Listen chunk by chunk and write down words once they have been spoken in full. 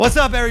What's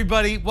up,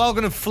 everybody?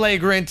 Welcome to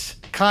Flagrant.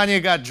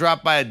 Kanye got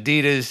dropped by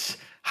Adidas.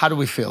 How do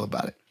we feel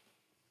about it?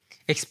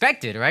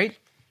 Expected, right?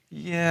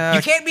 Yeah.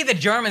 You can't be the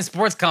German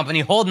sports company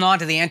holding on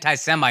to the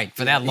anti-Semite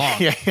for that long.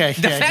 The fact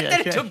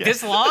that it took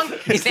this long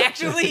is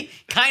actually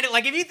kind of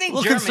like, if you think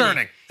Germany...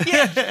 concerning.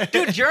 Yeah,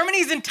 dude,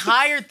 Germany's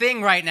entire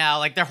thing right now,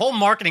 like their whole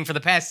marketing for the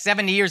past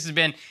 70 years has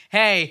been,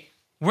 hey,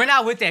 we're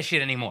not with that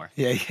shit anymore.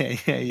 Yeah. And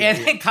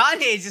then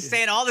Kanye's just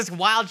saying all this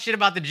wild shit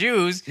about the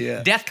Jews,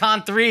 Yeah.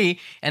 DEFCON 3,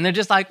 and they're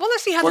just like, well,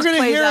 let's see how We're this gonna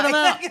plays hear out.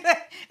 them out.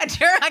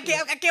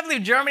 I can't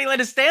believe Germany let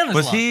it stand this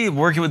Was long. he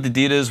working with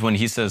Adidas when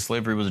he says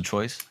slavery was a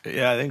choice?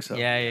 Yeah, I think so.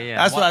 Yeah.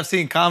 That's what I've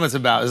seen comments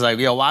about. It's like,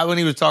 yo, why when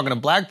he was talking to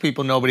black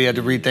people, nobody had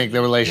to rethink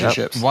their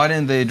relationships? Why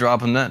didn't they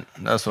drop him then?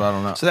 That's what I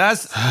don't know. So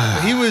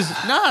he was,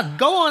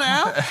 go on,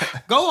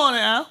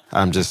 Al.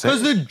 I'm just saying.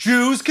 Because the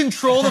Jews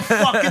control the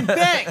fucking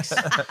banks.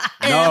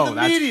 And No, the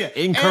that's media.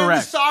 incorrect. And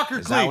the soccer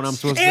Is that what I'm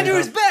cleats. supposed to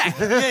Andrew's say?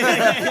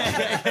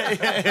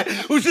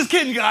 back. We're just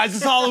kidding, guys.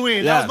 It's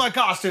Halloween. That Yeah. was my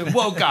costume.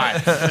 Woke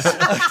guy.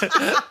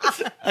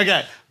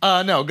 Okay.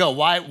 No, go.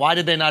 Why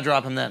did they not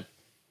drop him then?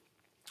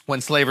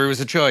 When slavery was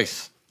a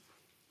choice.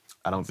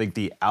 I don't think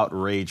the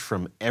outrage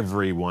from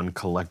everyone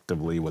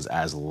collectively was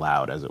as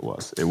loud as it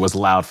was. It was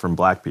loud from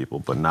black people,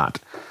 but not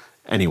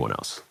anyone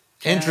else.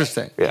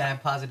 Interesting. Can I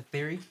posit a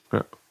theory?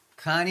 Yeah.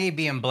 Kanye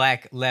being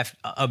black left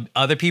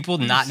other people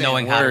not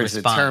knowing how to Words that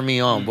respond. turn me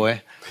on,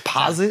 boy.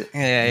 Posit?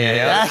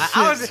 Yeah. That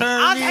I was shit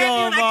happy turned me when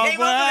on, I came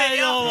boy. up I with ain't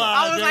it. gonna lie,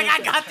 I was dude. like,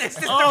 I got this.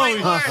 This is the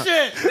right word.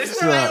 Shit. This is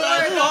the right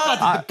I'm word.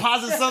 about to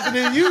deposit something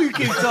in you. You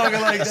keep talking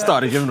like that.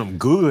 Started giving them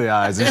googly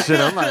eyes and shit.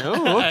 I'm like,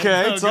 oh,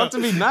 okay, Go, talk to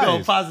me Go,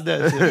 nice. posit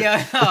that shit.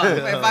 Yeah,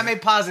 if I may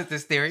posit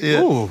this theory.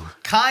 Yeah. Ooh.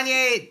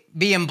 Kanye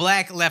being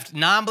black left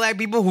non-black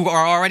people who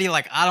are already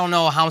like, I don't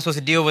know how I'm supposed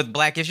to deal with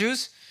black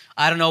issues.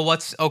 I don't know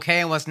what's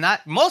okay and what's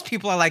not. Most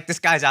people are like, this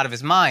guy's out of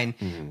his mind.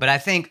 But I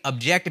think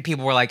objective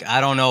people were like,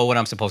 I don't know what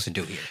I'm supposed to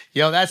do here.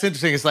 Yo, that's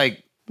interesting. It's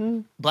like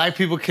black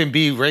people can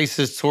be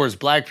racist towards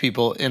black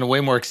people in a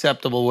way more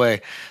acceptable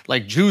way.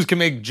 Like Jews can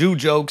make Jew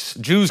jokes.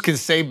 Jews can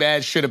say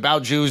bad shit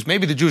about Jews.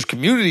 Maybe the Jewish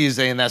community is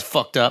saying that's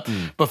fucked up.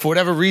 But for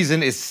whatever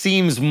reason, it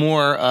seems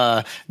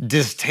more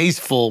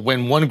distasteful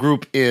when one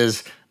group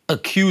is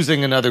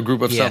accusing another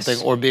group of Yes.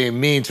 something or being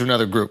mean to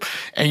another group.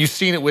 And you've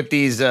seen it with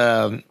these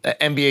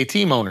NBA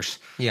team owners.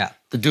 Yeah.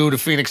 The dude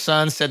of Phoenix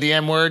Suns said the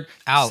N-word.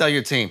 Out. Sell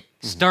your team.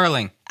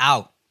 Sterling,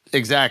 out.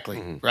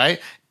 Exactly, right?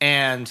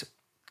 And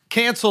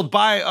canceled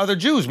by other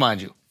Jews,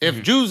 mind you.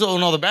 If Jews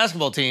own all the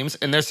basketball teams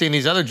and they're seeing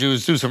these other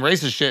Jews do some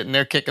racist shit and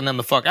they're kicking them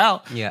the fuck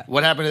out, Yeah.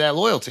 what happened to that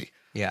loyalty?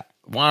 Yeah.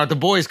 Why aren't the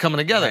boys coming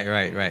together?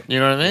 Right. You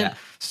know what I mean? Yeah.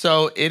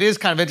 So it is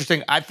kind of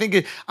interesting. I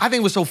think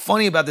what's so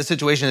funny about this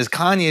situation is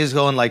Kanye is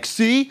going like,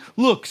 see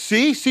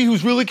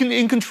who's really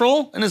in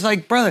control? And it's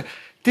like, brother,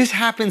 this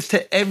happens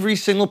to every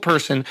single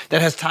person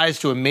that has ties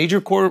to a major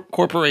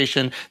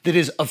corporation that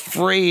is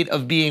afraid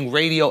of being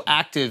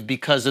radioactive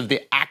because of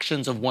the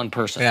actions of one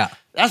person. Yeah.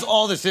 That's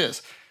all this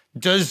is.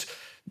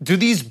 Do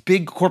these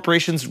big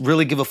corporations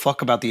really give a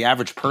fuck about the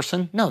average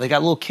person? No, they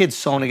got little kids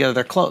sewing together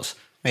their clothes.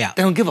 Yeah.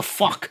 They don't give a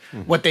fuck.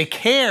 What they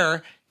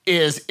care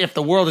is if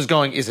the world is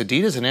going, is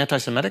Adidas an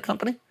anti-Semitic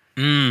company?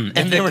 And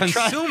they the were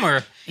trying-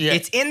 consumer, Yeah.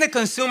 it's in the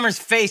consumer's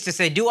face to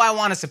say, do I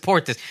want to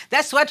support this?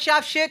 That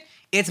sweatshop shit,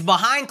 it's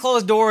behind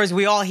closed doors.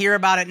 We all hear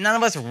about it. None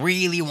of us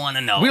really want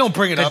to know. We don't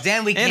bring it 'Cause up.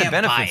 then we And can't it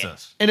buy benefits it.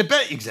 us. And it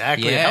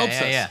exactly it Yeah, helps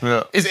yeah, us.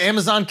 yeah. Is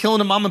Amazon killing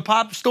the mom and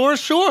pop stores?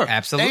 Sure.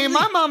 Absolutely. They ain't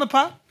my mom and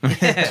pop. You know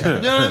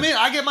what I mean?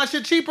 I get my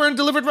shit cheaper and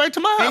delivered right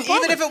to my And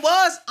apartment. even if it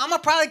was, I'm going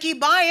to probably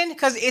keep buying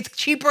because it's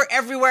cheaper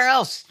everywhere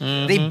else.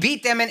 They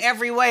beat them in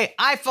every way.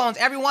 iPhones,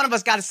 every one of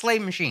us got a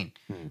slave machine.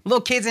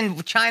 Little kids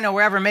in China,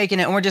 wherever,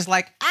 making it, and we're just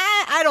like,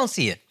 I don't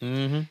see it.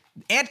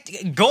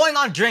 And going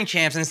on Drink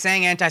Champs and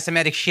saying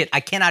anti-Semitic shit,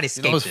 I cannot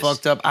escape You know what's this.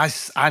 fucked up?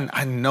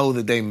 I know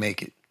that they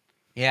make it.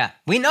 Yeah.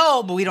 We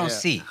know, but we don't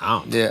see. I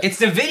don't know. Yeah. It's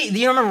the video. Do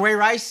you remember Ray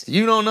Rice?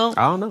 You don't know?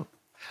 I don't know.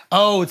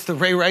 Oh, it's the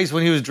Ray Rice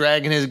when he was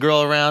dragging his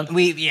girl around.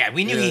 We knew he Yeah.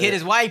 hit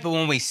his wife, but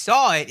when we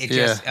saw it, it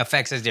just Yeah.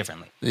 affects us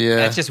differently. Yeah.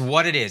 That's just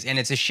what it is. And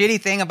it's a shitty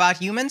thing about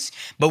humans,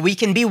 but we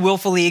can be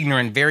willfully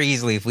ignorant very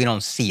easily if we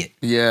don't see it.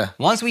 Yeah.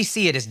 Once we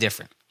see it, it's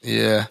different.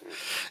 Yeah.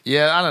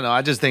 I don't know.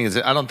 I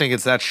don't think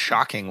it's that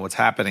shocking what's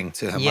happening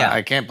to him. Yeah.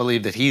 I can't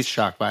believe that he's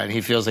shocked by it. He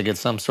feels like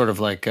it's some sort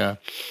of like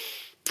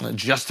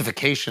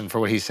justification for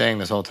what he's saying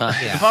this whole time.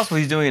 Yeah. Is it possible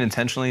he's doing it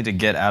intentionally to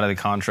get out of the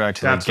contract?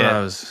 To That's get what I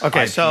was-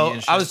 Okay, IP so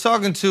and shit? I was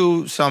talking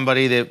to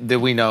somebody that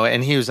we know,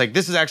 and he was like,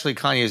 "This is actually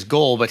Kanye's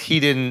goal, but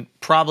he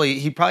probably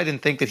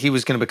didn't think that he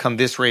was going to become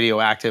this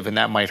radioactive, and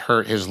that might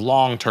hurt his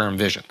long-term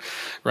vision,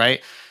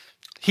 right?"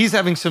 He's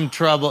having some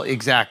trouble.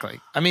 Exactly.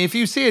 I mean, if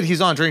you see it,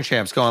 he's on Drink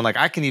Champs going like,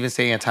 I can even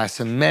say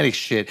anti-Semitic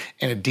shit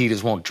and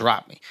Adidas won't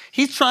drop me.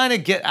 He's trying to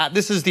get out.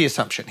 This is the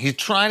assumption. He's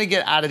trying to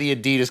get out of the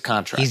Adidas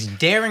contract. He's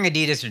daring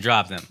Adidas to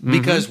drop them.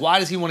 Because why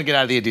does he want to get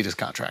out of the Adidas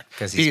contract?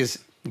 'Cause he he's-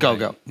 is go.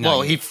 No,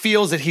 Well, he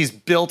feels that he's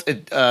built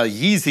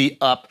Yeezy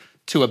up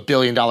to $1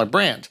 billion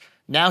brand.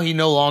 Now he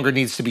no longer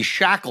needs to be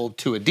shackled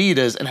to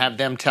Adidas and have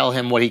them tell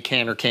him what he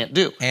can or can't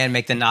do. And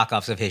make the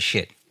knockoffs of his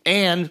shit.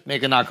 and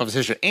make a knockoff of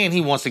his shirt. And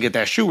he wants to get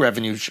that shoe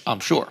revenue, I'm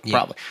sure,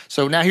 probably.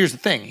 So now here's the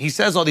thing. He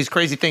says all these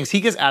crazy things.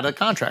 He gets out of the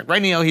contract.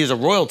 Right now, he has a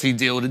royalty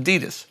deal with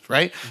Adidas,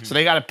 right? Mm-hmm. So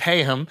they got to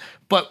pay him.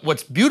 But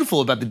what's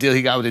beautiful about the deal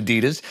he got with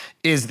Adidas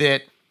is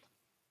that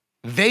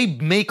they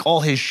make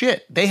all his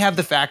shit. They have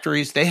the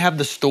factories, they have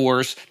the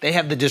stores, they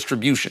have the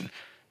distribution,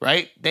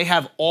 right? They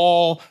have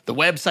all the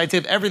websites, they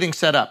have everything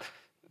set up.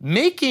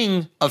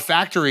 Getting a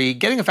factory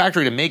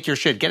to make your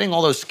shit, getting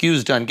all those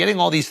SKUs done, getting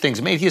all these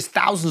things made. He has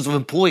thousands of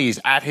employees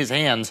at his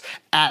hands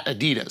at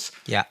Adidas.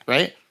 Yeah.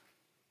 Right?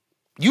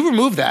 You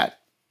remove that.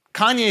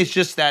 Kanye is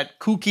just that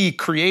kooky,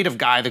 creative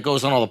guy that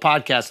goes on all the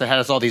podcasts that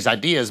has all these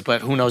ideas, but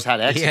who knows how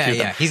to execute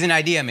them. He's an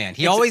idea man.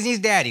 He always needs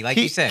daddy, like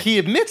you said. He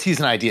admits he's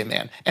an idea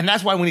man. And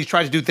that's why when he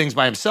tried to do things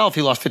by himself,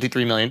 he lost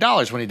 $53 million.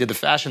 When he did the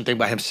fashion thing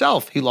by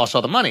himself, he lost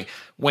all the money.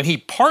 When he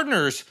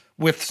partners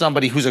with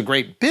somebody who's a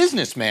great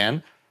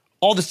businessman,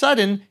 all of a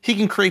sudden, he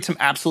can create some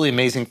absolutely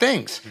amazing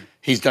things.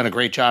 He's done a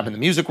great job in the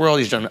music world.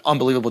 He's done an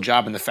unbelievable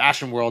job in the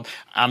fashion world.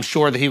 I'm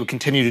sure that he would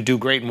continue to do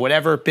great in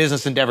whatever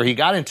business endeavor he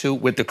got into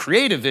with the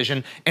creative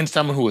vision and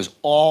someone who is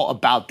all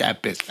about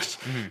that business.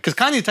 Because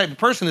Kanye's the type of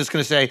person that's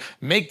going to say,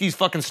 make these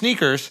fucking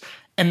sneakers,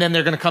 and then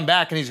they're going to come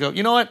back and he's go,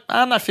 you know what?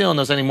 I'm not feeling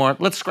those anymore.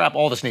 Let's scrap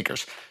all the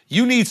sneakers.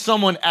 You need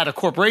someone at a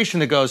corporation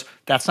that goes,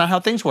 that's not how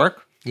things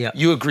work. Yeah.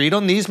 You agreed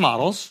on these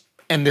models,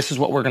 and this is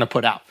what we're going to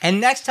put out. And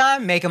next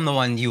time, make him the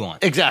one you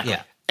want. Exactly.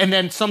 Yeah. And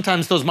then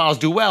sometimes those models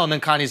do well, and then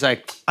Kanye's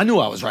like, I knew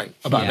I was right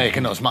about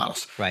making those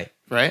models. Right.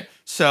 Right?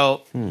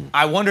 So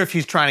I wonder if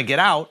he's trying to get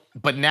out,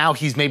 but now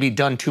he's maybe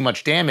done too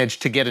much damage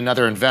to get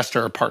another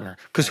investor or partner.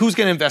 Because who's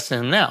going to invest in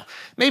him now?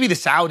 Maybe the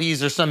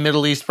Saudis or some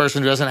Middle East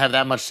person who doesn't have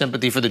that much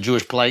sympathy for the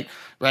Jewish plight,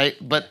 right?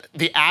 But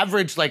the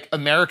average like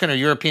American or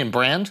European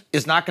brand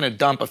is not going to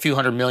dump a few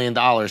 $100 million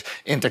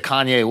into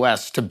Kanye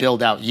West to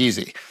build out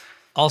Yeezy.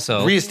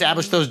 Also,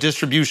 Reestablish those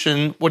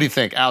distribution. What do you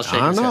think, Al? I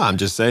don't know. I'm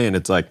just saying,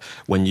 it's like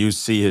when you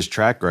see his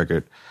track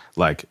record,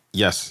 like,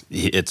 yes,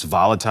 it's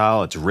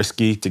volatile, it's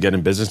risky to get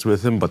in business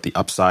with him, but the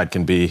upside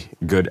can be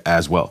good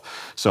as well.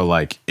 So,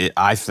 like,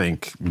 I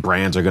think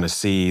brands are going to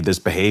see this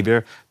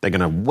behavior. They're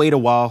going to wait a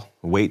while,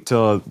 wait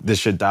till this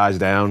shit dies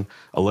down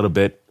a little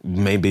bit,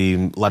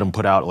 maybe let him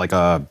put out like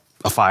a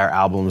fire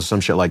album or some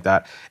shit like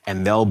that,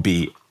 and they'll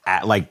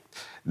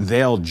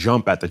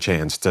jump at the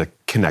chance to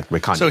connect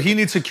with Kanye. So he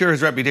needs to cure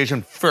his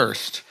reputation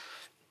first.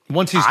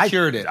 Once he's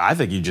cured it. I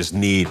think you just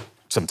need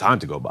some time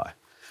to go by.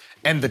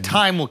 And the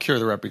time will cure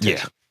the reputation.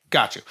 Yeah.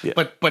 Got you. Yeah.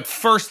 But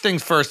first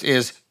things first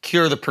is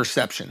cure the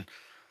perception.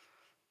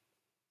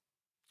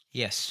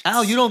 yes.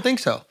 Al, you don't think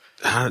so?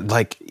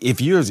 Like, if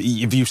you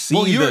see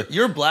Well,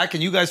 you're black,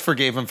 and you guys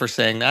forgave him for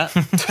saying that.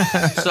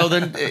 So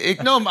then,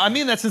 no, I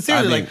mean that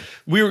sincerely. I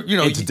mean,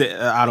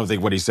 I don't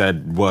think what he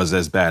said was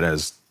as bad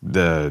as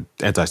the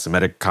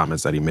anti-Semitic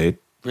comments that he made.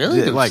 Really?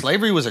 Yeah, That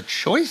slavery was a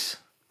choice?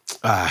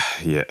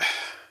 Yeah.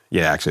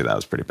 Yeah, actually, that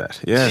was pretty bad.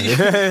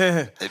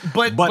 Yeah.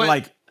 But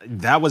like,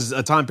 that was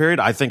a time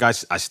period. I think I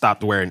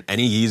stopped wearing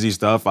any Yeezy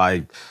stuff.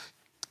 I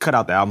cut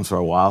out the albums for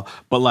a while.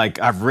 But, like,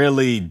 I've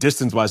really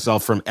distanced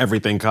myself from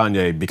everything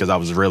Kanye because I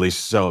was really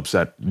so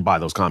upset by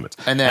those comments.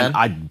 And then?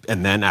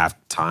 And then after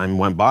time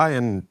went by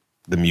and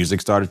the music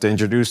started to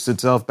introduce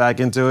itself back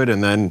into it,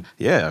 and then,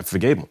 I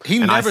forgave him.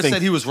 he And I never think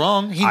said he was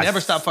wrong. He never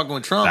stopped fucking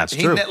with Trump. That's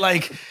true.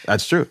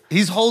 That's true.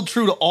 He's hold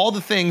true to all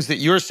the things that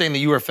you're saying that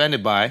you were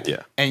offended by,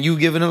 and you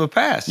giving him a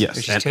pass. Yes.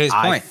 Which is And to his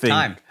point.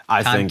 Time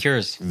think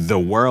cures. the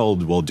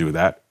world will do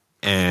that,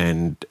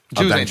 and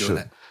Jews ain't eventually, doing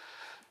that.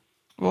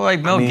 Well,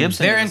 like Mel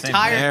Gibson. Their did the same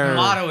entire thing.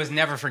 motto is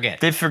never forget.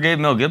 They forgave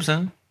Mel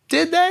Gibson.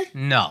 Did they?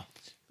 No.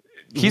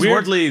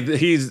 Weirdly,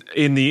 he's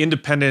in the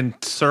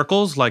independent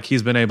circles. Like,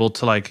 he's been able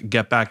to like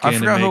get back in. I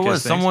forgot and who make it his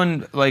was. things.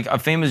 Someone, like a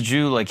famous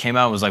Jew, like came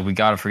out and was like, we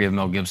gotta forgive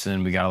Mel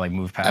Gibson. We gotta like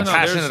move past.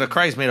 Passion of the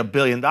Christ made $1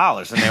 billion,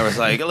 and they was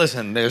like,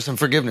 listen, there's some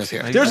forgiveness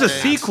here. There's a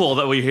sequel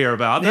that we hear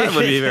about. That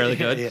would be really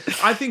good. Yeah.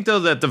 I think, though,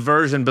 that the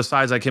version,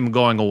 besides like him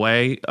going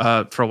away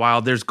for a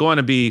while, there's going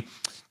to be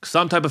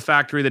some type of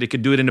factory that he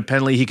could do it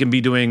independently. He can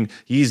be doing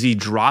Yeezy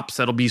drops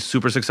that'll be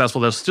super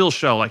successful. They'll still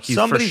show like he's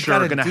Somebody's for sure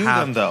gotta going to do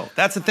have them, though.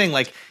 That's the thing.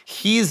 Like,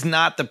 he's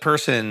not the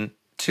person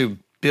to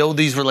build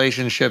these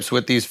relationships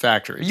with these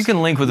factories. You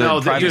can link with No,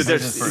 a private dude,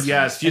 business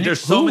person.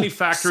 there's so many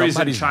factories in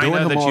Somebody's doing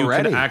China them that you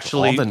already. can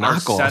actually All the are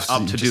knockoffs, set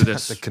up you to just do have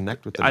this. to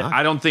connect with the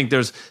I don't think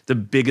there's the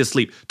biggest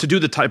leap to do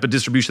the type of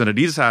distribution that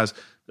Adidas has.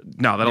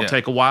 No, that'll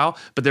take a while,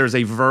 but there's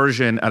a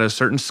version at a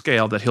certain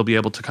scale that he'll be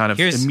able to kind of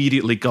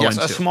immediately go yes,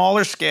 into. a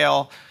smaller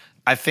scale,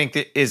 I think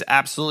that is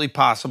absolutely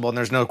possible, and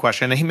there's no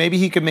question. And maybe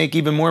he could make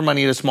even more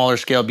money at a smaller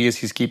scale because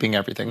he's keeping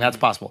everything. That's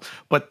possible.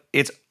 But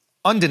it's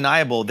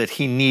undeniable that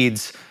he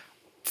needs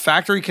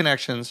factory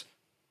connections,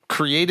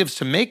 creatives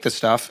to make the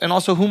stuff, and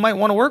also who might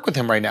want to work with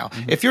him right now.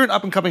 If you're an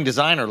up-and-coming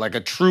designer, like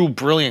a true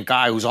brilliant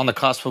guy who's on the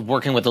cusp of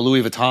working with a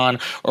Louis Vuitton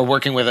or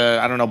working with a,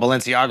 I don't know,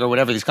 Balenciaga or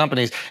whatever, these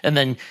companies, and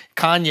then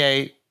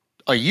Kanye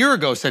a year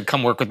ago said,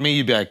 come work with me,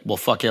 you'd be like, well,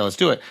 fuck yeah, let's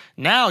do it.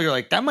 Now you're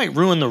like, that might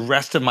ruin the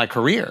rest of my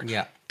career.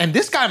 Yeah. And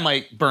this guy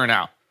might burn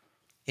out.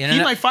 And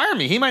He might fire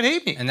me. He might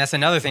hate me. And that's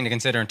another thing to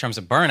consider in terms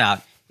of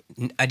burnout.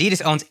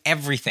 Adidas owns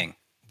everything.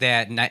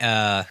 that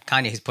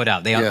Kanye has put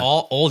out. They own Yeah.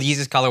 all old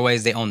Yeezus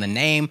colorways. They own the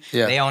name.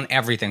 Yeah. They own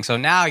everything. So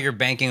now you're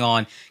banking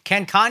on,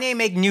 can Kanye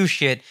make new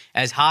shit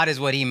as hot as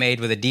what he made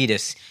with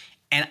Adidas?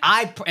 And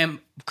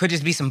could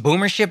just be some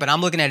boomer shit, but I'm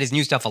looking at his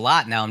new stuff a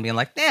lot now and being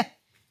like,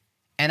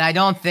 And I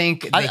don't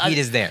think the heat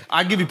is there.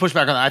 I'd give you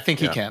pushback on that. I think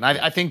he can.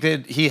 I think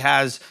that he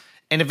has,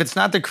 and if it's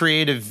not the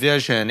creative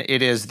vision,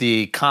 it is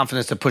the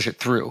confidence to push it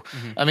through.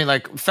 I mean,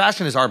 like,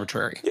 fashion is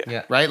arbitrary,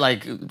 Yeah. right?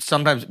 Like,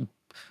 sometimes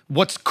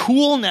what's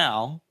cool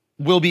now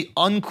will be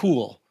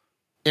uncool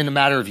in a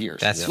matter of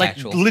years. That's like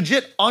factual.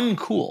 legit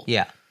uncool.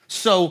 Yeah.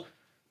 So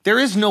there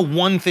is no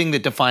one thing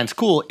that defines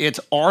cool. It's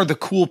are the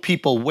cool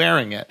people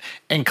wearing it.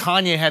 And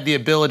Kanye had the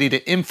ability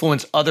to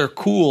influence other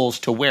cools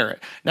to wear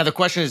it. Now the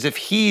question is, if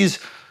he's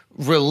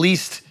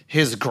released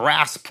his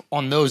grasp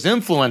on those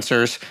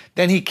influencers,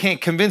 then he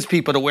can't convince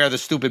people to wear the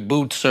stupid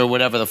boots or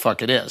whatever the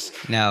fuck it is.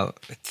 Now,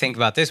 think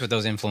about this with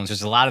those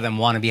influencers. A lot of them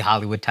want to be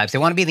Hollywood types. They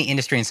want to be in the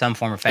industry in some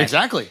form or fashion.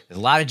 Exactly. There's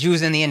a lot of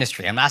Jews in the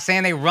industry. I'm not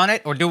saying they run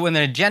it or do it with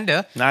an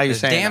agenda. Now you're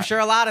There's saying damn that. sure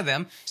a lot of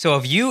them. So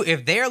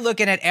if they're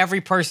looking at every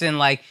person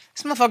like,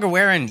 this motherfucker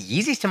wearing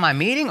Yeezys to my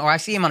meeting, or I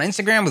see him on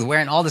Instagram with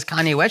wearing all this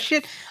Kanye West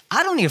shit,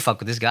 I don't need to fuck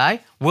with this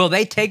guy. Will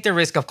they take the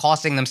risk of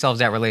costing themselves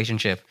that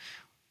relationship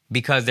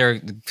because they're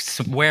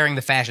wearing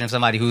the fashion of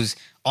somebody who's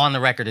on the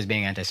record as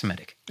being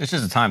anti-Semitic? It's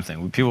just a time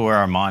thing. People wear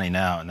Armani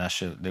now, and that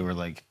shit, they were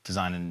like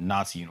designing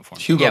Nazi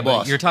uniforms. Hugo Yeah,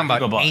 Boss. but you're talking about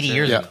Hugo Boss, 80 yeah.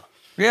 years Yeah. ago.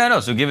 Yeah, I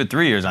know. So give it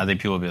 3 years, and I think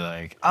people will be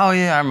like, "Oh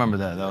yeah, I remember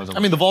that." That was. I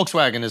mean, the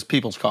Volkswagen is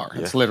people's car.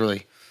 It's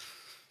literally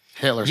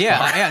Hitler's car.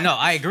 Yeah, no,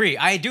 I agree.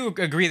 I do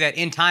agree that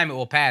in time it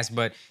will pass,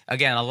 but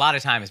again, a lot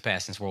of time has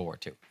passed since World War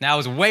II. Now, it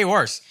was way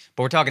worse,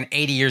 but we're talking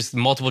 80 years,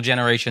 multiple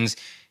generations.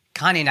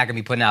 Kanye not going to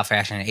be putting out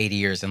fashion in 80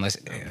 years unless...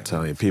 I'm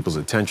telling you, people's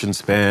attention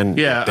span,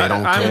 Yeah, they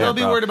don't care. They'll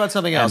be about- worried about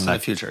something else and in the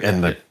future.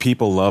 And Yeah. the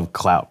people love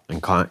clout,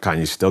 and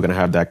Kanye's still going to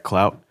have that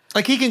clout.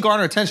 Like, he can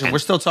garner attention. We're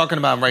still talking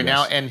about him right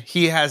now, and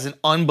he has an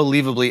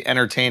unbelievably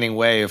entertaining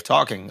way of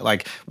talking.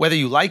 Like, whether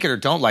you like it or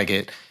don't like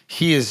it,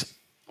 he is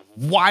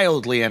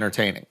wildly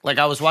entertaining. Like,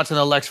 I was watching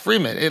the Lex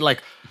Freeman.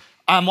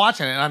 I'm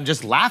watching it and I'm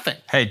just laughing.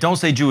 hey, don't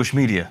say Jewish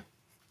media,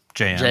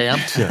 JM.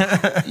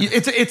 JM.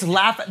 It's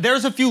laugh.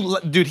 There's a few,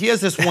 dude. He has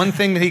this one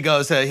thing that he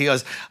goes.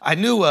 I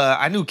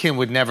knew Kim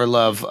would never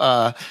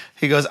love.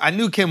 He goes, I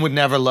knew Kim would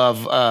never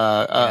love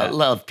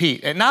love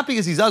Pete, and not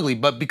because he's ugly,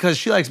 but because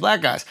she likes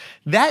black guys.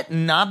 That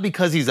not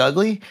because he's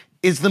ugly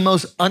is the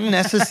most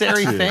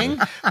unnecessary thing.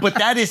 But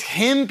that is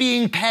him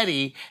being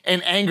petty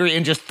and angry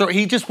and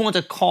he just wants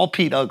to call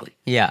Pete ugly.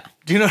 Yeah.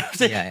 Do you know what I'm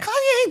saying? Yeah.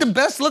 Kanye ain't the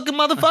best looking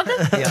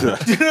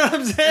motherfucker. Do you know what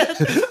I'm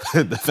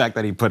saying? The fact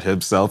that he put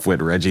himself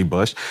with Reggie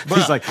Bush,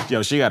 he's like,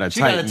 yo, she got a got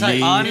tight a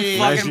tight knee. knee.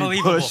 Unfucking Reggie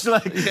believable. Bush,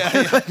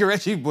 like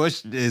Reggie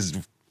Bush is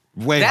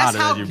way That's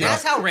hotter than you, bro.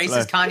 that's how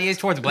racist Kanye is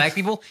towards black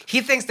people.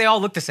 He thinks they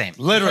all look the same.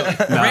 Literally. Ray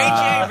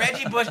J,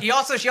 Reggie Bush. She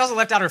also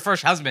left out her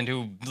first husband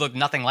who looked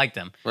nothing like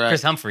them, Right.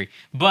 Chris Humphrey.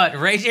 But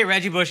Ray J,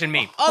 Reggie Bush, and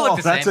me all look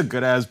the same. That's a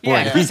good ass point.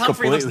 Yeah, Chris He's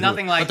Humphrey looks completely-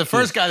 nothing like. But the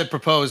first guy that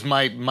proposed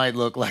might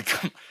look like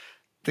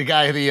the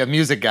guy, the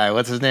music guy.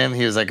 What's his name?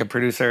 He was like a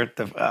producer.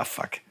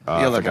 Fuck.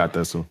 I You'll look forgot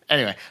him. this one.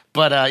 Anyway,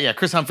 but yeah,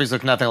 Chris Humphries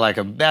looked nothing like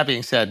him. That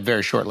being said,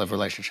 very short-lived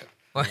relationship.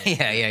 Well,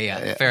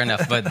 yeah. Fair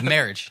enough. But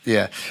marriage.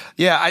 Yeah,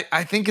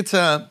 I think it's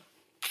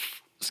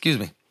excuse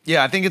me.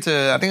 Yeah, I think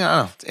I don't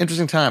know. It's an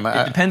interesting time.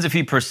 It depends if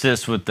he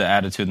persists with the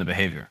attitude and the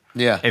behavior.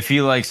 Yeah. If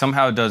he like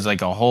somehow does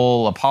like a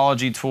whole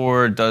apology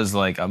tour, does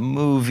like a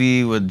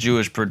movie with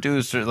Jewish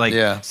producers,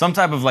 like some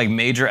type of like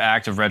major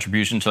act of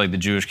retribution to like the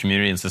Jewish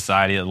community and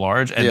society at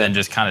large, and then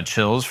just kind of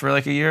chills for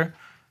like a year,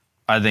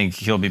 I think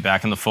he'll be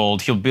back in the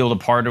fold. He'll be able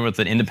to partner with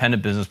an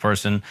independent business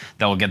person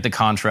that will get the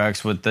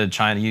contracts with the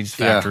Chinese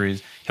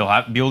factories.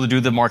 He'll be able to do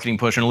the marketing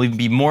push, and it'll even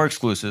be more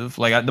exclusive.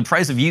 Like the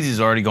price of Yeezys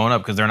is already going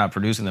up because they're not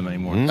producing them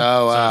anymore.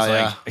 Oh, wow, so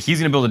it's like, he's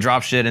going to be able to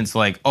drop shit, and it's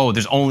like, oh,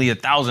 there's only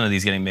 1,000 of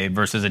these getting made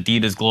versus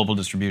Adidas global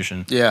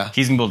distribution. Yeah.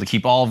 He's going to be able to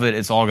keep all of it.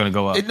 It's all going to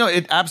go up.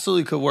 It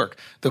absolutely could work.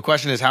 The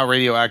question is, how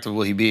radioactive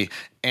will he be,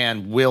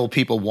 and will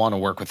people want to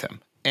work with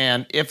him?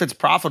 And if it's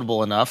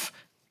profitable enough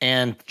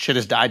and shit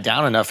has died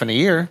down enough in a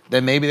year,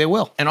 then maybe they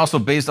will. And also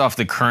based off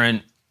the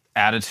current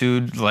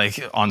attitude, like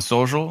on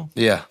social,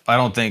 I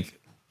don't think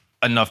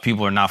enough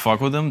people are not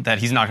fuck with him that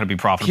he's not going to be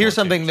profitable.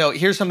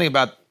 Here's something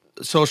about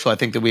social I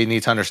think that we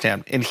need to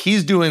understand. And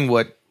he's doing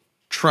what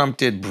Trump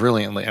did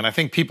brilliantly. And I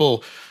think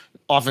people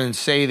often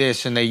say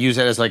this and they use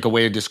it as like a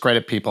way to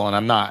discredit people, and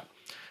I'm not.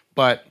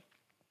 But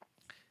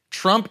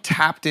Trump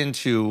tapped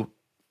into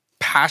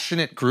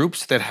passionate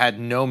groups that had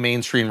no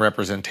mainstream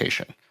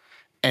representation,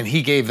 and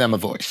he gave them a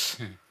voice.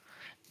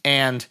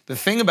 And the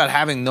thing about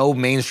having no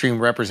mainstream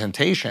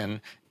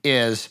representation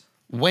is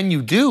when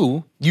you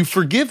do, you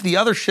forgive the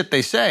other shit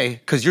they say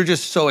because you're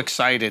just so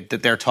excited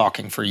that they're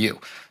talking for you,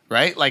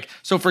 right? Like,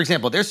 so for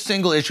example, there's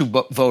single issue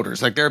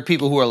voters. Like there are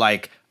people who are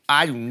like,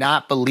 I do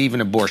not believe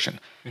in abortion.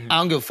 I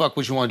don't give a fuck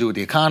what you want to do with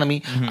the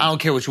economy. I don't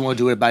care what you want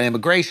to do about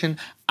immigration.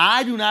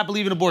 I do not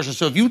believe in abortion.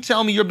 So if you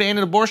tell me you're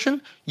banning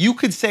abortion, you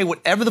could say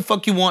whatever the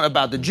fuck you want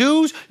about the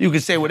Jews. You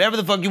could say whatever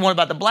the fuck you want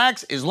about the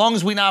blacks. As long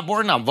as we're not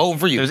aborting, I'm voting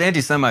for you. There's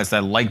anti-Semites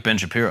that like Ben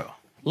Shapiro.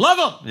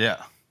 Love him.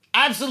 Yeah.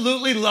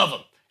 Absolutely love him.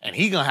 And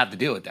he's gonna have to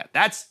deal with that.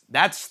 That's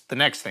the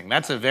next thing.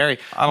 That's a very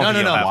I don't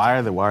think he'll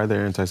have to. Why are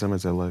there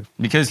anti-Semites that like?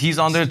 Because he's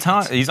on their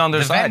time. He's on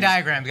their The Venn side.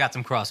 diagram's got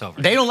some crossover.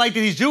 They don't like that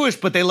he's Jewish,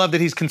 but they love that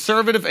he's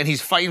conservative and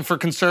he's fighting for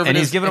conservatives. And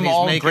he's giving them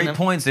all making great them-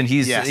 points, and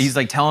he's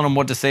like telling them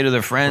what to say to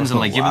their friends, and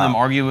like giving them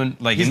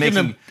argument, like He's making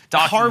giving them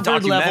Harvard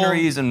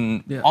documentaries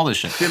and all this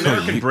shit. The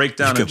American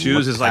breakdown you of could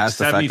Jews look is like past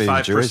the fact that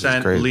he's Jewish, it's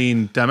 75% crazy.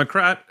 lean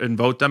Democrat and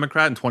vote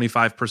Democrat, and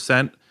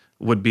 25%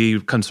 would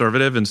be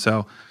conservative. And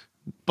so,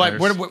 But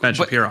there's what- Ben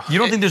but- Shapiro. You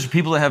don't think there's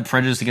people that have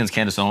prejudice against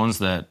Candace Owens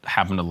that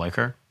happen to like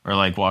her or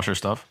like watch her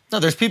stuff? No,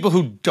 there's people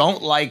who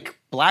don't like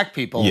black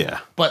people, Yeah.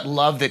 but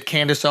love that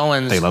Candace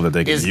Owens They love that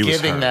they can is use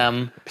giving her.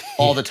 them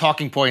all the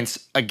talking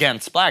points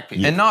against black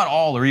people. And not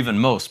all or even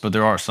most, but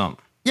there are some.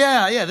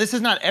 Yeah, this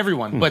is not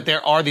everyone, but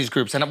there are these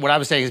groups. And what I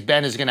was saying is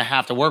Ben is going to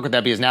have to work with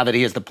that because now that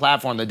he has the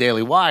platform, the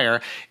Daily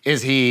Wire,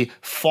 is he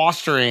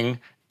fostering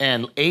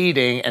and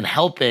aiding and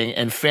helping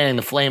and fanning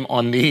the flame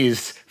on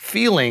these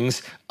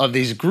feelings of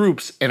these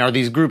groups? And are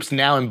these groups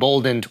now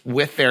emboldened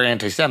with their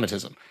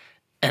anti-Semitism?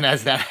 And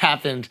as that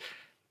happened,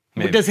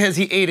 has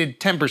he aided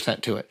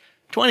 10% to it?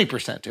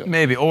 20% to it?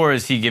 Maybe. Or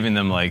is he giving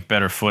them like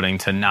better footing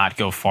to not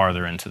go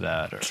farther into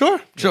that? Or,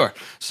 Sure.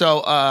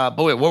 So, but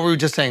wait, what were we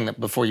just saying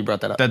before you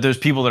brought that up? that there's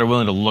people that are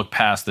willing to look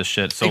past the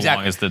shit so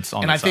long as it's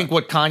on And their I think side.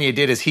 what Kanye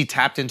did is he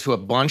tapped into a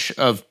bunch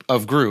of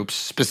groups,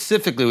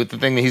 specifically with the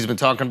thing that he's been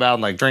talking about,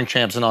 like Drink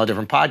Champs and all the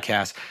different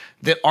podcasts,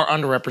 that are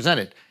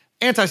underrepresented.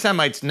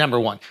 Anti-Semites, number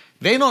one.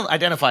 They don't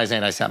identify as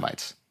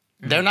anti-Semites.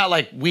 They're not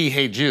like, we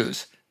hate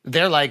Jews.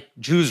 They're like,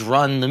 Jews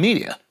run the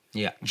media.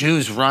 Yeah.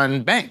 Jews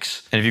run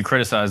banks. And if you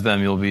criticize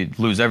them, you'll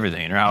lose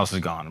everything. Your house is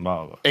gone. Blah,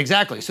 blah, blah.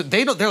 Exactly. So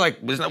they're like,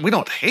 we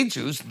don't hate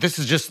Jews. This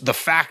is just the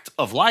fact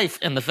of life.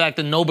 And the fact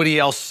that nobody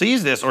else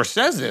sees this or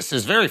says this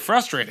is very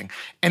frustrating.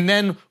 And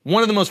then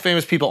one of the most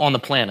famous people on the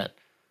planet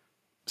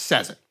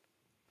says it.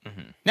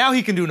 Now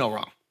he can do no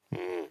wrong.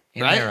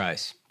 In Right? their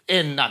eyes.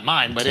 In not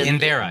mine, but in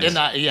their eyes. in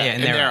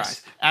their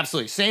eyes.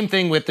 Absolutely. Same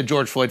thing with the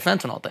George Floyd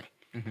fentanyl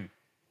thing.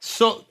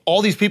 So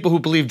all these people who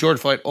believe George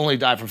Floyd only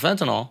died from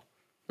fentanyl,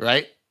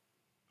 right,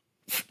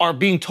 are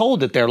being told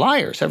that they're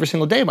liars every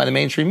single day by the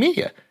mainstream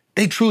media.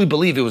 They truly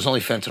believe it was only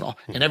fentanyl.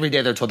 And every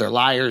day they're told they're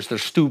liars, they're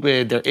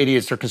stupid, they're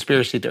idiots, they're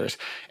conspiracy theorists.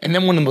 And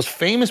then one of the most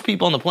famous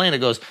people on the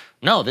planet goes,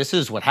 no, this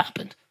is what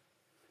happened.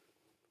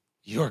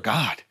 You're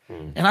God.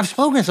 And I've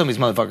spoken to some of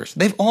these motherfuckers.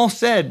 They've all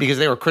said, because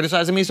they were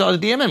criticizing me, so I was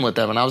DMing with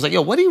them. And I was like,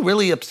 yo, what are you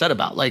really upset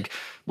about? Like,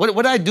 what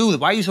did I do?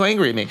 Why are you so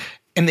angry at me?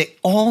 And they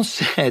all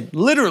said,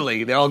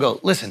 literally, they all go,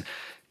 listen,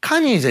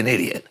 Kanye's an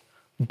idiot,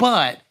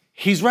 but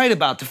he's right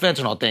about the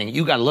fentanyl thing.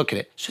 You got to look at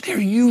it. So they're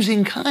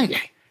using Kanye.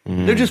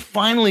 They're just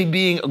finally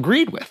being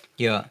agreed with.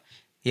 Yeah.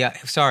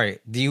 Sorry.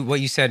 What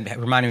you said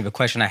reminded me of a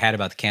question I had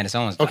about the Candace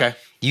Owens guy. Okay.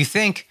 Do you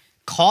think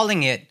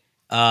calling it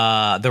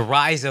the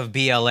rise of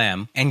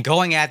BLM and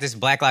going at this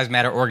Black Lives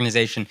Matter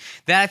organization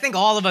that I think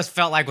all of us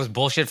felt like was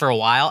bullshit for a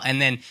while,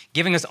 and then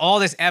giving us all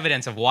this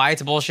evidence of why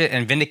it's bullshit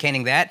and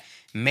vindicating that,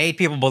 made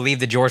people believe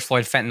the George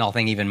Floyd fentanyl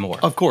thing even more?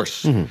 Of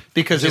course.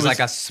 Because It was it was like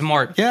a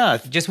smart, Yeah.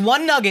 just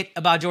one nugget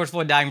about George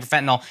Floyd dying from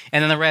fentanyl,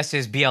 and then the rest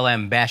is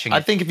BLM bashing it. I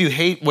think if you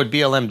hate what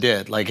BLM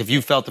did, like if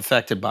you felt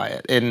affected by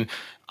it, and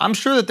I'm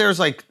sure that there's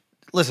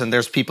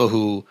there's people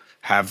who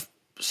have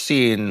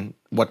seen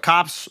what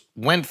cops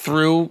went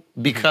through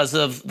because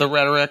of the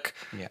rhetoric.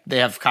 Yeah. They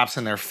have cops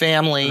in their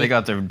family. They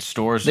got their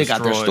stores They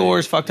got their destroyed.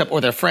 stores fucked up,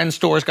 or their friends'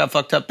 stores got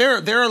fucked up.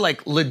 There are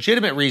like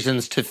legitimate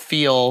reasons to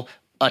feel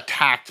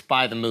attacked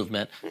by the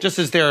movement, just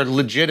as there are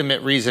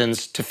legitimate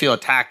reasons to feel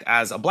attacked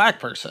as a black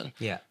person.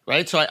 Yeah.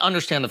 Right? So I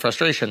understand the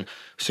frustration.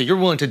 So you're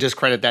willing to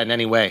discredit that in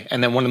any way.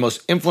 And then one of the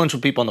most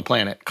influential people on the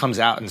planet comes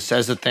out and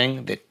says the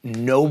thing that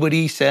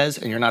nobody says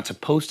and you're not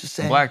supposed to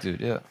say. Black dude,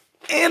 yeah.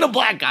 And a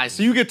black guy.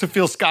 So you get to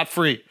feel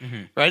scot-free.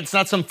 Right? It's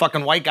not some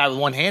fucking white guy with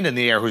one hand in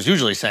the air who's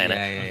usually saying it.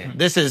 Yeah.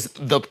 This is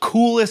the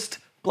coolest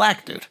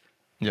black dude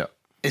Yeah.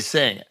 is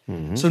saying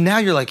it. So now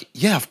you're like,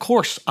 yeah, of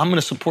course, I'm going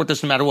to support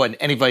this no matter what. And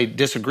anybody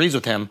disagrees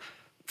with him,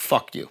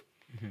 fuck you.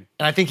 And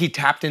I think he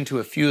tapped into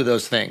a few of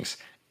those things.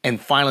 And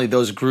finally,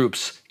 those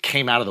groups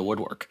came out of the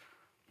woodwork.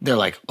 They're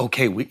like,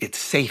 okay, it's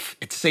safe.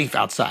 It's safe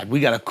outside. We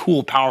got a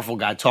cool, powerful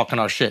guy talking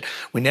our shit.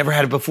 We never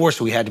had it before,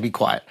 so we had to be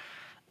quiet.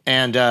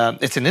 And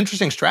it's an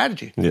interesting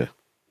strategy. Yeah.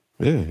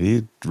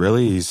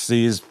 He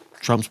sees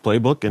Trump's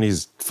playbook and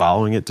he's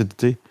following it to the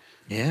T.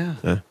 Yeah.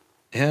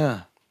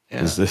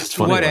 It's To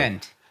funny. what like,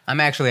 end? I'm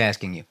actually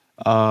asking you.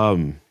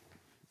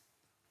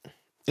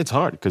 It's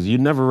hard because you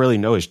never really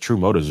know his true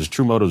motives. His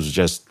true motives is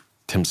just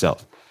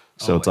himself.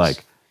 So it's Always.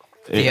 like,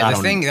 Yeah, I the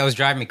don't- thing that was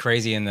driving me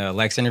crazy in the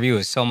Lex interview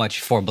is so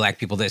much for black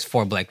people this,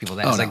 for black people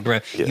that. It's like, bro,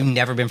 you've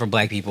never been for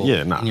black people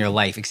in your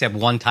life, except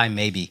one time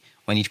maybe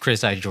when you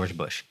criticized George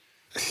Bush.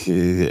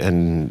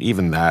 And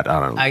even that, I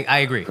don't know. I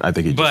agree. I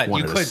think he just But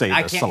wanted you to could- say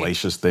I the can't-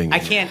 salacious thing. I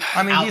can't.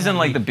 I mean, he's in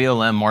like the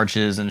BLM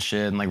marches and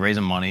shit and like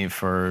raising money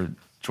for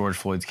George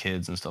Floyd's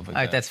kids and stuff like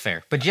All right, that. that's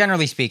fair. But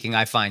generally speaking,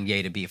 I find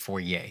Ye to be for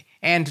Ye.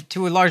 And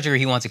to a large degree,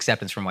 he wants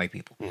acceptance from white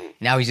people.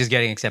 Now he's just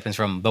getting acceptance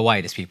from the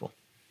whitest people.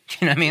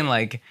 You know what I mean?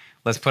 Like,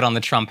 let's put on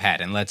the Trump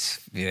hat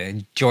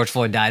and George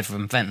Floyd died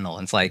from fentanyl.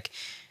 And it's like,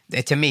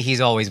 to me,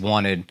 he's always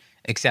wanted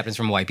acceptance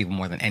from white people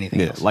more than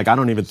anything else. Like, I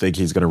don't even think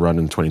he's going to run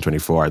in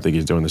 2024. I think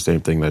he's doing the same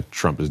thing that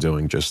Trump is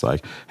doing, just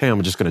like, hey,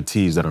 I'm just going to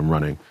tease that I'm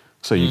running,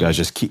 so you guys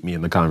just keep me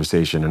in the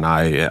conversation, and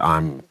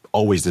I'm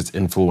always this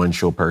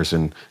influential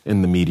person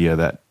in the media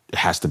that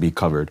has to be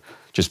covered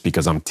just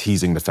because I'm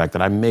teasing the fact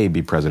that I may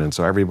be president,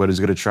 so everybody's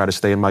going to try to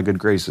stay in my good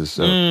graces,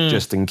 so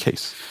just in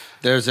case.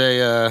 There's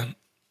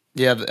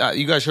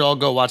you guys should all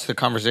go watch the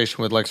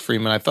conversation with Lex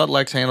Fridman. I thought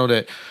Lex handled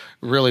it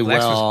really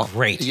Lex well. was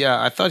great.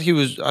 Yeah, I thought he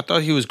was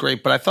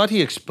great, but I thought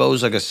he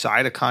exposed like a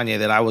side of Kanye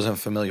that I wasn't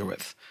familiar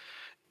with.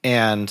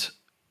 And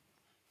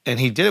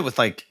he did it with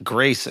like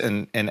grace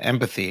and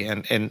empathy.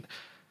 And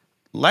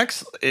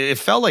Lex, it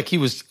felt like he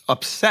was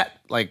upset,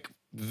 like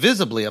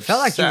visibly upset. Felt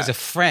like he was a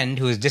friend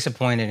who was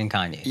disappointed in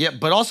Kanye. Yeah,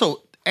 but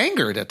also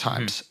angered at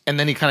times. And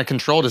then he kind of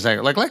controlled his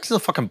anger. Like Lex is a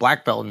fucking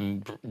black belt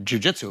in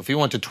jiu-jitsu. If he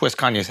wanted to twist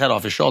Kanye's head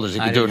off his shoulders,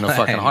 he could do it in a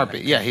fucking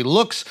heartbeat. Yeah, he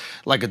looks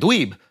like a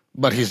dweeb,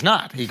 but he's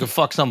not. He could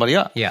fuck somebody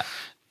up. Yeah.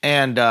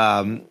 And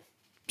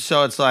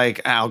so it's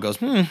like Al goes,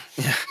 of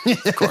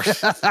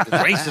course,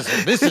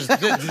 racism. This is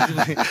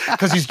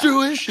because he's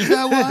Jewish. Is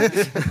that why?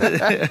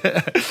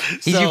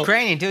 He's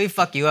Ukrainian too. He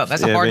fuck you up.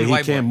 That's a hard he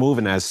white can't boy. move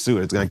in that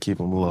suit. It's gonna keep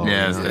him low.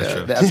 Yeah,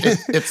 that's true.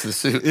 It's the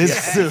suit.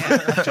 It's the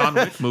suit. John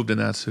Wick moved in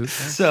that suit.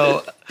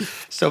 So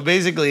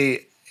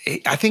basically,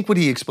 I think what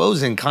he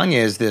exposed in Kanye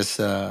is this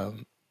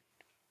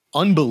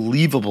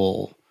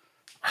unbelievable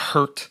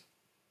hurt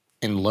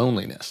and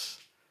loneliness.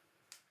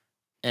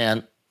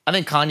 And I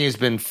think Kanye's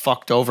been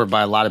fucked over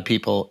by a lot of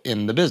people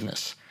in the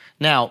business.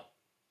 Now,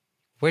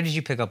 where did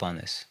you pick up on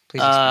this?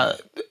 Please explain.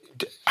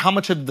 How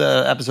much of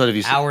the episode have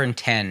you seen? Hour and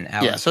 10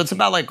 hours. Yeah, so it's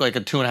about like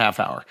a 2.5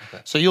 hour.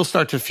 Okay. So you'll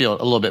start to feel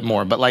it a little bit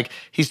more. But like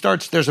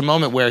there's a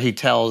moment where he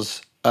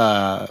tells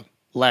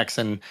Lex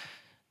and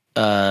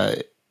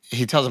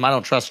he tells him, I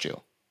don't trust you.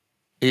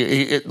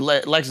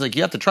 Lex is like,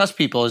 you have to trust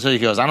people. And so he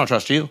goes, I don't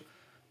trust you.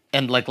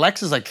 And like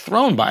Lex is like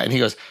thrown by it. And he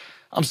goes,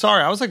 I'm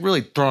sorry, I was like really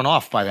thrown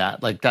off by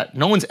that. Like that,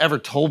 no one's ever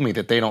told me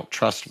that they don't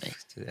trust me.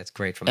 That's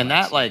great from And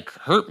Lex. that like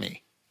hurt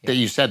me that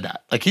you said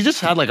that. Like he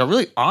just had like a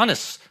really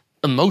honest,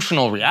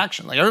 emotional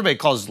reaction. Like everybody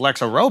calls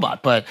Lex a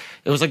robot, but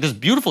it was like this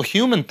beautiful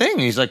human thing.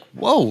 He's like,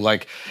 whoa,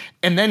 like,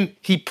 and then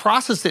he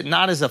processed it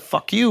not as a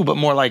fuck you, but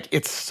more like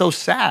it's so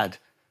sad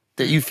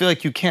that you feel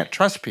like you can't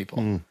trust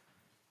people.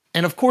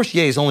 And of course,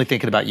 Ye's only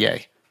thinking about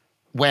Ye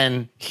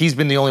when he's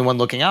been the only one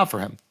looking out for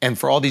him. And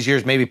for all these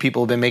years, maybe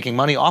people have been making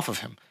money off of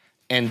him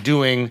and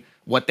doing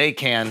what they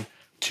can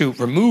to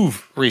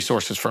remove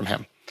resources from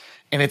him.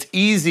 And it's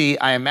easy,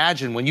 I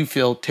imagine, when you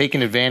feel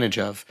taken advantage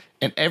of,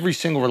 and every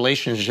single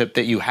relationship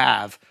that you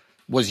have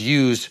was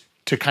used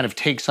to kind of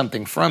take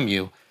something from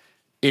you.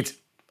 It's,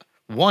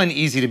 one,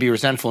 easy to be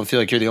resentful and feel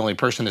like you're the only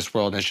person in this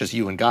world and it's just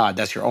you and God.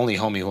 That's your only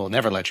homie who will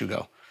never let you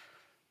go.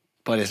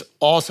 But it's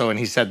also, and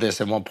he said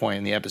this at one point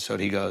in the episode,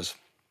 he goes,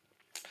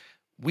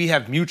 we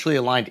have mutually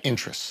aligned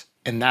interests,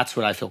 and that's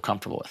what I feel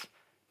comfortable with.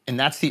 And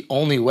that's the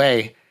only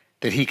way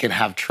that he can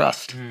have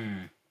trust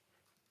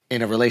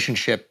in a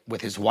relationship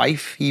with his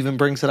wife. He even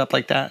brings it up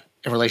like that.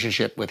 A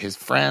relationship with his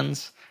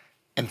friends.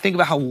 And think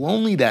about how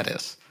lonely that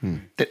is.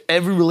 That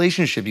every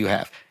relationship you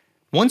have,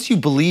 once you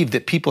believe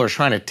that people are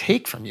trying to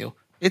take from you,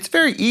 it's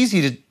very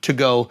easy to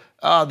go,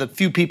 the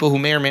few people who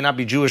may or may not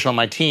be Jewish on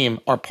my team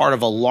are part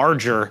of a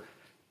larger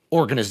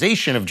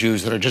organization of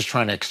Jews that are just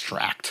trying to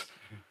extract.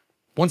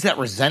 Once that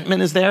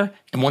resentment is there,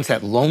 and once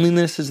that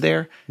loneliness is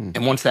there,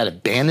 and once that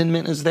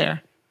abandonment is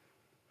there,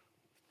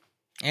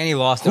 and he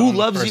lost who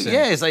loves you?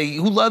 Yeah, it's like,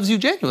 who loves you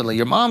genuinely?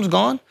 Your mom's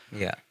gone.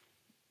 Yeah.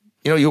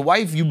 You know, your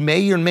wife, you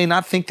may or may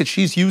not think that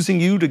she's using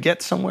you to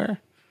get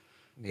somewhere.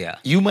 Yeah.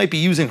 You might be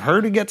using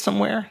her to get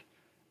somewhere.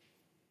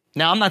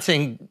 Now, I'm not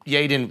saying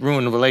Ye didn't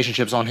ruin the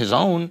relationships on his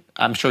own.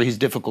 I'm sure he's a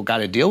difficult guy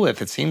to deal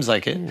with. It seems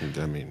like it.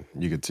 I mean,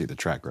 you could see the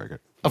track record.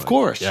 Of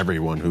course.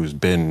 Everyone who's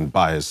been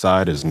by his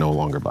side is no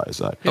longer by his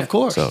side. Of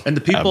course. So And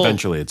the people-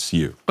 eventually it's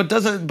you. But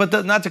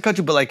not to cut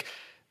you, but like,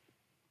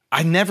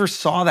 I never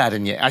saw that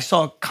in Ye. I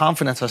saw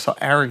confidence, I saw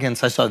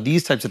arrogance, I saw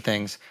these types of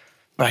things,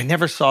 but I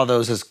never saw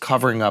those as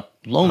covering up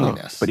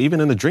loneliness. But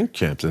even in the Drink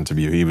Champs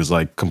interview, he was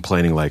like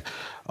complaining like,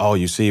 oh,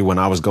 you see, when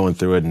I was going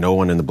through it, no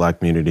one in the black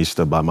community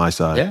stood by my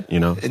side. Yeah. You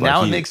know?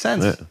 Now it makes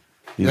sense. Yeah.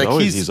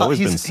 He's always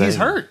been saying he's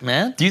hurt,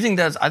 man. Do you think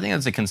I think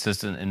that's a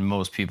consistent in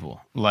most people.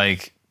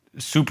 Like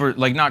super,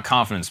 like not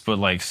confidence, but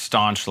like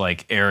staunch,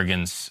 like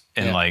arrogance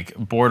and like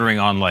bordering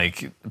on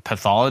like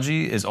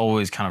pathology is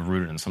always kind of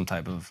rooted in some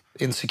type of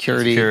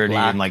insecurity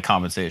lack. And like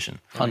compensation.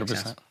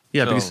 100%.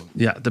 Yeah, because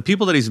the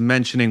people that he's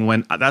mentioning,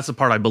 when that's the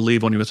part I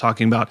believe when he was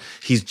talking about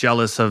he's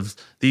jealous of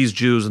these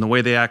Jews and the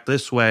way they act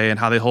this way and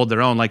how they hold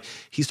their own. Like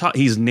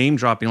he's name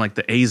dropping like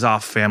the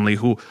Azov family,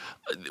 who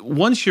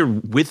once you're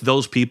with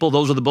those people,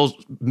 those are the most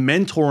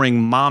mentoring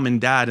mom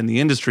and dad in the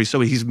industry. So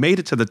he's made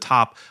it to the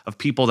top of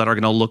people that are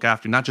going to look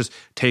after you, not just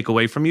take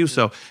away from you.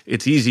 So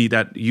it's easy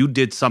that you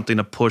did something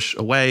to push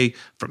away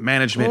from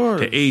management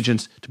to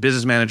agents to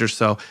business managers.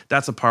 So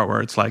that's a part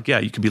where it's like, yeah,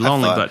 you could be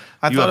lonely, but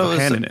you have a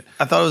hand in it.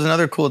 I thought it was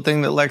another cool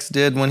thing that Lex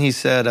did when he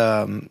said,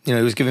 he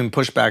was giving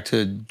pushback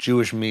to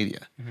Jewish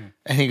media. Mm-hmm.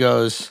 And he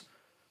goes,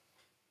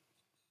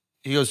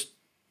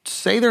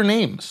 say their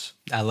names.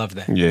 I love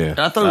that. Yeah. And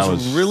I thought it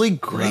was really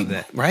great,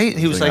 right?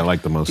 He was like, I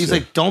like the most. He's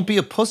like, don't be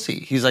a pussy.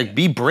 He's like,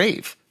 be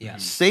brave. Yeah.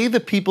 Say the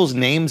people's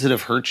names that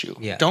have hurt you.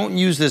 Yeah. Don't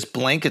use this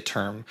blanket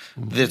term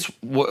that's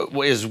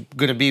what is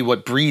going to be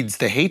what breeds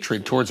the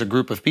hatred towards a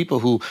group of people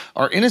who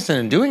are innocent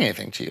in doing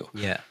anything to you.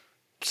 Yeah.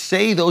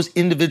 Say those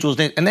individuals'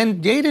 names. And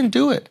then Ye didn't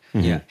do it.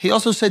 Yeah. He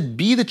also said,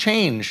 be the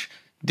change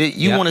that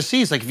you want to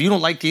see. It's like, if you don't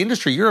like the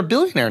industry, you're a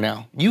billionaire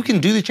now. You can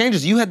do the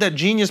changes. You had that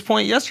genius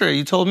point yesterday.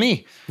 You told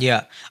me.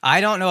 Yeah.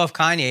 I don't know if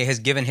Kanye has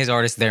given his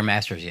artists their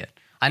masters yet.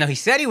 I know he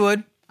said he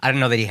would. I don't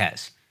know that he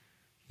has.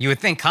 You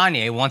would think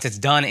Kanye, once it's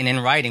done and in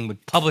writing,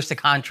 would publish the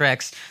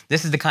contracts.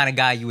 This is the kind of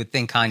guy you would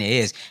think Kanye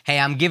is. Hey,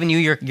 I'm giving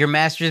you your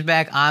masters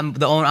back. I'm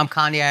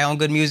Kanye. I own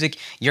Good Music.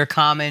 You're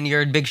Common.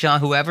 You're Big Sean,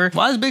 whoever.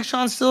 Why does Big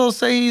Sean still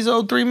say he's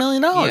owed $3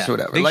 million or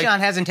whatever? Big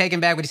Sean hasn't taken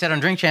back what he said on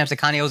Drink Champs that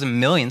Kanye owes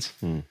him millions.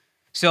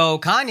 So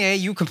Kanye,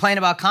 you complain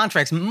about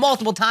contracts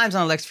multiple times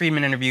on a Lex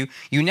Friedman interview.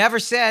 You never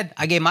said,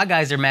 I gave my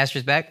guys their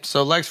masters back.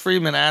 So Lex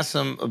Friedman asked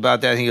him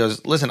about that, and he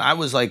goes, listen, I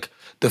was like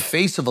the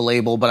face of a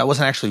label, but I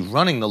wasn't actually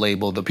running the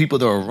label. The people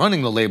that were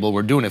running the label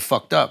were doing it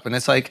fucked up. And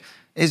it's like,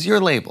 it's your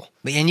label.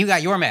 And you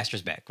got your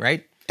masters back,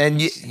 right?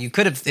 And you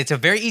could have, it's a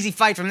very easy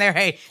fight from there.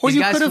 Hey, or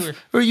you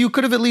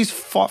could have at least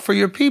fought for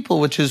your people,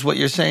 which is what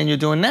you're saying you're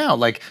doing now.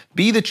 Like,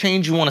 be the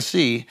change you want to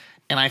see.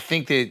 And I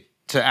think that,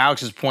 to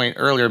Alex's point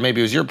earlier,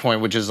 maybe it was your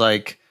point, which is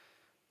like,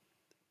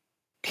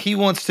 he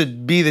wants to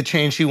be the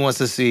change he wants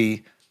to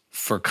see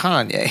for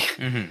Kanye.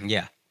 Mm-hmm,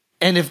 yeah.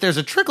 And if there's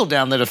a trickle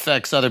down that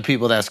affects other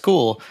people, that's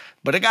cool.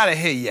 But it got to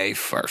hit Ye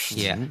first.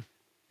 Yeah.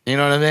 You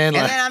know what I mean? And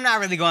then I'm not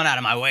really going out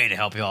of my way to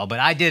help y'all, but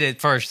I did it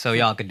first so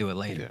y'all could do it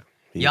later.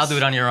 Yeah. Y'all do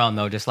it on your own,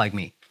 though, just like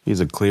me. He's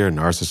a clear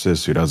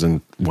narcissist who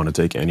doesn't want to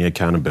take any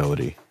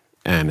accountability.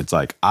 And it's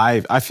like,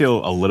 I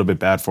feel a little bit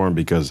bad for him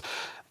because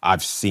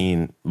I've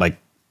seen, like,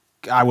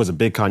 I was a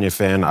big Kanye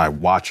fan. I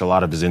watch a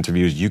lot of his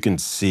interviews. You can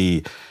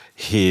see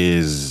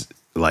his,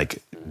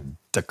 like,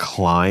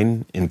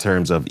 decline in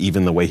terms of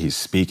even the way he's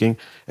speaking.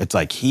 It's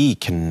like he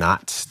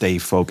cannot stay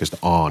focused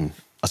on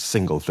a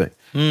single thing.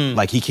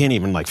 Like, he can't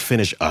even, like,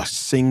 finish a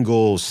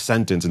single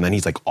sentence, and then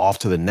he's, like, off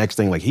to the next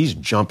thing. Like, he's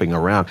jumping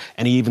around.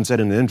 And he even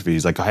said in the interview,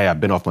 he's like, hey, I've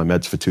been off my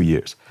meds for 2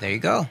 years. There you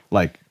go.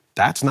 Like,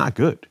 that's not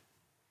good.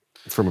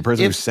 From a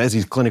person who says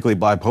he's clinically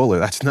bipolar,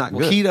 that's not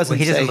good. He doesn't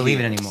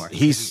believe it anymore.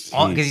 Because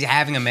he's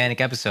having a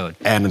manic episode.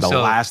 And the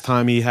last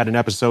time he had an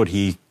episode,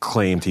 he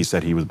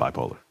said he was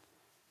bipolar.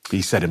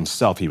 He said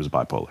himself he was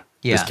bipolar.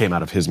 Yeah. This came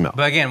out of his mouth.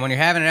 But again, when you're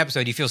having an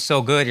episode, you feel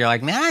so good. You're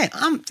like, man,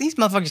 these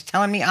motherfuckers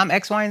telling me I'm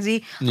X, Y, and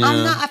Z.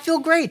 Yeah. I feel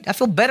great. I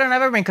feel better than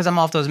I've ever been because I'm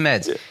off those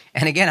meds. Yeah.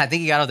 And again, I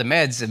think he got off the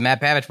meds. Matt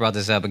Pavich brought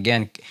this up.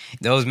 Again,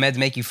 those meds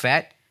make you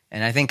fat.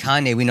 And I think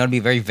Kanye, we know to be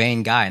a very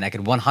vain guy. And I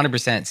could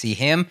 100% see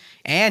him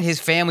and his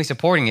family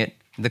supporting it,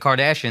 the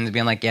Kardashians,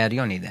 being like, yeah, you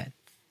don't need that.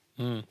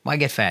 Why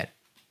get fat?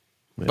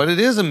 Yeah. But it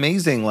is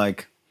amazing,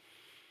 like,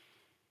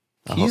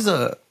 he's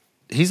a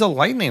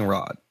lightning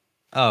rod.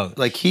 Oh.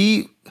 Like,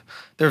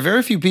 there are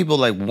very few people,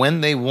 like,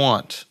 when they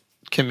want,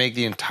 can make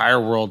the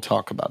entire world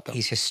talk about them.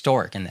 He's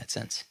historic in that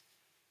sense.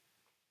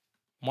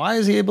 Why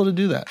is he able to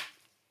do that?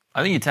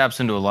 I think he taps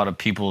into a lot of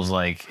people's,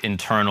 like,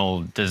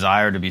 internal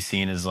desire to be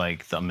seen as,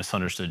 like, the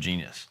misunderstood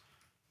genius.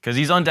 Because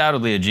he's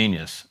undoubtedly a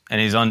genius,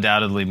 and he's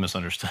undoubtedly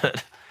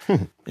misunderstood.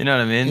 You know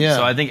what I mean? Yeah.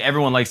 So I think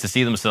everyone likes to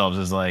see themselves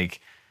as,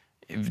 like,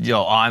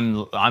 yo,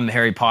 I'm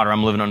Harry Potter.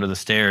 I'm living under the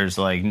stairs.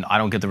 Like, I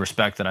don't get the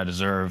respect that I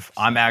deserve.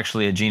 I'm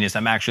actually a genius.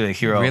 I'm actually a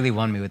hero. You really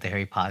won me with the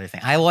Harry Potter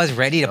thing. I was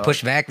ready to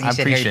push back. And you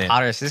said Harry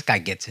Potter, so this guy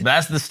gets it.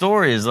 That's the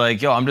story. Is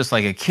like, yo, I'm just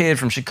like a kid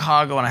from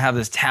Chicago, and I have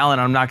this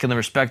talent. I'm not getting the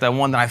respect I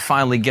want. Then I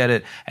finally get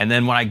it, and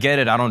then when I get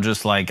it, I don't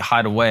just like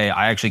hide away.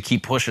 I actually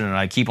keep pushing it. And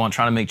I keep on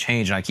trying to make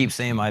change, and I keep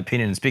saying my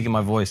opinion and speaking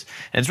my voice.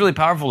 And it's really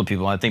powerful to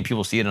people. I think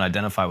people see it and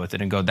identify with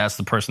it and go, that's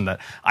the person that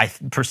I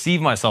perceive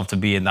myself to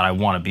be and that I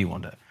want to be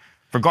one day.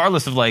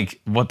 Regardless of like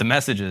what the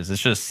message is,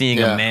 it's just seeing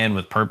a man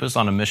with purpose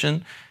on a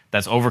mission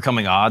that's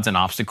overcoming odds and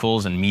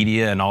obstacles and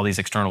media and all these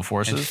external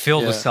forces. And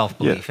filled with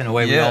self-belief in a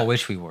way we all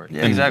wish we were.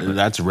 Yeah, exactly. And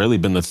that's really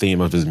been the theme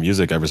of his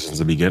music ever since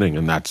the beginning,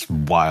 and that's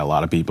why a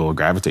lot of people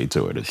gravitate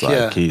to it. It's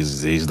like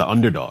he's the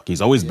underdog. He's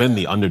always been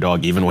the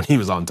underdog, even when he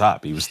was on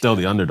top. He was still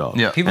the underdog.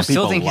 Yeah. People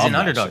still think he's an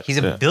underdog. Shit. He's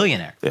a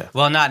billionaire. Yeah.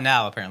 Well, not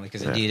now, apparently,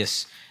 because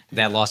Adidas...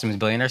 that lost him his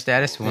billionaire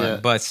status.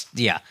 But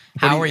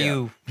how are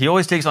you? He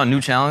always takes on new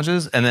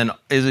challenges and then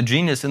is a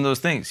genius in those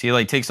things. He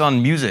like takes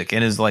on music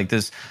and is like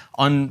this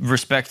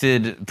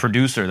unrespected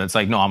producer that's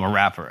like, no, I'm a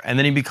rapper. And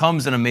then he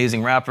becomes an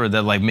amazing rapper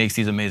that like makes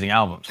these amazing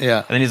albums. Yeah.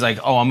 And then he's like,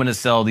 oh, I'm going to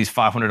sell these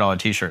 $500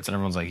 t-shirts. And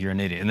everyone's like, you're an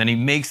idiot. And then he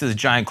makes this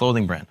giant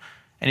clothing brand.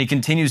 And he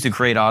continues to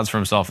create odds for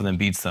himself and then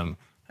beats them.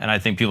 And I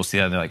think people see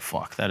that and they're like,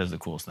 fuck, that is the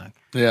coolest thing.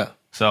 Yeah.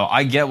 So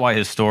I get why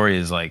his story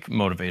is like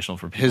motivational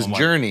for people. His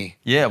journey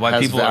why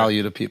has people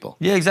value to people.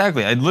 Yeah,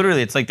 exactly.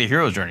 Literally, it's like the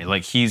hero's journey.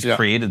 Like he's Yeah.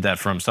 created that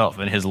for himself.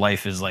 And his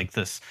life is like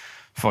this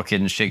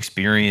fucking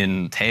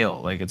Shakespearean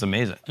tale. Like it's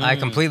amazing. I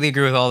completely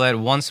agree with all that.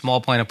 One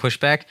small point of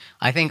pushback.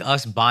 I think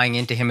us buying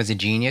into him as a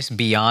genius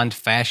beyond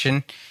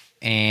fashion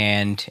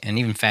and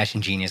even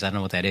fashion genius, I don't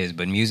know what that is,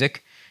 but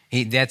music.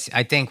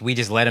 I think we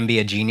just let him be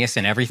a genius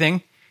in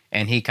everything.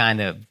 And he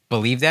kind of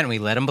believed that, and we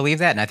let him believe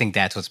that, and I think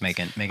that's what's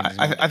making this movie.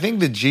 I think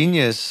the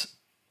genius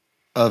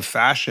of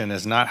fashion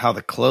is not how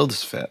the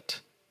clothes fit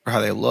or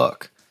how they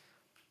look.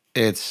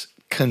 It's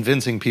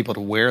convincing people to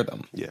wear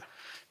them. Yeah.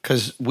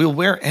 Because we'll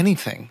wear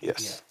anything.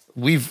 Yes.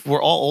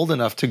 We're all old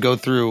enough to go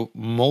through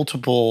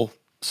multiple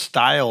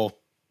style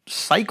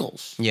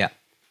cycles. Yeah.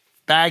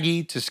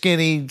 Baggy to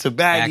skinny to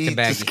baggy Back to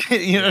baggy.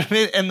 skinny. You know what I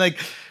mean? And like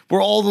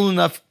we're all old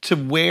enough to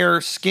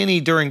wear skinny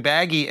during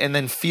baggy and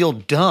then feel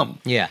dumb.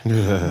 Yeah.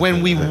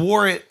 When we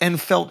wore it and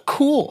felt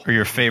cool. Or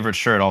your favorite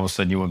shirt, all of a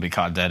sudden you wouldn't be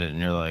caught dead in it.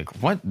 And you're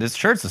like, what? This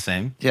shirt's the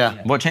same.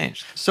 Yeah. What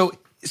changed? So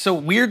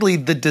weirdly,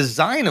 the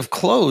design of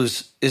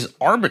clothes is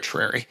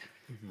arbitrary.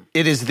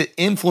 It is the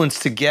influence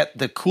to get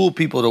the cool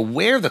people to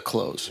wear the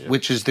clothes,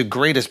 which is the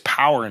greatest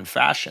power in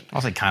fashion.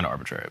 I'll say kind of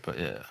arbitrary, but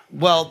yeah.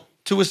 Well,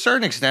 to a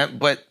certain extent,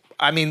 but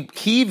I mean,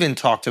 he even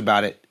talked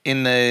about it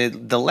in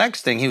the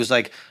Lex thing. He was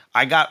like,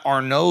 I got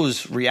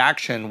Arnaud's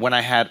reaction when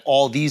I had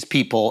all these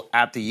people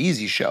at the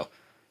Yeezy show.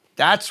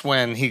 That's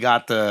when he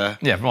got the...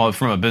 Yeah, well,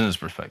 from a business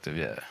perspective,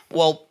 yeah.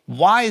 Well,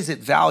 why is it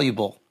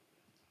valuable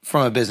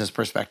from a business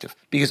perspective?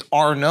 Because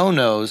Arnaud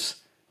knows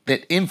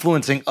that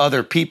influencing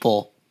other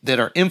people that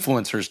are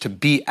influencers to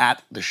be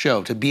at the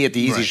show, to be at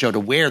the Yeezy show, to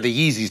wear the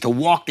Yeezys, to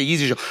walk the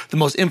Yeezy show, the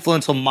most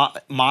influential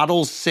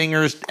models,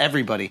 singers,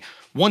 everybody.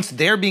 Once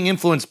they're being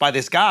influenced by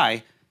this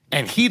guy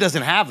and he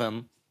doesn't have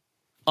them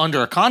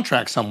under a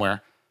contract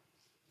somewhere,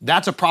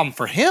 that's a problem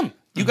for him.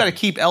 You got to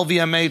keep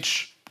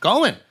LVMH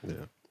going. Yeah.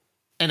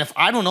 And if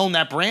I don't own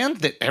that brand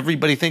that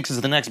everybody thinks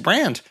is the next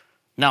brand,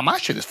 now my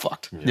shit is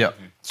fucked. Yeah.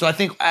 So I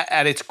think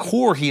at its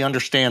core, he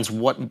understands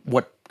what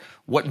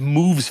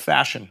moves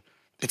fashion.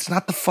 It's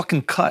not the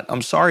fucking cut.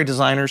 I'm sorry,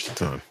 designers.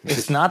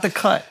 It's not the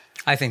cut.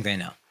 I think they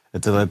know.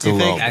 It's a little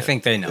bit. I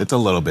think they know. It's a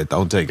little bit.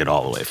 Don't take it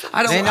all away.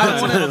 I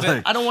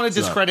don't want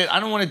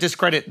to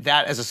discredit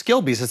that as a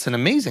skill because it's an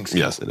amazing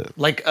skill. Yes, it is.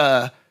 Like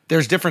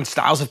there's different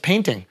styles of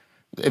painting.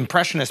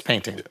 Impressionist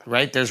painting,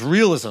 right? There's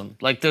realism.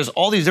 Like there's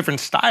all these different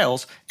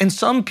styles, and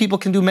some people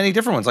can do many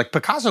different ones. Like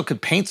Picasso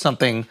could paint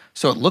something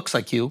so it looks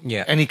like you,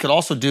 and he could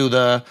also do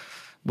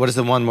what is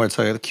the one where it's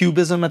like the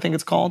cubism, I think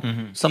it's called,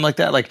 something like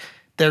that. Like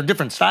there are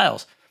different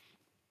styles.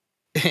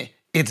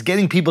 It's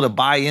getting people to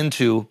buy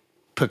into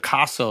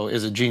Picasso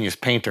is a genius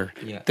painter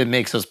that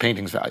makes those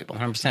paintings valuable.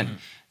 100%.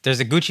 There's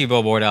a Gucci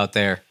billboard out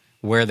there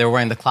where they're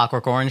wearing the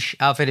Clockwork Orange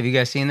outfit. Have you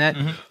guys seen that?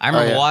 I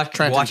remember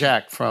Trent and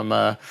Jack from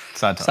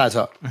Side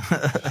Talk.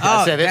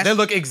 They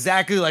look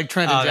exactly like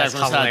Trent and Jack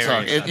from Side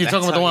Talk. You're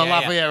talking about the one in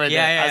Lafayette right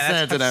there. I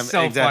sent it to them.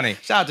 So funny.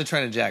 Shout out to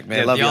Trent and Jack,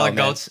 man. Love y'all man.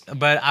 goats.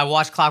 But I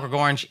watched Clockwork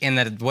Orange in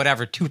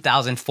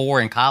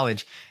 2004 in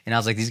college, and I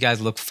was like, these guys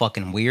look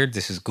fucking weird.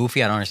 This is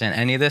goofy. I don't understand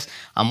any of this.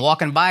 I'm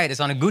walking by it. It's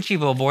on a Gucci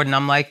billboard, and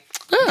I'm like,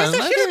 this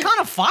shit is kind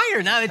of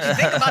fire now that you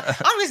think about it.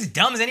 I'm just as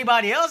dumb as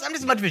anybody else. I'm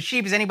just as much of a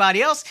sheep as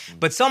anybody else.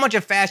 But so much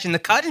of fashion, the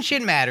cut and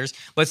shit matters,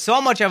 but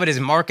so much of it is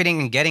marketing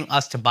and getting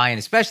us to buy in,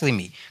 especially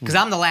me, because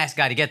I'm the last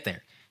guy to get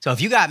there. So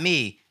if you got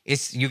me,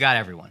 you got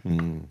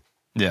everyone.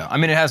 Yeah, I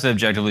mean, it has to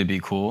objectively be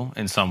cool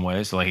in some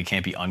way, so like it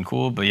can't be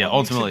uncool. But yeah,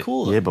 ultimately,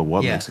 cool. Yeah, but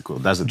what makes it cool?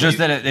 That's the just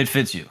thing. that it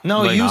fits you.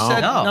 No, like, you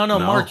said no,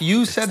 Mark.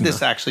 You said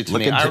this actually to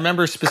me. I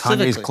remember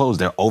specifically. Kanye's clothes;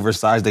 they're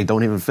oversized. They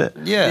don't even fit.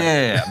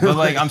 Yeah. But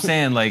like I'm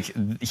saying, like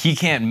he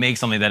can't make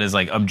something that is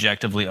like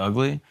objectively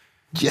ugly.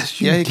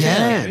 Yes, you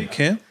can. You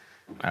can.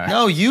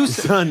 No, you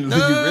said. Son, no,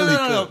 you really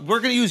no.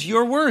 We're gonna use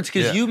your words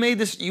because you made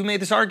this. You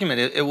made this argument.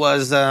 It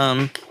was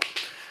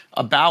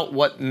about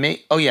what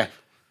make. Oh yeah,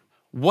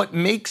 what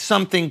makes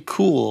something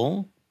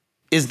cool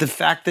is the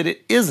fact that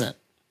it isn't.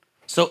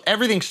 So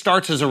everything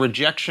starts as a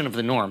rejection of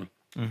the norm,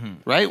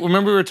 right?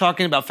 Remember we were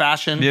talking about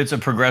fashion? It's a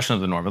progression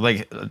of the norm. But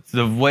like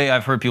the way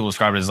I've heard people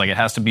describe it is like it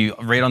has to be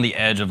right on the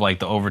edge of like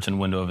the Overton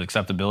window of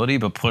acceptability,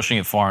 but pushing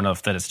it far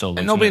enough that it still looks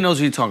And nobody mid. knows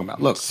what you're talking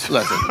about. Look,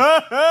 listen.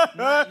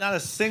 not a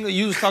single.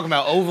 You was talking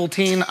about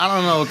Ovaltine. I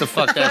don't know what the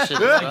fuck that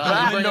shit is.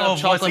 I didn't know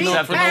of what's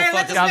acceptable.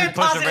 That's Got me a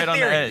pushing right on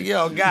the edge.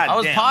 Yo, God I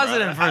was damn,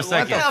 positive bro. for a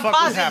second. What the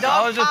fuck was happening?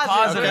 I was just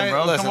positive, Okay,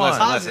 bro. listen, Come on.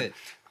 listen. Posit.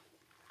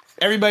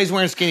 Everybody's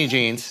wearing skinny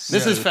jeans.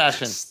 This is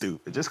fashion.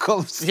 Stupid. Just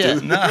call them Yeah,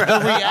 stupid.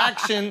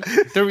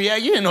 the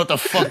reaction, you didn't know what the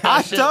fuck that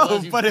I shit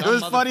was, you but it dumb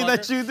was funny that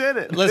motherfucker. you did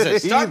it. Listen,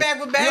 Start back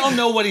with we bag. all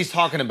know what he's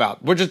talking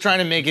about. We're just trying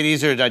to make it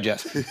easier to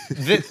digest.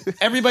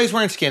 Everybody's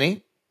wearing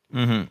skinny.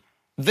 The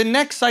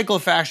next cycle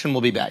of fashion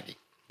will be baggy.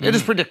 It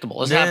is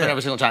predictable. It's happened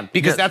every single time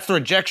because that's the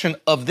rejection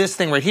of this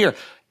thing right here.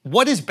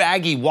 what is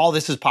baggy while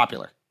this is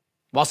popular?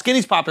 While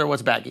skinny's popular,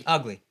 what's baggy?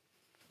 Ugly.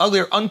 Ugly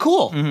or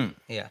uncool.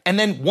 Yeah. And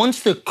then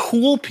once the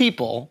cool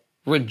people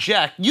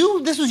reject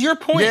you, this was your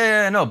point.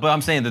 Yeah, no, but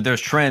I'm saying that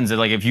there's trends that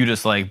like if you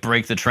just like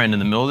break the trend in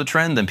the middle of the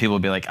trend, then people will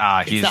be like,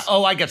 he's.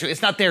 I got you.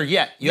 It's not there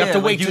yet. You have to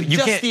wait till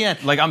just can't, the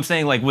end. Like I'm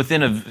saying, like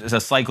within a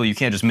cycle, you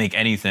can't just make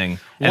anything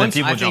and then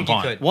people jump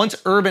on. Once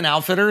Urban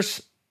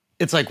Outfitters,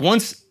 it's like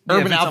once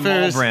Urban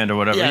Outfitters, a mall brand or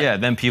whatever,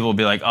 then people will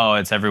be like, oh,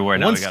 it's everywhere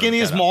now. Once Skinny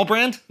is mall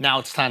brand, now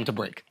it's time to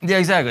break. Yeah,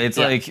 exactly. It's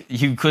like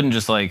you couldn't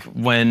just like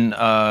when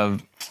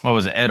what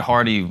was it? Ed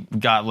Hardy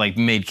got like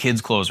made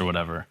kids clothes or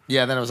whatever.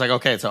 Yeah, then it was like,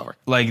 okay, it's over.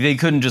 Like they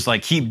couldn't just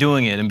like keep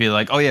doing it and be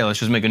like, oh yeah, let's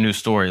just make a new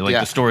story. Like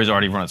the story's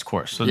already run its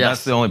course. So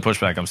that's the only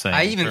pushback I'm saying.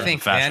 I even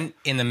think, man,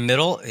 in the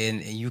middle,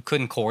 and you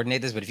couldn't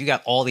coordinate this, but if you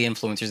got all the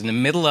influencers in the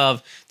middle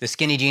of the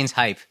skinny jeans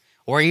hype,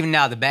 or even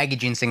now the baggy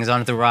jeans thing is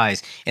on the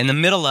rise, in the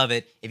middle of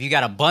it, if you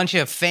got a bunch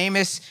of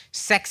famous,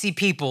 sexy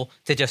people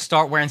to just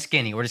start wearing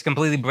skinny or just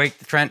completely break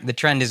the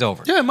trend is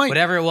over. Yeah, it might.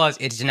 Whatever it was,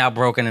 it's now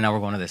broken and now we're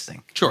going to this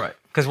thing. Sure. Right.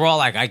 Because we're all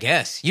like, I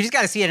guess. You just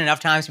got to see it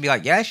enough times to be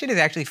like, yeah, that shit is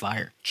actually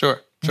fire.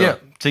 Sure. Yeah.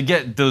 To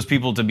get those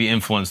people to be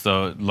influenced,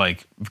 though,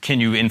 like, can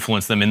you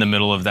influence them in the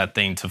middle of that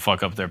thing to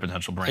fuck up their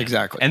potential brand?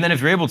 Exactly. And then if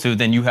you're able to,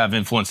 then you have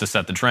influence to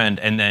set the trend,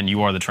 and then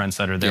you are the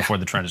trendsetter, therefore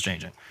the trend is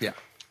changing. Yeah.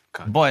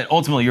 But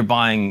ultimately, you're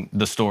buying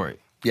the story.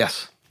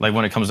 Yes. Like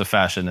when it comes to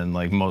fashion and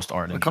like most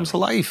art. When it comes to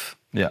life.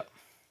 Yeah.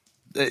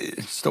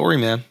 Story,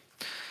 man.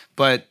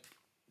 But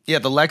yeah,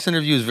 the Lex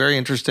interview is very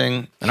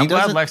interesting. And I'm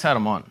glad Lex had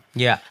him on.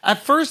 Yeah.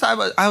 At first,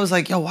 I was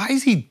like, yo, why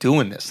is he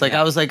doing this? Like,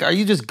 I was like, are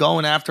you just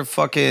going after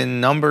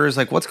fucking numbers?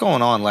 Like, what's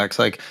going on, Lex?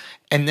 Like,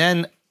 and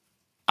then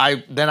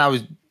I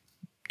was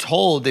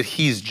told that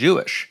he's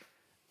Jewish.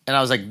 And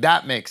I was like,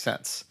 that makes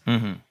sense.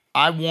 Mm-hmm.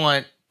 I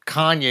want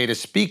Kanye to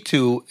speak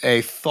to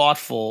a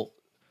thoughtful,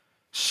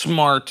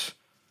 smart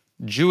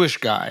Jewish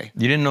guy.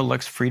 You didn't know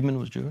Lex Friedman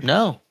was Jewish?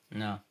 No.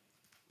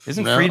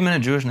 Isn't Friedman a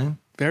Jewish name?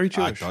 Very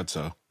Jewish. I thought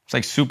so. It's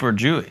like super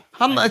Jewy.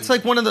 It's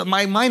like one of the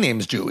my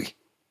name's Jewy.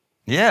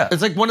 Yeah.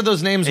 It's like one of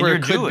those names And where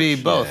you're it could be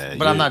Jewish. both, Yeah,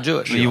 but I'm not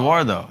Jewish. You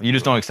are though. You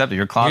just don't accept it.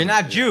 You're closeted.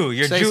 You're not Jew.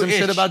 You're Say Jewish. some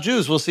shit about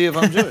Jews. We'll see if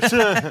I'm Jewish.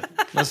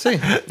 Let's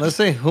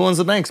see. Who owns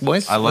the banks,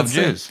 boys? I love Let's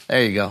see. Jews.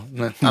 There you go.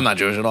 I'm not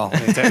Jewish at all.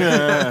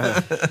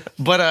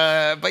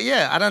 But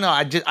yeah, I don't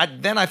know.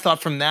 Then I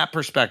thought from that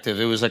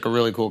perspective, it was like a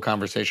really cool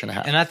conversation to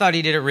have. And I thought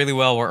he did it really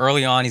well. Where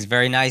early on, he's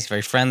very nice,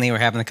 very friendly. We're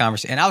having the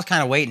conversation. And I was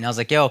kind of waiting. I was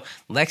like, yo,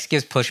 Lex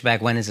gives pushback.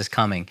 When is this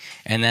coming?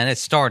 And then it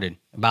started.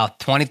 About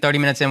 20, 30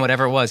 minutes in,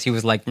 whatever it was, he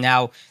was like,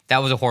 now, that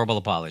was a horrible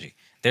apology.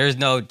 There's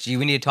no,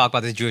 we need to talk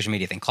about this Jewish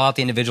media thing. Call out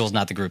the individuals,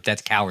 not the group.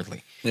 That's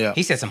cowardly. Yeah.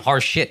 He said some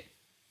harsh shit.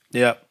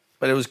 Yeah,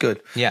 but it was good.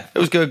 Yeah. It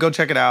was good. Go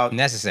check it out.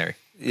 Necessary.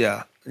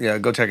 Yeah,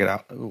 go check it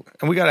out. And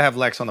we got to have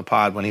Lex on the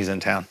pod when he's in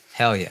town.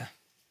 Hell yeah.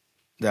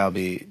 That'll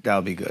be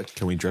good.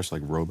 Can we dress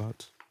like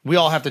robots? We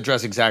all have to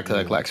dress exactly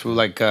like Lex. We're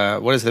like,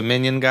 what is the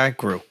minion guy?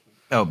 Gru.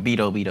 Oh,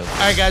 Beto. All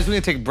right, guys, we're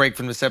going to take a break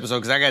from this episode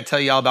because I got to tell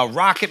you all about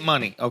Rocket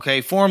Money,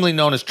 okay? Formerly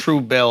known as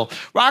Truebill.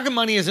 Rocket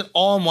Money is an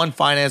all-in-one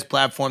finance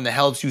platform that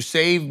helps you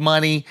save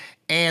money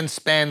and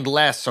spend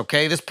less,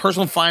 okay? This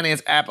personal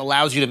finance app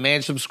allows you to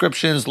manage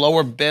subscriptions,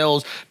 lower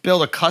bills,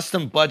 build a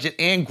custom budget,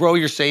 and grow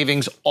your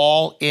savings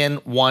all in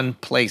one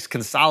place.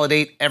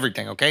 Consolidate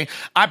everything, okay?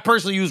 I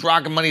personally use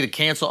Rocket Money to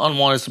cancel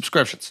unwanted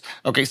subscriptions,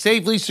 okay?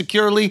 Safely,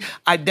 securely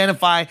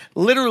identify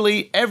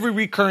literally every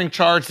recurring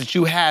charge that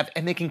you have,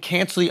 and they can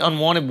cancel the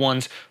unwanted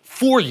ones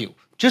for you.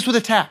 Just with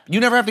a tap. You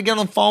never have to get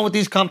on the phone with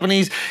these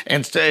companies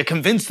and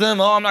convince them,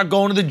 oh, I'm not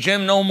going to the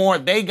gym no more.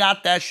 They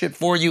got that shit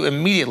for you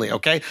immediately,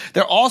 okay?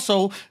 They're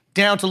also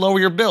down to lower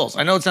your bills.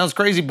 I know it sounds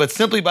crazy, but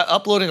simply by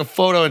uploading a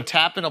photo and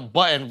tapping a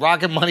button,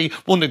 Rocket Money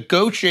will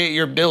negotiate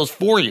your bills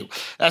for you.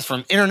 That's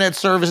from internet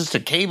services to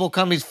cable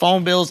companies,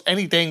 phone bills,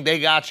 anything, they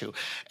got you.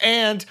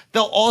 And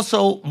they'll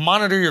also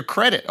monitor your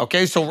credit,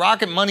 okay? So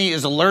Rocket Money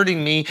is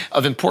alerting me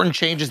of important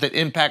changes that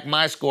impact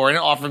my score, and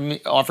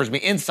it offers me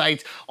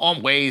insights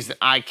on ways that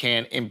I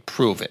can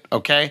improve it,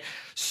 okay?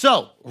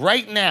 So,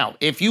 right now,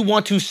 if you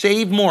want to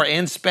save more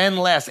and spend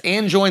less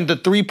and join the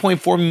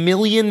 3.4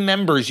 million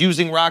members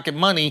using Rocket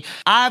Money,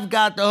 I've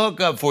got the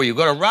hookup for you.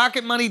 Go to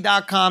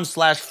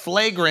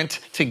rocketmoney.com/flagrant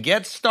to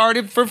get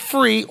started for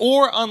free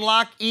or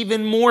unlock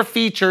even more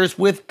features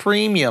with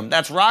premium.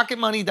 That's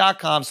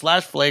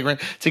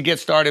rocketmoney.com/flagrant to get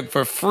started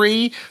for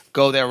free.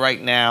 Go there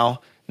right now.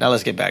 Now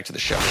let's get back to the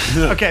show.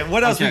 Okay,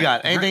 what else we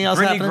got? Anything else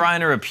Brittany happening?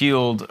 Griner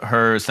appealed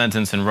her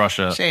sentence in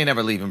Russia. She ain't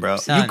never leaving, bro.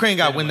 Son, Ukraine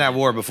got to win that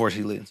war before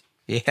she leaves.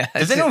 Yeah.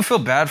 Does anyone feel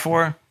bad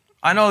for her?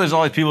 I know there's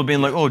all these people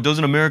being like, oh,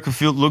 doesn't America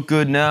look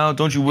good now?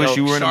 Don't you wish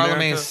you were in Charlamagne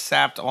America?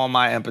 sapped all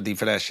my empathy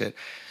for that shit.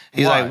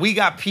 He's Why? like, we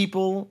got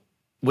people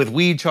with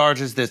weed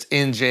charges that's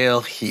in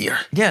jail here.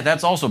 Yeah,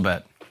 that's also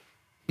bad.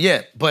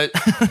 Yeah, but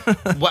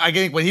what I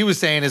think what he was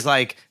saying is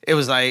like, it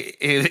was like,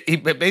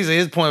 basically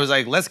his point was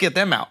like, let's get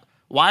them out.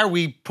 Why are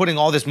we putting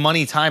all this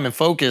money, time, and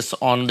focus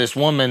on this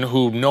woman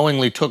who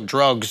knowingly took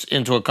drugs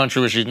into a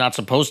country where she's not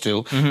supposed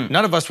to? Mm-hmm.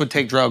 None of us would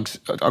take drugs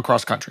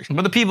across countries.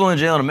 But the people in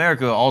jail in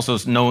America also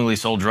knowingly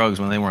sold drugs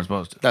when they weren't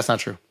supposed to. That's not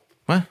true.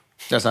 What?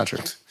 That's not true.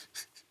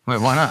 Wait,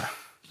 why not?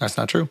 That's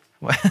not true.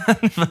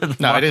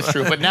 No, it is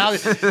true. But now,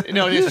 it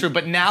is true.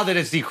 But now that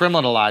it's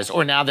decriminalized,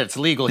 or now that it's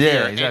legal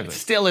here, exactly. it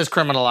still is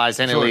criminalized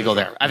and illegal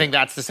there. I think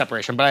that's the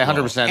separation. But I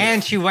 100%.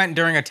 And she went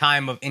during a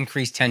time of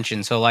increased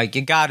tension, so like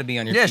you got to be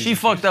on your. Yeah, T's she and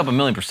fucked C's. up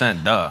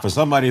 1,000,000%. Duh. For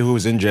somebody who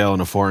was in jail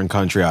in a foreign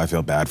country, I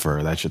feel bad for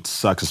her. That shit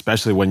sucks,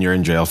 especially when you're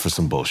in jail for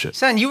some bullshit.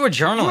 Son, you were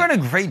journaling. You were in a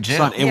great jail.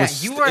 Son,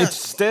 it's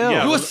still.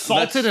 Yeah, you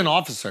assaulted an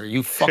officer.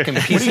 You fucking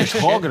piece What are you of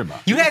shit. talking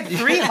about? You had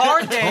 3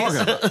 hard days.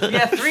 You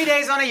had 3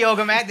 days on a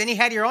yoga mat. Then you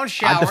had your own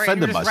shower.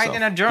 And you defended were just myself. writing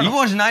in a journal. You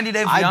watched 90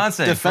 Day I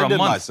Fiance for a defended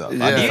month. myself.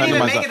 Yeah. I You didn't defended even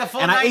myself. make it the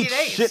full and I 90 ate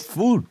days.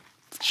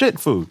 shit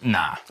food.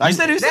 Nah. I- You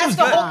said it was That's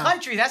the good. whole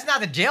country. That's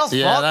not the jail's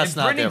Yeah, fault. that's If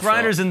not Brittany their fault.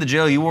 Griner's in the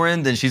jail you were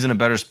in, then she's in a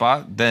better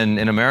spot than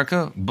in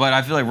America. But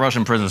I feel like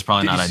Russian prison is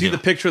probably Did not you see ideal.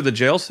 the picture of the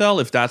jail cell?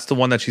 If that's the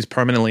one that she's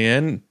permanently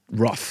in,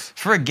 rough.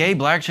 For a gay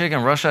black chick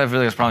in Russia, I feel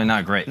like it's probably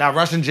not great. Now,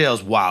 Russian jail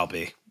is wild,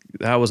 B.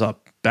 That was a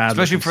bad.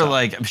 Especially looking for cell.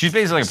 like, she's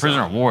basically like a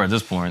prisoner of war at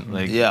this point.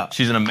 Like, Yeah.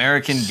 she's an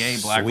American gay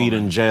black Sweden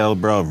woman. jail,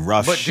 bro.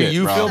 Rough But shit, do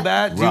you bro. feel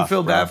bad? Do you Rough,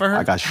 feel bad bro. for her?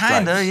 I got stripes.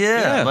 Kinda,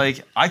 yeah. Yeah.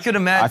 Like, I could I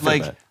imagine, feel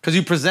like, bad. Because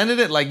you presented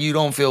it like you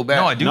don't feel bad.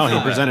 no, I do No, feel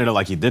he bad. presented it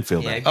like he did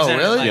feel bad. Oh,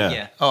 really? Like, Yeah.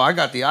 yeah. Oh, I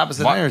got the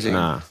opposite What? energy.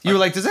 Nah. You were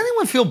like, does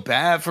anyone feel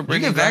bad for Did you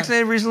Brittany get Griner?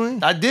 vaccinated recently?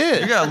 I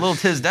did. You got a little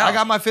tizzed out. I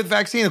got my 5th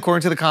vaccine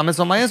according to the comments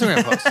on my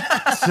Instagram post.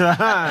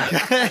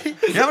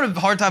 You're having a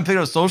hard time picking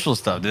up social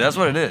stuff, dude. That's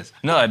what it is.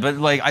 No, but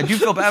like, I do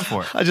feel bad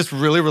for her. I just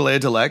really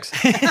related to Lex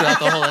throughout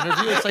the whole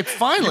interview. It's like,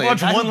 finally, You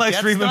watch a guy one who Lex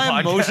gets Friedman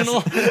my podcast.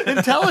 emotional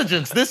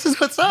intelligence. This is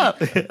what's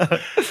up.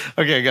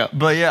 Okay, go.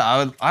 But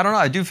yeah, I don't know.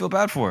 I do feel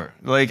bad for her.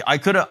 Like, I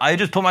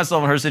just put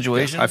myself in her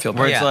situation. Yeah, I feel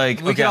where bad. it's Yeah. like,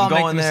 We okay, could all I'm make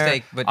going the there.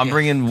 mistake, but I'm yeah.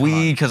 bringing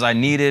weed because I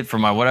need it for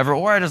my whatever,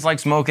 or I just like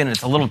smoking.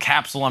 It's a little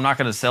capsule. I'm not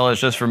going to sell it.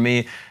 It's just for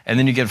me. And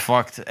then you get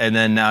fucked, and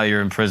then now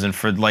you're in prison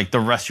for like the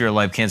rest of your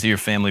life. Can't see your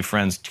family,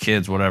 friends,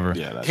 kids, whatever.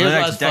 Yeah, that's- For the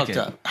Here's next what's fucked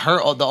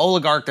up. The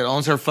oligarch that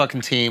owns her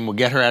fucking team will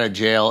get her out of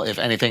jail if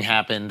anything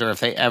happened, or if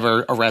they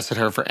ever arrested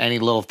her for any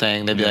little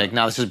thing. They'd be like,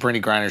 no, this is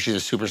Brittany Griner. She's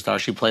a superstar.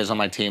 She plays on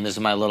my team. This is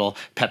my little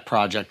pet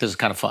project. This is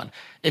kind of fun.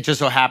 It just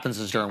so happens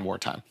it's during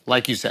wartime.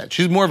 Like you said,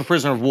 she's more of a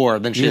prisoner of war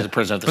than she is a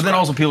prisoner of the But then crime.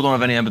 also people don't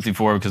have any empathy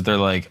for her because they're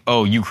like,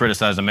 oh, you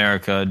criticized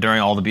America during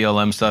all the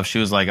BLM stuff. She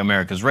was like,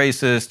 America's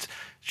racist.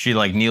 She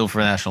like kneeled for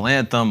the national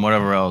anthem,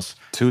 whatever else.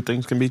 Two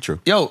things can be true.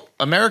 Yo,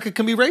 America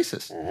can be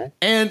racist.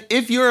 And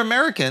if you're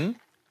American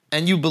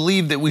and you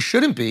believe that we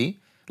shouldn't be,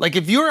 like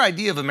if your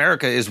idea of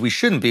America is we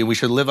shouldn't be, we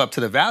should live up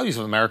to the values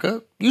of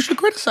America, you should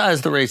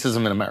criticize the racism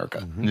in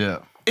America. Yeah.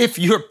 If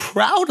you're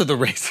proud of the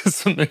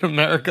racism in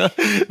America,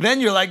 then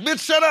you're like, bitch,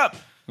 shut up.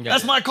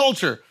 That's my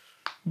culture.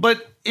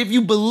 But if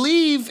you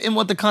believe in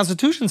what the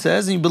Constitution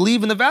says and you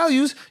believe in the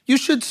values, you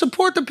should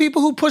support the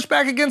people who push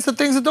back against the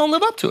things that don't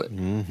live up to it. I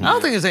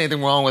don't think there's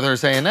anything wrong with her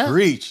saying that.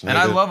 Preach. And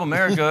I love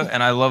America,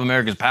 and I love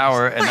America's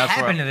power, and What that's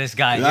happened to where this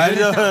guy? I dude?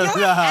 know. What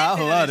I happened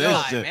to love this this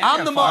guy, shit. man?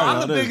 I'm the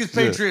Fire biggest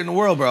this shit. patriot in the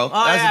world, bro.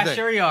 Oh That's yeah, the thing.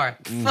 sure you are.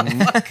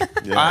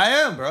 I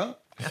am, bro.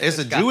 It's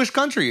a Jewish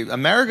country.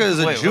 America is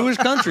a Wait, what? Jewish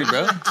country,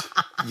 bro.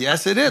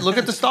 Yes, it is. Look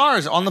at the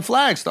stars on the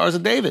flag. Stars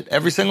of David.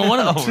 Every single one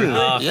of them.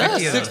 really? Yeah,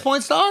 50 of them.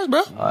 6-point stars,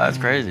 bro. oh, that's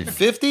crazy.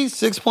 50,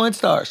 6-point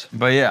stars.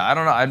 But yeah, I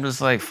don't know. I'm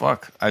just like,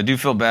 fuck. I do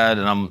feel bad,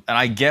 and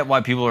I get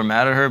why people are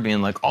mad at her,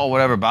 being like, oh,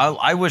 whatever. But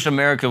I wish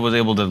America was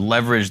able to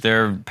leverage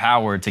their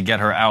power to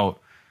get her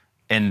out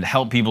and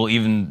help people,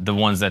 even the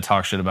ones that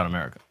talk shit about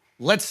America.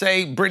 Let's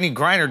say Brittany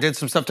Griner did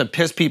some stuff to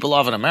piss people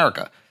off in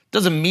America.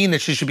 Doesn't mean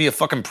that she should be a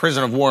fucking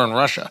prisoner of war in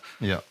Russia.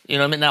 Yeah. You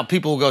know what I mean? Now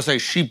people will go say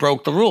she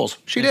broke the rules.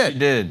 She did. She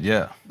did,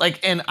 yeah. Like,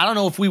 and I don't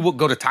know if we would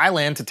go to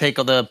Thailand to take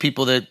the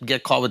people that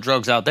get caught with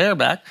drugs out there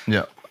back.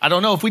 Yeah. I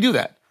don't know if we do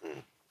that.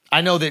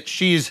 I know that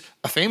she's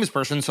a famous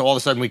person, so all of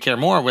a sudden we care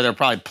more, where there are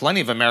probably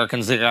plenty of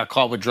Americans that got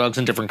caught with drugs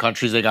in different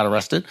countries, they got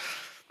arrested.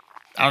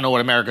 I don't know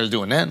what America is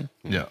doing then.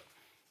 Yeah.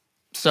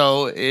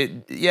 So,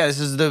 this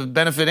is the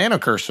benefit and a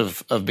curse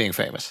of being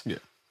famous. Yeah.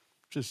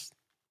 Just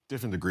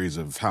different degrees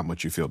of how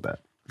much you feel bad.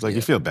 It's like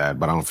you feel bad,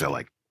 but I don't feel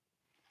like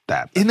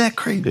that. Isn't that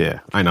crazy? Yeah,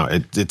 I know.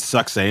 It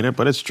sucks saying it,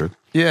 but it's true.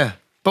 Yeah.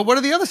 But what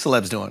are the other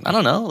celebs doing? I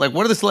don't know. Like,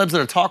 what are the celebs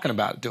that are talking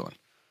about it doing?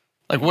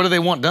 Like, what do they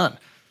want done?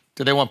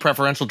 Do they want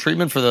preferential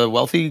treatment for the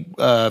wealthy,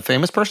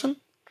 famous person?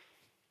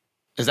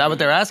 Is that what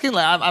they're asking?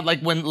 Like, I'm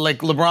like when like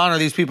LeBron or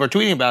these people are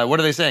tweeting about it, what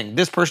are they saying?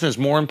 This person is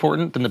more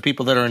important than the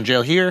people that are in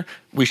jail here.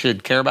 We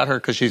should care about her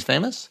because she's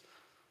famous?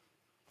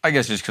 I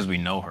guess just because we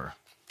know her.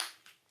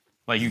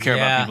 Like, you care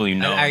about people you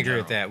know. I in agree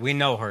general. with that. We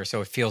know her,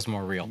 so it feels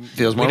more real.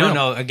 Feels more we don't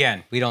real. know,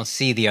 again, we don't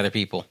see the other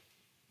people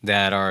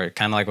that are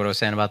kind of like what I was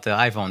saying about the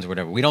iPhones or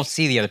whatever. We don't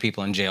see the other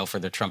people in jail for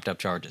their trumped up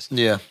charges.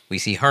 Yeah. We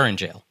see her in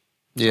jail.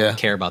 Yeah. We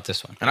care about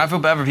this one. And I feel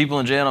bad for people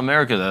in jail in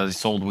America that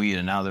sold weed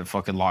and now they're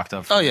fucking locked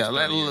up. For Oh, yeah.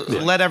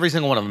 Let every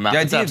single one of them out.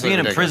 The It's idea of being absolutely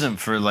in ridiculous. prison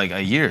for like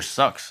a year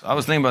sucks. I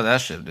was thinking about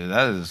that shit, dude.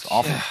 That is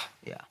awful.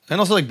 Yeah. And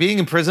also, like, being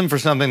in prison for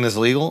something that's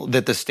legal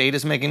that the state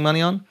is making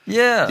money on.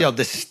 Yeah. Yo,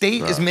 the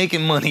state is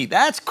making money.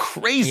 That's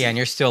crazy. Yeah, and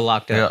you're still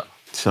locked up.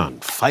 Son,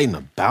 fighting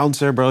a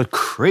bouncer, bro,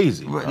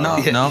 crazy. Bro. No,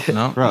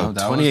 Bro,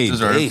 that was 28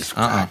 deserved. days.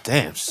 God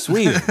damn,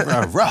 Sweden,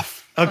 bro,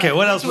 rough. Okay,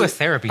 what else? To a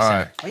therapy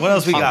center. What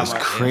else we got? It's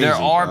Mark? crazy, There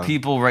are bro.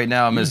 people right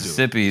now in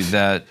Mississippi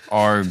that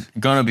are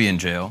gonna be in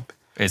jail.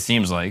 It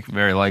seems like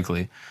very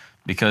likely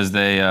because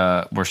they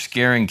were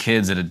scaring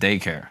kids at a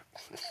daycare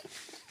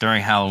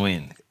during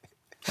Halloween.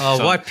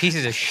 Oh, what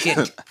pieces of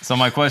shit. So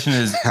my question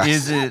is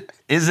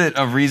it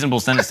a reasonable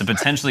sentence to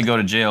potentially go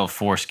to jail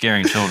for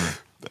scaring children?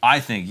 I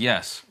think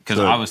yes, because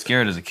So- I was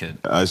scared as a kid.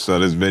 I saw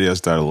this video,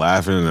 started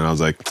laughing, and I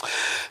was like,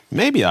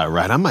 maybe all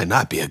right, I might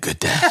not be a good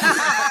dad.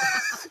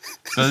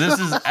 So this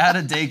is at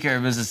a daycare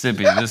in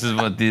Mississippi. This is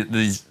what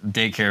these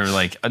daycare,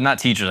 like, not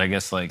teachers, I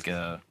guess, like...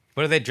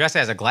 What do they dress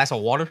as? A glass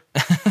of water?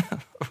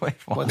 wait,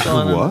 What's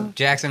going on? What?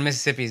 Jackson,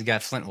 Mississippi's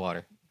got Flint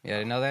water. Yeah,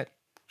 didn't know that?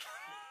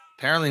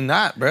 Apparently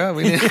not, bro.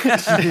 We didn't.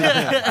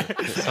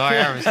 Sorry,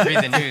 I was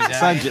reading the news.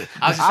 I was just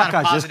trying to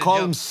Akash, posit just a call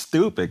joke. him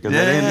stupid because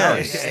I didn't know.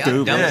 He's Yeah,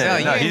 stupid. dumb as hell.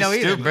 You no, didn't he's know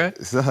either, stupid. bro.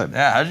 Son,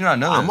 Yeah, how did you not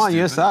know that? I'm on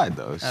your stupid? side,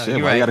 though. Shit,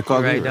 You're why you got to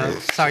call You're me? right,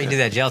 dog. Sorry you did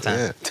that jail time.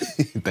 Yeah.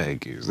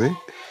 Thank you. See?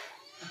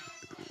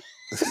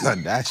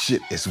 Son, that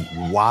shit is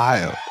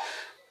wild.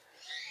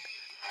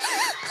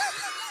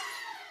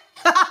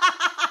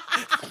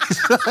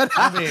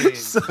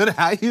 Son,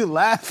 how you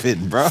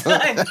laughing, bro?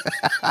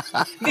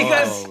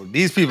 Because Oh,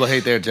 these people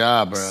hate their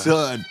job, bro.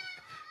 Son.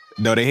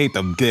 No, they hate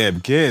them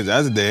damn kids.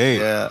 That's what they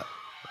hate. Yeah.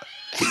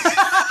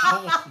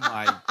 Oh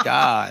my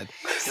God.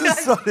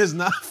 Son is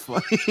not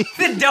funny.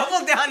 the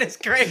double down is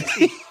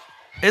crazy.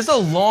 It's a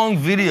long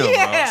video,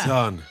 Yeah.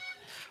 Son.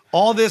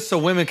 All this so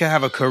women can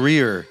have a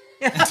career.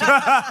 Do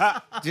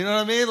you know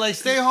what I mean? Like,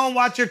 stay home,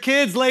 watch your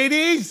kids,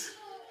 ladies.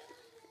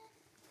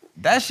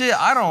 bro. That shit,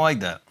 I don't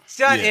like that.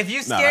 Son, Yeah. if you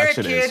No, scare that a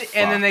shit kid is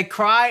and then fucked. they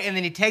cry and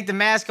then you take the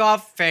mask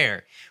off,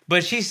 fair.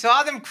 But she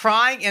saw them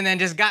crying and then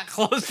just got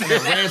close to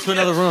them. Ran to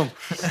another room.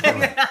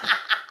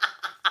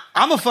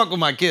 I'm gonna fuck with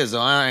my kids,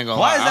 though. I ain't gonna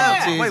Why lie. is that-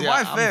 I'ma tease wait, you. why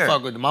I'm fair? gonna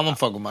fuck with them. I'm gonna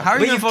fuck with my How are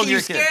kids. you But gonna fuck you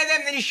your kid? scare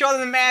them, then you show them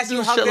the mask, you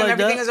Do hug shit them, like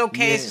everything that. is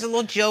okay. Yeah. It's just a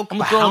little joke. I'm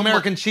gonna throw How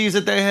American cheese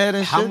at their head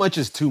and How shit. much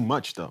is too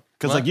much, though?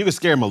 Because, like, you can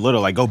scare them a little,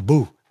 like, go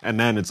boo. And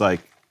then it's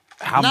like,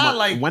 how Not much?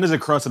 like- When is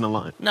it crossing the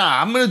line?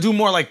 Nah, I'm gonna do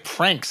more like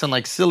pranks and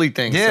like silly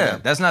things. to Yeah,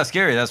 them. that's not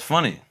scary. That's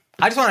funny.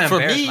 I just want to For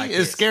embarrass me, my it's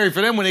kids. scary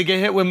for them when they get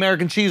hit with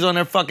American cheese on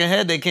their fucking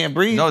head. They can't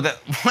breathe. No, that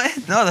what?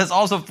 No, that's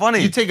also funny.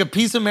 You take a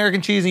piece of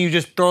American cheese and you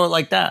just throw it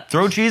like that.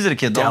 Throw cheese at a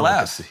kid. They'll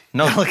laugh. Delicacy.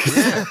 No,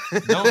 yeah.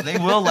 No, they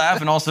will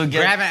laugh and also get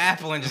Grab an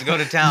apple and just go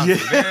to town.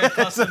 very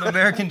custom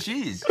American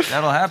cheese.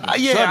 That'll happen.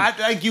 Yeah, I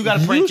think you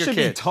gotta You prank your should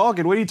be kid.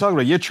 talking. What are you talking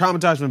about? You're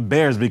traumatized from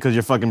bears because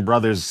your fucking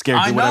brother's scared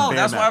I you with a know. bear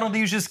That's why I mask. don't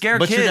think you should scare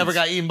But kids. you never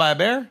got eaten by a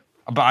bear?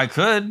 But I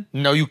could.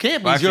 No, you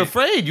can't because you're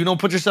Actually- afraid. You don't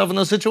put yourself in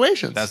those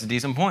situations. That's a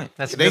decent point.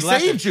 That's a They good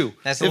lesson. saved you.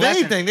 That's a if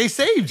lesson. anything, they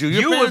saved you.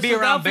 Your You would parents be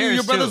look around out for you, bears,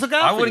 Your brothers too. look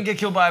out I for wouldn't you. get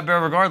killed by a bear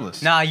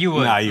regardless. Nah, you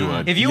would. Nah, you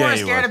would. If you Yeah, weren't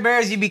you scared would. of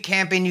bears, you'd be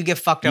camping, you get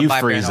fucked up You by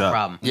a bear, freeze no up.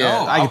 problem. Yeah.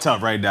 No, I can tell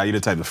right now. You're the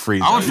type to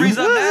freeze. I would up. freeze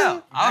up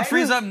now. I would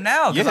freeze up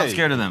now because Yeah. I'm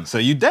scared of them. So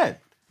you dead.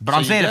 But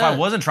I'm you saying if I dead.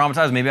 wasn't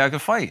traumatized, maybe I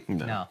could fight.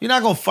 No. You're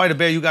not gonna fight a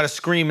bear. You got to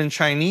scream in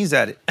Chinese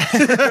at it.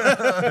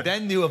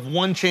 Then you have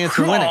one chance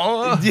to win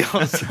it.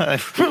 Yo, son.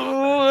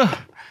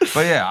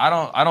 But yeah,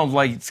 I don't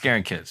like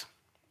scaring kids.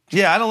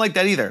 Yeah, I don't like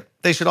that either.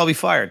 They should all be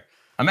fired.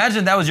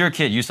 Imagine that was your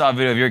kid. You saw a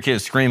video of your kid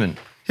screaming.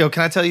 Yo,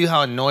 can I tell you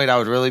how annoyed I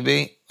would really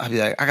be? I'd be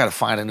like, I gotta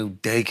find a new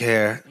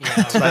daycare.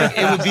 Like,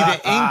 it would be the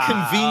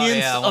inconvenience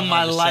yeah, of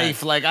my 100%.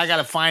 life. Like, I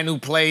gotta find a new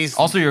place.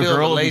 Also, your build a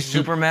girl would be relationship.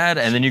 super mad,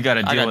 and then you got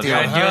to deal gotta with deal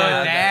her. with Deal with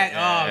her. that?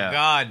 Yeah, Oh, yeah.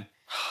 God.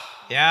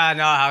 Yeah,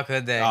 no, how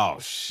could they? Oh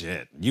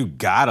shit! You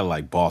gotta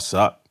like boss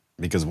up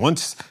because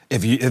once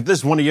if this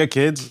is one of your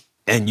kids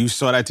and you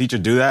saw that teacher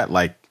do that,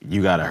 like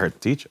you gotta hurt the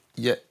teacher.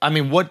 Yeah, I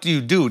mean, what do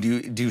you do?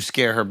 Do you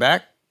scare her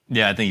back?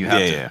 Yeah, I think you have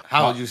Yeah, to. yeah.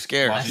 How would you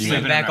scare her? You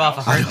sleeping back in her off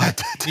of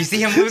her. You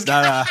see him lose?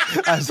 I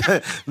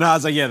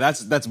was like, yeah,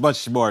 that's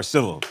much more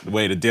civil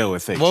way to deal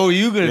with things. What were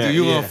you gonna Yeah, do?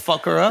 You yeah. gonna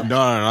fuck her up? No.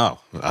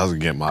 I was gonna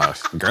get my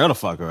girl to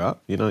fuck her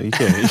up. You know, you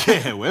can't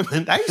hit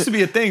women. That used to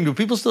be a thing. Do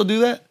people still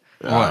do that?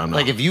 I don't know.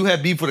 Like, if you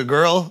had beef with a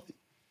girl,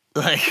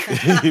 like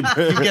you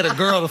get a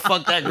girl to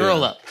fuck that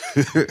girl up.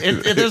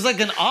 There's like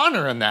an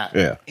honor in that.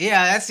 yeah.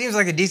 Yeah, that seems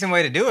like a decent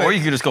way to do it. Or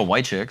you could just go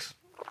white chicks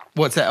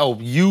What's that? Oh,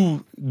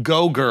 you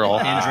go girl.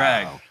 in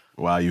drag.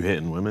 Wow, you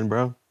hitting women,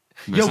 bro?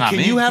 Yo, not can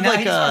me. you have no, like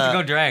he just wants to go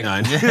a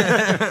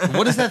drag.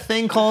 what is that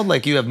thing called?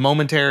 Like you have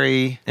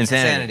momentary.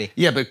 Insanity.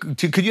 Yeah, but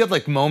could you have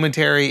like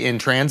momentary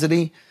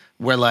intransity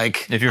where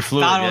like If you're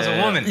fluid. Thought it was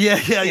a woman. yeah.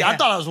 I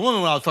thought I was a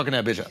woman when I was fucking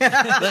that bitch up.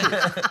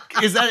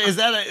 Like,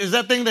 is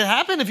that thing that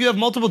happen if you have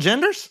multiple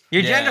genders?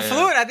 You're Yeah, gender yeah.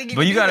 fluid. I think you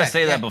But can you do got to that.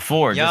 say that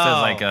before, just Yo.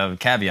 as like a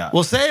caveat.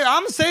 Well,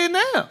 I'm saying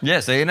now. yeah,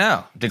 say it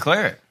now.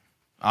 Declare it.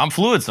 I'm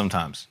fluid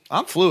sometimes.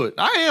 I'm fluid.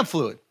 I am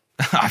fluid.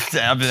 I've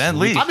been at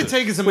least. I've been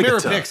taking some mirror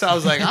pics. I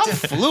was like, I'm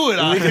fluid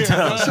out here.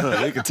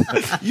 We can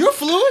tell. You're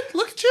fluid?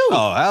 Look at you.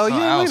 Oh hell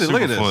yeah! Al's Look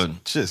super at this. fluid.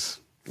 Just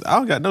I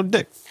don't got no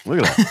dick. Look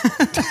at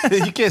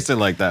that. You can't sit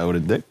like that with a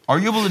dick. Are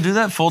you able to do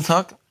that full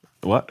tuck?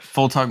 What?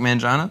 Full tuck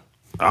mangina?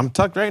 I'm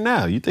tucked right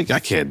now. You think I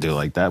can't do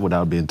like that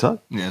without being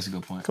tucked? Yeah, that's a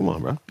good point. Come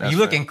on, bro. You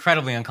look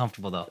incredibly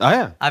uncomfortable, though. I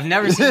am. I've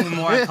never seen you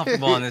more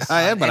uncomfortable on this.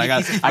 I am, but I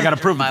got to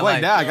prove my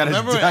point now.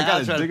 Remember when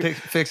Al tried to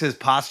fix his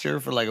posture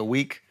for like a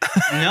week?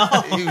 No.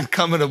 He was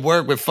coming to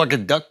work with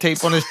fucking duct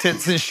tape on his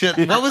tits and shit.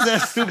 What was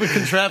that stupid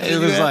contraption? It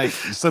was like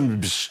some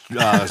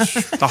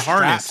The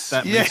harness.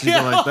 that makes you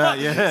go like that.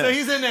 Yeah. So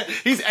he's in there.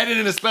 He's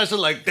editing a special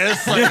like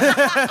this. Like,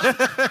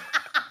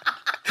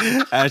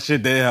 That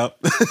shit did help.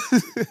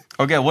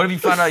 Okay, what if you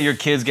find out your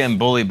kid's getting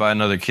bullied by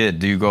another kid?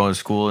 Do you go to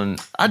school and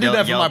I did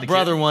that for yell my at the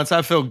brother kid? once.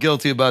 I feel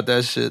guilty about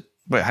that shit.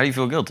 Wait, how do you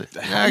feel guilty?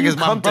 Yeah, because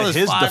my come to brother's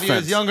his 5 years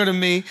defense? younger than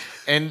me,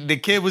 and the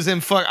kid was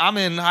I'm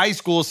in high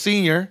school,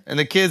 senior, and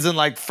the kid's in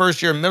like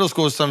first year of middle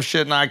school or some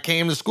shit, and I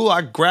came to school,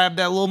 I grabbed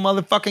that little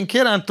motherfucking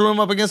kid and threw him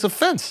up against a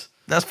fence.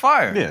 That's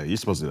fire. Yeah, you're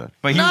supposed to do that.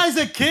 But Nah, he's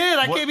a kid.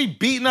 I can't be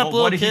beating up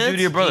little what did kids. he do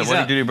to your brother? What did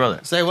he do to your brother?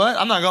 Say what?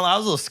 I'm not gonna lie. I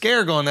was a little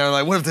scared going there.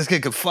 Like, what if this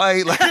kid could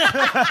fight? Like,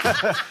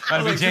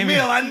 Might like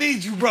Jamil, I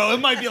need you, bro. It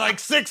might be like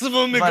 6 of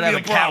them. It Might could have be a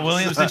a Cat problem.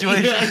 Williams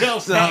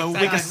situation. So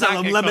we can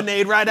sell him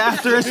lemonade right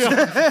after it.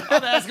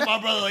 I'm asking my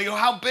brother, like, yo,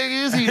 how big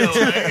is he? Though?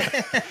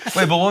 Like,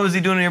 Wait, but what was he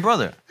doing to your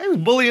brother? he was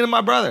bullying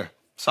my brother,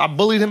 so I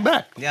bullied him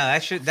back. Yeah,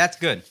 that's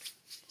good.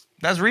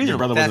 That's reasonable.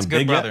 brother That's wasn't good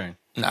big yet? brothering.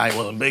 Nah, he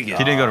wasn't big yet.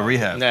 He didn't go to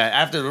rehab. Yeah,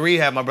 after the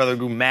rehab, my brother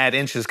grew mad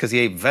inches because he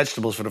ate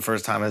vegetables for the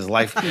first time in his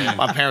life.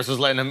 My parents was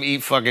letting him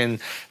eat fucking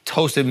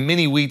toasted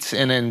mini wheats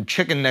and then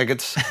chicken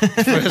nuggets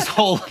for his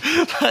whole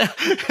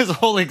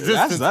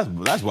existence.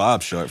 That's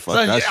wild short. Fuck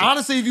Son, that shit.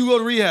 honestly, if you go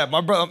to rehab,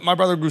 my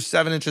brother grew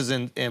 7 inches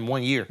in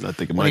 1 year. I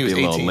think it when might he be was a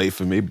little 18. late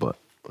for me, but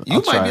You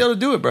I'll might try be able to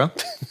do it, bro.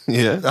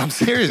 Yeah. I'm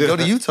serious. Go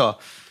to Utah.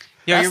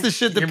 Yo, That's the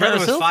shit that your brother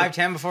Paris was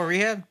Hilton- 5'10" before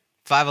rehab?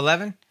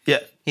 5'11"? Yeah,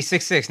 He's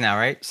 6'6" now,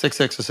 right?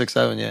 6'6" or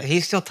 6'7", yeah.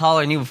 He's still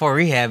taller than you before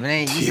rehab,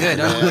 and you good.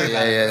 Don't worry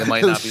about it. Yeah, it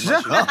might not be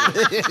much. All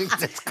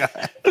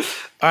right,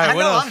 I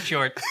what know else? I'm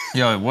short.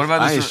 Yo, what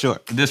about I ain't this,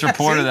 short. this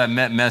reporter that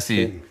met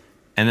Messi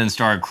and then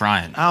started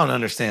crying? I don't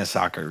understand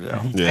soccer,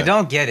 though. Yeah. I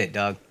don't get it,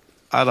 dog.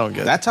 I don't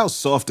get That's how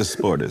soft the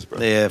sport is, bro.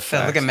 it. Yeah,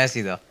 So look at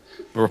Messi, though.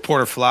 The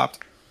reporter flopped.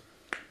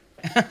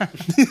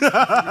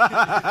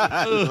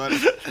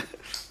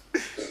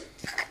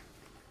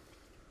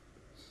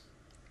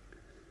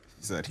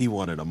 He said he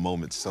wanted a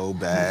moment so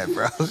bad,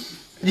 bro.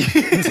 He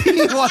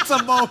wants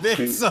a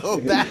moment so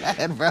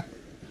bad, bro.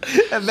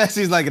 And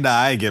Messi's like, nah,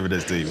 I ain't giving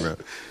this to you, bro.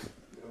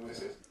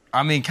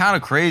 I mean, kind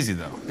of crazy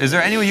though. Is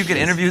there anyone you could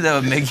interview that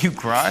would make you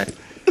cry?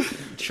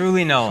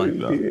 Truly no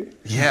one.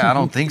 Yeah, I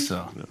don't think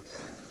so.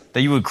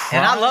 That you would cry.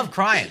 And I love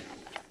crying.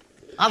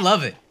 I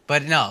love it.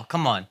 But no,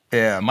 come on.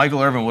 Yeah,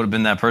 Michael Irvin would have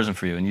been that person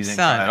for you, and you didn't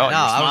Son, cry at all. no,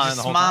 You were I smiling was just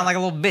the whole smiling time. like a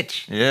little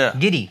bitch. Yeah.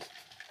 Giddy.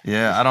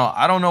 Yeah,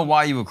 I don't know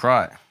why you would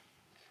cry.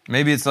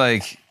 Maybe it's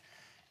like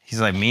he's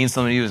like mean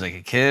something to you as like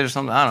a kid or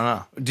something. I don't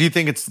know. Do you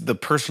think it's the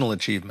personal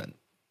achievement?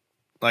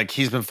 Like,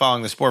 he's been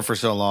following the sport for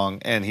so long,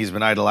 and he's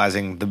been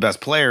idolizing the best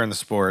player in the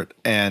sport,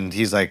 and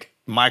he's like,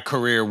 my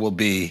career will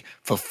be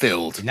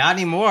fulfilled. Not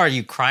anymore,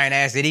 you crying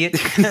ass idiot.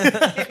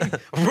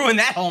 Ruin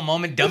that whole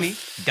moment,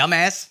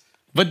 dumbass.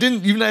 But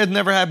you've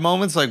never had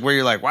moments like where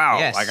you're like, wow,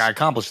 Yes. like I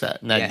accomplished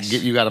that, and that Yes.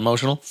 you got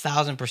emotional?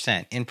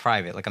 1000% in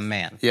private, like a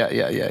man. Yeah.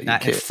 You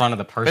Not in can't. front of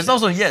the person. It's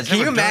also it's Can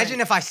you never imagine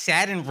during- if I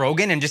sat in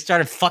Rogan and just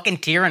started fucking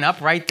tearing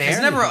up right there? It's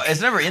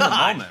never in the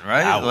moment,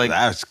 right?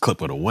 That clip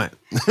would have went.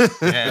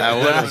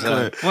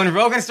 When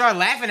Rogan started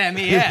laughing at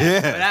me,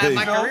 yeah. But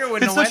my career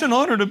wouldn't have went. an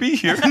honor to be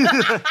here.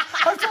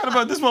 I've thought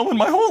about this moment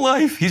my whole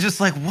life. He's just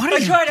like, what are I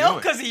you tried doing?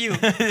 out because of you.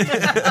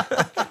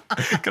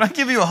 Can I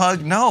give you a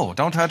hug? No,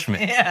 don't touch me.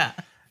 Yeah.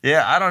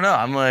 Yeah, I don't know.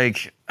 I'm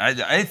like,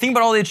 I think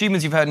about all the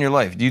achievements you've had in your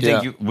life. Do you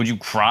think would you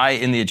cry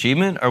in the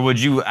achievement, or would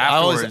you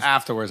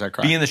Afterwards, I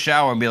cry. be in the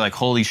shower and be like,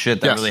 holy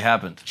shit, that Yes. really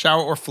happened?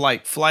 Shower or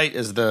flight. Flight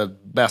is the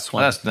best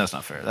one. Well, that's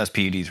not fair. That's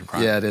PEDs for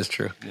crying. Yeah, it is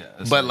true.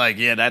 that's But like,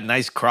 that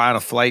nice cry on a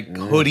flight,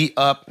 hoodie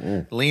up,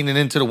 leaning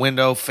into the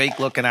window, fake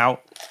looking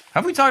out.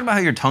 Have we talked about how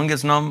your tongue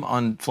gets numb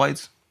on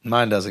flights?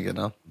 Mine doesn't get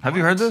numb. Have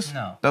you heard this?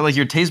 No. That like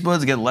your taste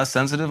buds get less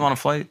sensitive on a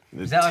flight?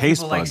 Is that why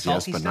Taste people like buds, yes,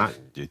 salty but stuff?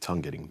 not your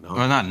tongue getting numb.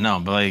 Or not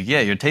numb, but like, yeah,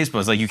 your taste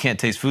buds, like you can't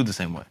taste food the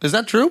same way. Is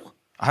that true?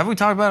 Have we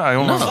talked about it? I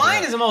don't know.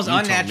 Flying is the most told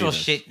me unnatural this.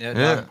 shit.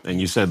 Yeah. And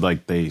you said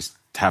like they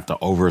have to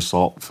over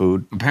salt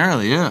food.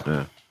 Apparently,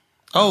 yeah.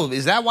 Oh,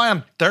 is that why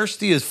I'm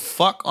thirsty as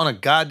fuck on a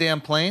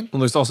goddamn plane? Well,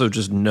 there's also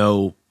just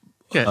no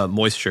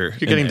moisture.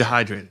 You're getting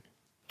dehydrated.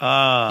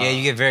 Yeah,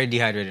 you get very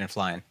dehydrated in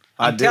flying.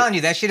 I'm telling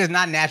you, that shit is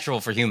not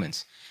natural for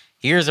humans.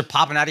 Ears are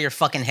popping out of your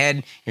fucking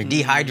head. You're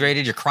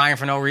dehydrated. You're crying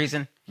for no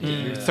reason.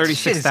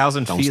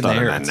 36,000 Don't feet in the start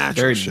on air. that It's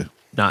natural very shit.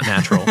 not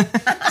natural.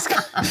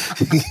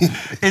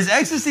 Is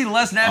ecstasy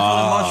less natural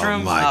than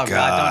mushrooms? my Oh,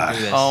 God, don't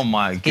do this. Oh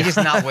my Can you god. just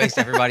not waste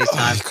everybody's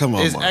time? Come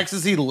on, Is Mark.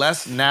 ecstasy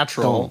less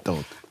natural?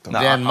 Don't. than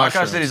Akash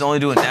mushrooms? said he's only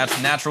doing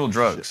natural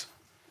drugs.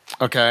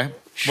 Okay.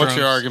 What's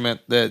your Shrooms.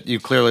 argument that you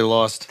clearly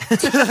lost?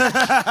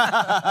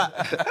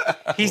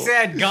 He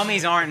said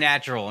gummies aren't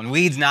natural and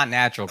weed's not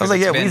natural. I was like,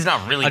 it's yeah, been weed's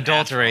not really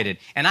adulterated.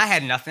 And I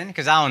had nothing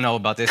because I don't know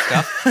about this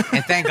stuff.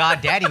 And thank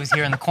God Daddy was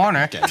here in the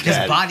corner.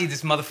 Just bodied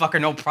this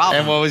motherfucker, no problem.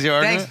 And what was your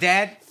Thanks, argument?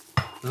 Dad.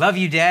 Love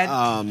you, Dad.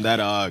 That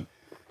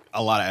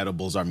a lot of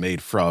edibles are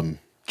made from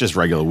just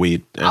regular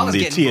weed, I and was the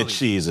getting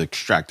THC is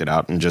extracted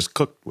out and just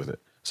cooked with it.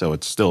 So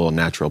it's still a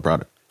natural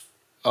product.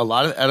 A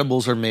lot of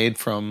edibles are made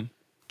from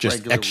Just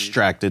regular weed.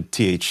 extracted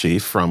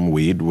THC from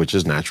weed, which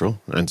is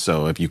natural. And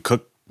so if you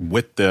cook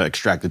with the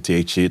extracted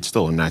THC, it's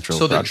still a natural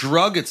So the product.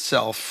 drug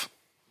itself,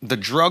 the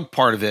drug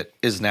part of it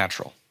is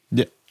natural.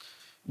 Yeah.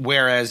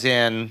 Whereas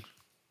in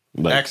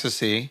Like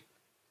ecstasy,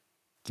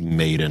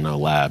 made in a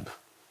lab.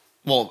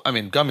 well, I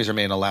mean, gummies are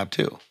made in a lab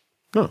too.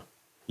 No.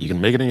 You can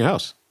make it in your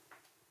house.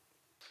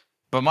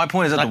 But my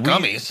point is that Not the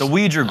weed, gummies. the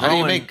weeds you're How do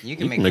you growing, make you You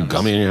can can make make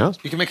gummy in your house.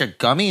 You can make a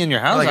gummy in your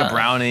house? like a I-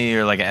 brownie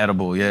or like an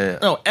edible. Yeah,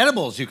 No,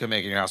 edibles you can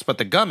make in your house, but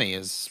the gummy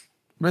is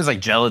but it's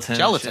like gelatin. and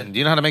gelatin. shit. Do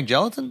you know how to make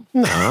gelatin?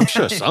 No, I'm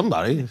sure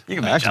somebody. You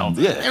can make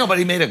gelatin. Ain't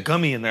nobody made a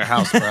gummy in their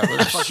house, bro.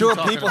 Sure,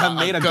 people have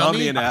made a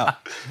gummy in the house.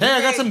 Hey,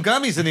 I got some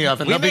gummies in the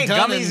oven. We They'll be made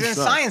done gummies in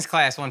science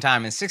class one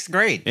time in 6th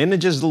grade. Isn't it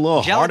just a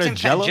little harder Gelatin,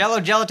 jello?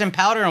 gelatin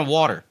powder, and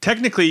water.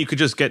 Technically, you could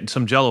just get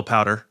some Jello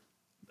powder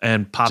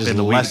and pop Just in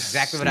the weed. less,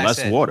 Exactly what I less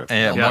said. water.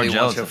 Yeah, more Nobody wants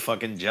gelatin. your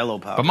fucking Jello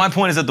powder. But my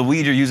point is that the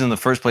weed you're using in the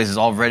first place is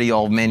already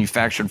all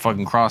manufactured,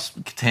 fucking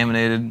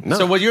cross-contaminated.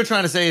 So what you're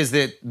trying to say is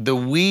that the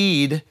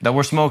weed That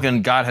we're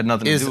smoking, God had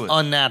nothing to is do with.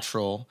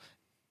 unnatural,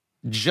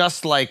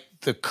 just like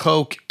the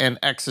coke and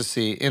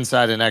ecstasy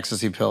inside an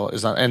ecstasy pill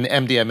is and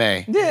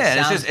MDMA.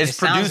 Yeah, Sounds- it's it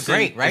sounds producing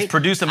great, right? It's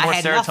producing I more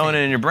had serotonin nothing.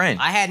 in your brain.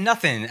 I had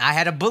nothing. I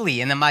had a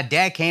bully, and then my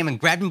dad came and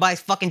grabbed him by his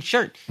fucking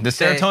shirt. The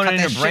Said, "Cut serotonin in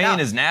that your shit brain out."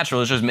 is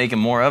natural. It's just making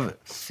more of it.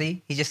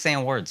 See, he's just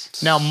saying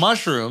words. Now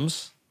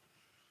mushrooms,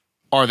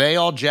 are they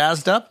all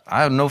jazzed up?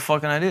 I have no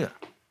fucking idea.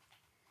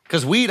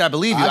 Because weed, I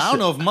believe you. I, I don't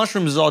know if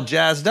mushrooms is all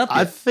jazzed up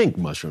I yet. think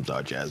mushrooms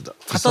are jazzed up.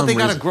 I thought they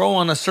got to grow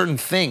on a certain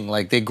thing,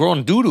 like they grow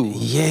on doo-doo.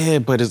 Yeah,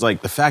 but it's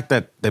like the fact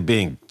that they're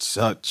being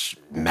such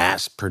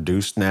mass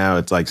produced now,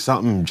 it's like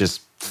something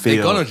just They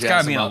go feels. to It's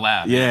gotta be in a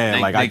lab. Yeah, they,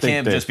 like, they I think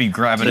can't that- just be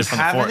grabbing it from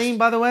the Have forest. any,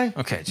 by the way?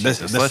 Okay, This-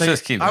 Jesus. the Let's thing-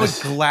 just keep. I would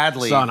this.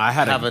 gladly Son, I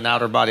had have an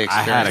outer body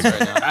I had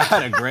experience right now. I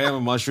had a gram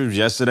of mushrooms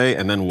yesterday,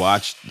 and then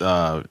watched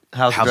House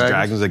Dragons?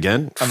 Dragons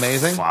again.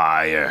 Amazing.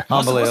 Fire,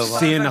 Unbelievable.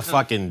 Seeing the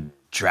fucking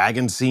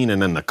dragon scene,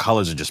 and then the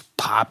colors are just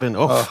popping.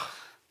 Oh,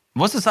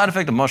 What's the side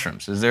effect of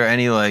mushrooms? Is there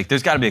any like?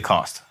 There's got to be a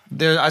cost.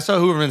 There, I saw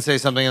Huberman say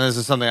something, and this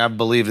is something I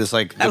believe is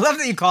like. I love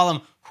that you call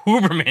him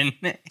Huberman.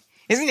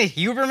 Isn't it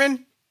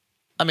Huberman?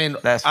 I mean,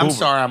 That's I'm Hoover.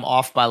 sorry, I'm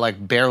off by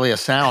like barely a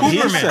sound.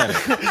 he said it.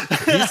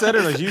 He said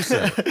it as you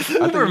said.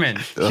 Huberman.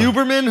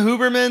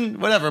 Huberman,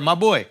 whatever, my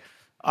boy.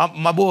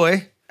 My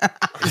boy.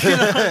 You know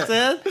what I'm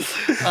saying?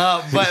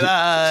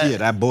 Yeah,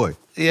 that boy.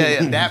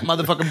 Yeah, that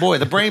motherfucking boy,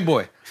 the brain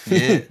boy.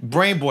 Yeah.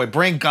 Brain boy,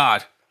 brain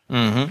god.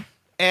 Mm-hmm.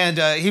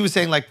 And he was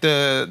saying like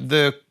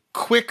the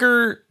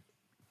quicker,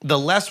 the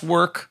less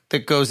work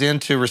that goes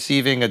into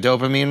receiving a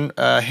dopamine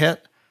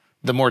hit,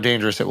 the more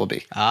dangerous it will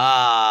be.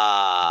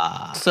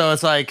 Ah. So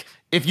it's like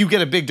if you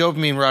get a big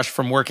dopamine rush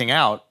from working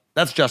out,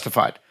 that's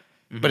justified.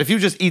 But if you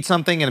just eat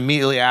something and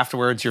immediately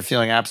afterwards you're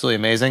feeling absolutely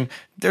amazing,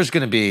 there's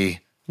going to be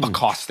a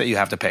cost that you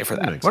have to pay for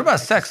that. What about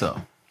sex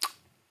though?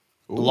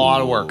 A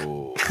lot of work.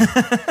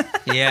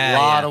 Yeah. A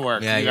lot of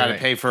work. Yeah, you you're got to right.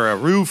 pay for a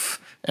roof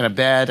and a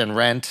bed and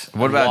rent.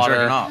 What and about water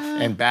jerking off?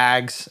 and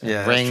bags and Yeah,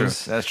 that's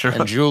rings? true. That's true.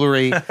 And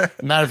jewelry.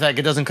 Matter of fact,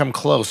 it doesn't come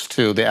close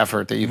to the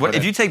effort that you put What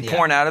if in. you take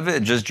porn out of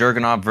it, just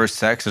jerking off versus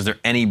sex? Is there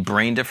any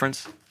brain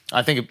difference?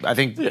 I think.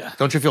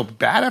 Don't you feel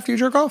bad after you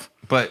jerk off?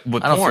 But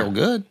with I don't porn, feel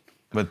good.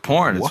 with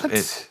porn, What?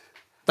 It's,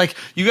 Like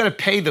you got to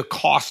pay the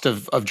cost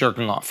of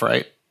jerking off,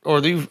 right? Or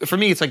for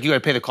me, it's like you got to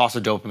pay the cost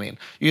of dopamine.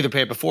 You either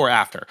pay it before or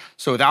after.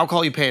 So with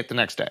alcohol, you pay it the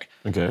next day.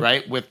 Okay.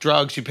 Right? With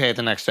drugs, you pay it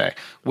the next day.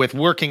 With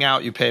working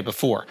out, you pay it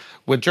before.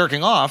 With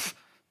jerking off,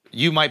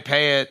 you might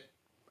pay it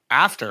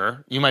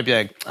after. You might be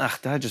like, ugh,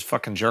 did I just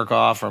fucking jerk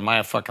off? Or am I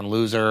a fucking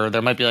loser?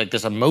 There might be like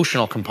this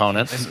emotional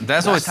component.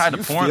 that's always tied to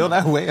You porn. feel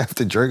though. that way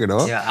after jerking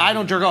off? Yeah. I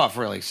don't jerk off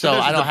really, so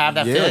I don't have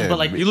that yeah, feeling. But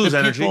like you lose the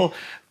energy. people-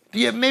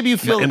 yeah, maybe you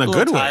feel In a a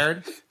little good way.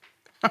 tired.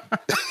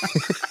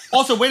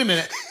 Also, wait a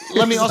minute.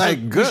 Let me also. like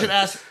We good. should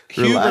ask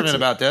Huberman Relaxing.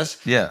 about this.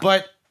 Yeah.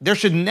 But there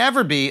should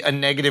never be a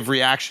negative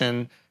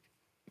reaction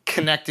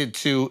connected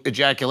to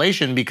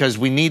ejaculation because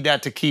we need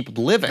that to keep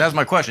living. That's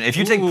my question. If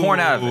you take porn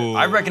out of it,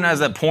 I recognize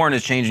that porn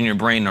is changing your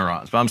brain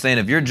neurons. But I'm saying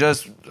if you're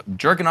just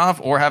jerking off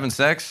or having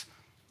sex,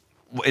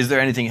 is there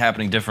anything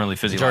happening differently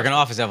physiologically? Jerking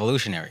off is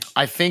evolutionary.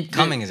 I think that-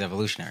 Coming is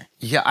evolutionary.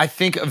 Yeah, I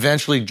think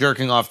eventually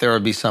jerking off there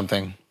would be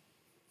something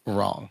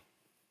wrong.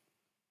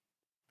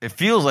 It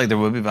feels like there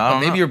would be, but I don't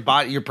Maybe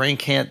know. your brain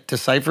can't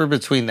decipher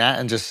between that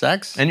and just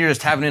sex. And you're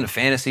just tapping into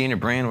fantasy in your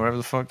brain, whatever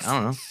the fuck. I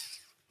don't know.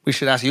 We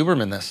should ask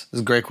Huberman this. This is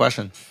a great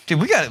question. Dude,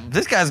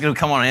 this guy's gonna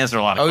come on and answer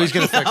a lot of Oh, he's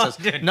questions. going to fix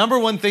this. Number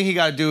one thing he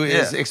got to do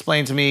is Yeah.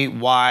 explain to me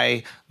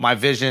why my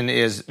vision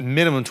is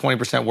minimum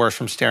 20% worse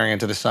from staring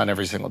into the sun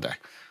every single day.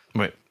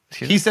 Wait.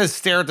 He says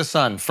stare at the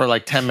sun for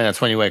like 10 minutes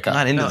when you wake up.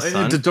 not into the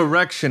sun. The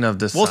direction of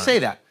the sun. We'll say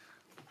that.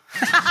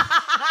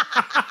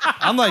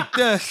 I'm like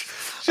this.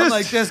 I'm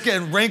like this,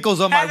 getting wrinkles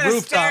on my Having a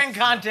rooftop. staring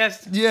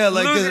contest. Yeah,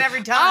 like losing this.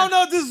 every time. I don't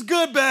know if this is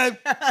good, babe.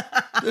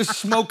 There's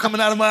smoke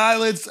coming out of my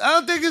eyelids. I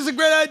don't think this is a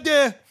great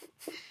idea.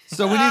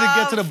 So we need to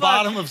get to the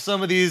bottom of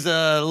some of these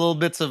little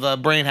bits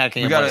of brain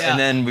hacking. And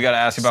then we got to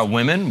ask about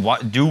women.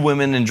 Do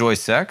women enjoy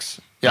sex?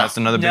 Yeah. That's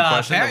another big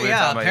question.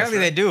 Apparently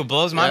they do. It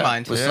blows my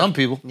mind. With some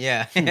people.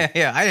 Yeah.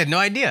 Yeah. I had no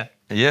idea.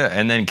 Yeah.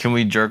 And then can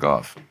we jerk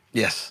off?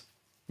 Yes.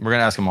 We're going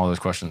to ask them all those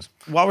questions.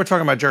 While we're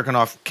talking about jerking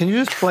off, can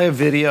you just play a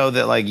video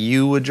that like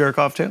you would jerk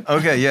off to?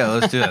 Okay, yeah,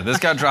 let's do that. This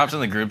got dropped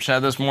in the group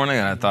chat this morning,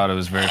 and I thought it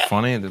was very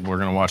funny that we're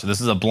going to watch it. This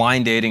is a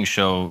blind dating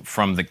show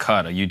from The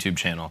Cut, a YouTube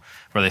channel,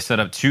 where they set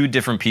up 2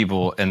 different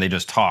people and they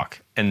just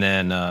talk, and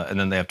then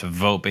they have to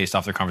vote based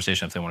off their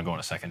conversation if they want to go on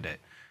a second date.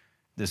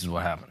 This is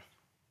what happened.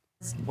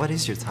 What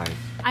is your type?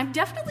 I'm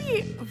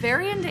definitely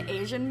very into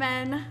Asian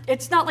men.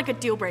 It's not like a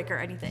deal breaker or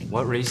anything.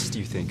 What race do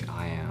you think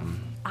I am?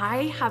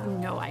 I have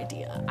no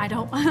idea. I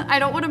don't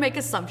want to make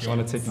assumptions. You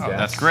want to take a guess?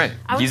 That's great.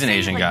 He's an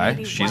Asian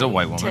guy. She's a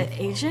white woman.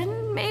 To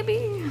Asian,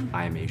 maybe?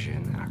 I am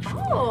Asian,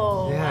 actually.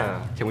 Oh.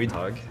 Yeah. Can we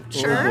hug?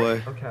 Sure. Oh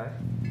boy. Okay.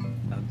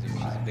 She's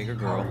a bigger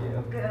girl.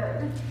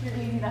 Good. You're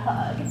needing a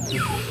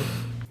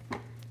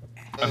hug.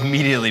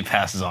 Immediately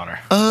passes on her.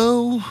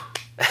 Oh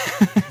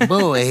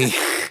boy.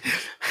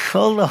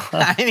 Hold on.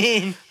 I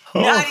mean,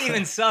 not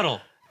even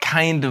subtle.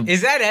 Kind of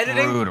Is that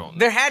editing? brutal.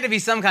 There had to be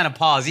some kind of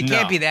pause. He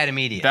can't No. be that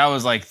immediate. That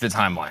was like the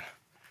timeline.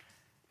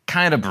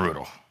 Kind of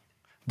brutal.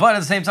 But at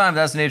the same time,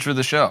 that's the nature of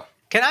the show.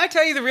 Can I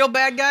tell you the real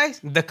bad guys?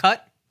 The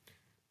Cut.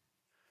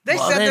 They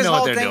Well, set they this know what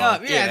whole they're thing doing.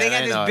 up. Yeah, Yeah, they got they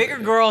know this what bigger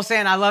they're girl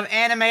saying, I love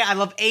anime, I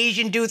love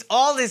Asian dudes,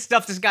 all this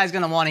stuff this guy's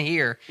going to want to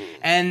hear.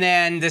 And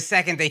then the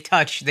second they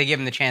touch, they give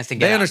him the chance to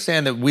get They out.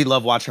 understand that we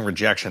love watching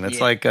rejection. It's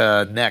Yeah. like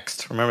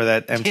Next. Remember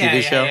that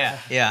MTV show?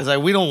 Yeah. It's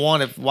like we don't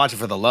want to watch it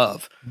for the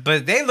love.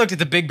 But they looked at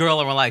the big girl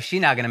and were like, she's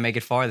not going to make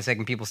it far the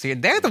second people see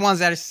it. They're the ones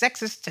that are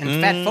sexist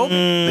and fat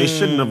phobic. They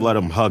shouldn't have let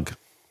him hug.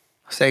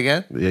 Say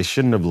again? They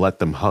shouldn't have let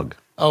them hug.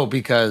 Oh,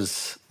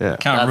 because Yeah.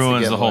 Kind That's of the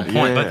ruins the whole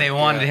giveaway. point. But they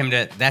wanted him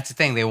to, that's the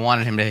thing, they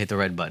wanted him to hit the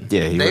red button.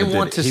 Yeah, he They would've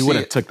want did to it. He see would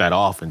have it. took that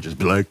off and just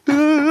be like,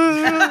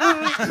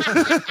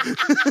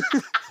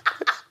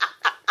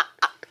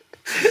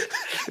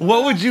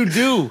 what would you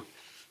do?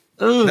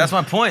 That's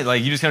my point.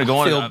 Like, you just gonna go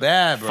on feel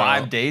bad, bro.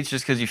 5 dates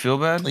just because you feel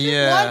bad?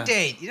 Yeah. One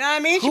date, you know what I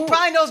mean? She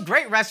probably knows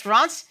great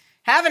restaurants.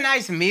 Have a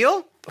nice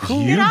meal.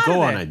 you Get out of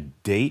go on there. a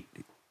date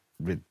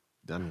with,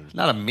 I mean,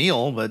 Not a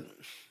meal, but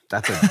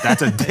that's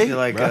a date. maybe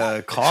like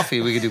bro.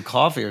 coffee. We could do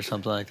coffee or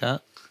something like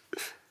that.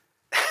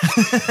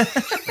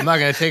 I'm not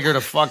gonna take her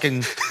to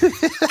fucking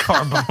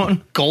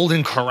Carbone.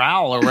 Golden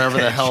Corral or wherever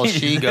the hell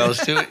she goes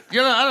to.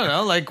 You know, I don't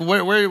know. Like,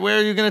 where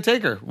are you gonna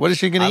take her? What is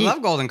she gonna I eat?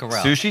 love Golden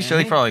Corral. Sushi? She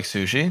probably like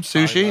sushi.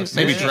 Sushi?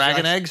 Maybe sushi.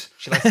 dragon eggs?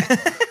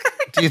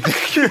 Do you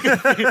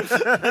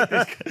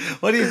think?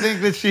 What do you think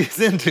that she's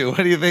into? What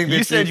do you think? You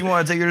that said she- you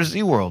want to take her to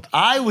SeaWorld.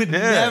 I would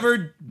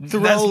never throw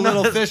That's a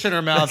little not- fish in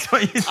her mouth. That's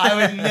what you said. I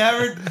would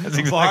never,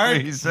 exactly Mark,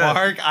 what you said.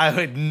 Mark, I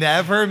would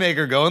never make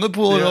her go in the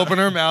pool and open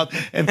her mouth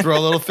and throw a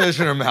little fish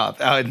in her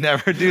mouth. I would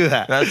never do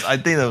that. I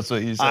think that's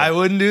what you said. I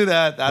wouldn't do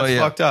that. That's But yeah.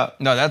 fucked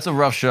up. No, that's a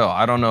rough show.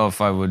 I don't know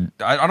if I would.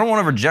 I don't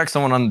want to reject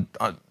someone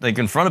on like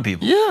in front of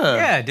people. Yeah.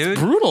 Yeah, dude.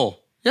 It's brutal.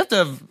 You have to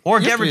have, Or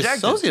you get have to be a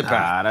rejected.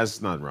 sociopath.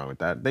 There's nothing wrong with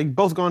that. They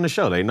both go on the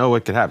show. They know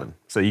what could happen.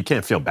 So you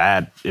can't feel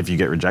bad if you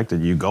get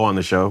rejected. You go on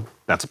the show.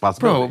 That's a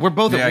possibility. Bro, we're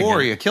both Yeah, I at get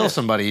war. it. You kill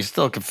somebody, you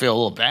still could feel a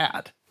little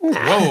bad.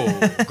 Whoa,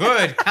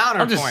 good counterpoint.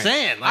 I'm just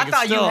saying, like, I it's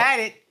thought still- you had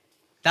it.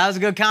 That was a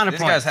good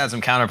counterpoint. This guy's had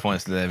some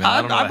counterpoints today, man.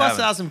 I don't know I what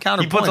busted happened. out some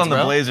He puts counterpoints, on the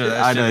bro. blazer.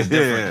 That I shit know, is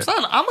different.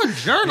 Son, I'm a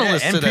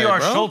journalist Yeah, today, NPR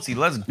bro. Schultzy,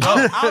 let's go.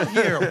 I'm out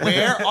here.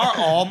 Where are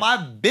all my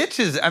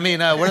bitches? I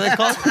mean, what are they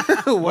called?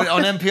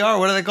 On NPR,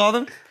 what do they call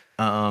them?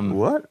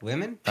 What?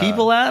 Women?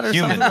 People at or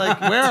human. something? Like,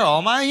 where are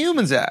all my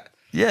humans at?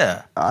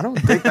 Yeah. I don't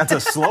think that's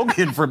a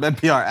slogan from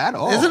NPR at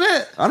all. Isn't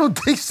it? I don't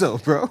think so,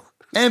 bro.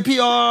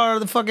 NPR,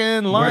 the fucking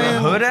Where the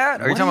lion. hood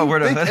at? Are you talking about where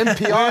the hood?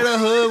 Where the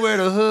hood? Where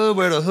the hood?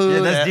 Where the hood?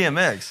 Yeah, that's at?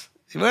 DMX.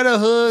 Where the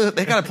hood?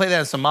 They gotta play that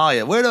in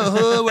Somalia. Where the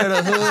hood? Where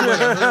the hood? Where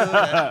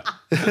the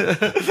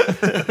hood?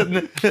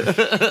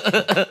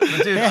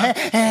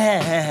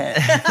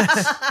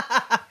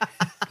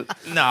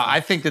 No, I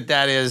think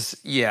that is.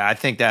 Yeah, I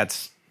think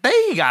that's.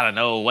 They gotta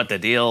know what the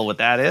deal with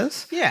that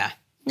is. Yeah.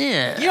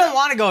 Yeah. You don't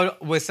want to go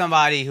with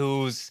somebody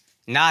who's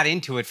not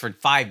into it for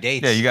 5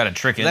 dates. Yeah, you got to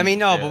trick it. Let me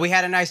know, Yeah. but we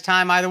had a nice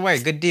time either way.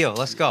 Good deal.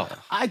 Let's go.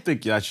 I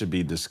think that should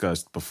be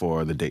discussed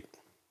before the date.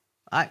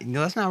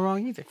 No, that's not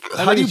wrong either.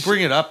 How do you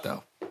bring it up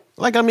though?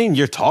 Like, I mean,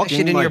 you're talking.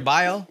 Shit in like, your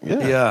bio.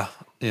 Yeah.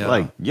 Yeah.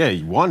 Like, yeah,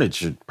 one, it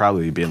should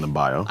probably be in the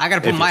bio. I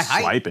gotta put If my you're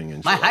height. Swiping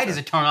and My shit height like is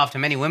a that. turn off to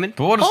many women.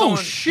 But what if Oh someone?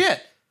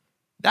 shit!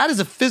 That is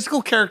a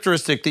physical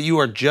characteristic that you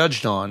are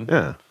judged on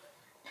Yeah.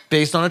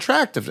 based on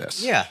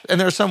attractiveness. Yeah. And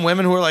there are some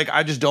women who are like,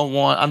 I'm just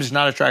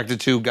not attracted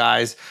to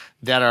guys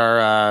that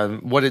are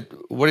what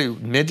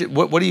midget?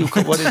 What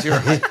is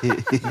your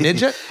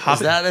midget?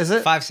 Is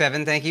it?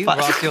 5'7", thank you. Raw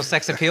steel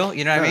sex appeal.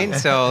 You know what I mean?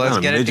 So let's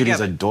get it midget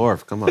together. is a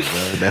dwarf. Come on,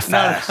 bro. They're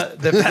fast.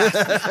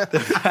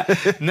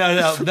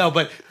 No,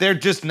 but they're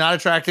just not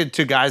attracted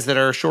to guys that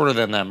are shorter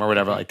than them or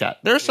whatever like that.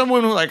 There's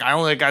someone who like I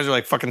only like guys who are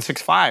like fucking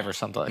 6'5" or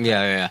something like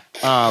that.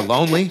 Yeah.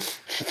 Lonely.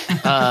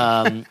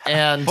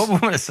 And What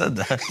woman has said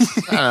that? I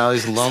don't know,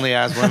 these lonely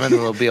ass women who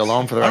will be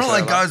alone for the I rest don't of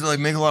like their life. guys that like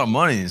make a lot of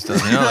money and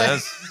stuff. You know, like,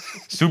 that's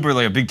super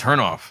like a big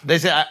turnoff. They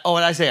say,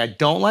 what I say, I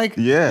don't like?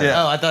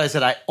 Yeah. Oh, I thought I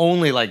said I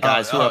only like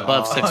guys who are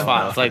above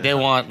 6'5". Like they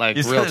want like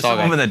You real said tall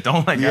some women guys. that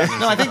don't like guys.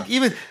 No, I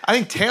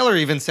think Taylor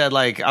even said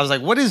like, I was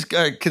like, what is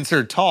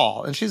considered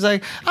tall? And she's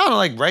like, I don't know,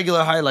 like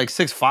regular height, like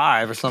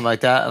 6'5" or something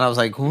like that. And I was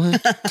like,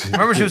 what?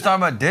 Remember she was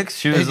talking about dicks?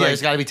 She was Yeah, like,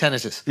 it's got to be 10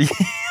 inches.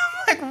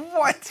 like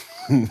what?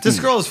 This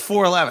girl is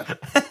 4'11".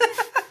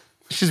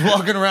 She's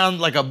walking around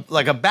like a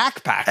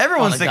backpack.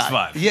 Everyone's on a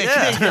guy. 6'5".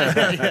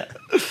 Yeah.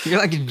 You're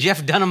like a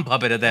Jeff Dunham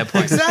puppet at that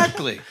point.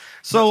 Exactly.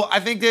 So I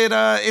think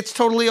that it's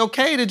totally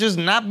okay to just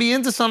not be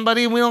into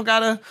somebody, and we don't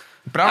gotta.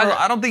 But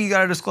I don't think you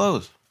gotta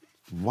disclose.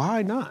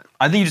 Why not?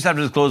 I think you just have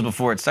to disclose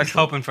before it's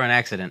sexual. Hoping for an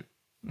accident.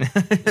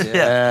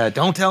 Yeah.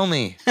 Don't tell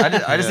me.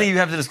 I just think you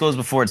have to disclose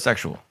before it's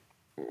sexual.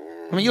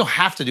 I mean, you don't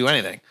have to do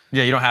anything.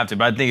 Yeah, you don't have to,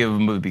 but I think it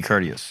would be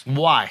courteous.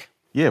 Why?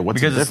 Yeah,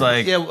 what's Because the it's difference?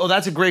 like, Yeah. Well,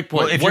 that's a great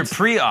point. well, if you're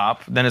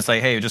pre-op, then it's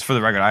like, hey, just for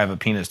the record, I have a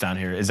penis down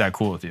here. Is that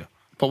cool with you?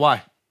 But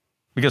why?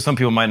 Because some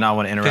people might not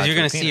want to interact. Because you're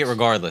going with to the see it penis.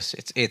 regardless.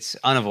 It's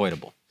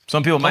unavoidable.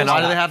 Some people might Why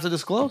not. do they have to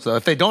disclose? Though?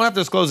 If they don't have to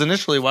disclose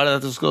initially, why do they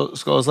have to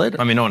disclose later?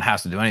 I mean, no one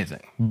has to do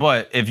anything.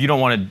 But if you don't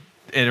want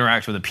to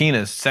interact with a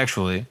penis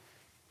sexually,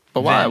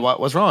 But why? then-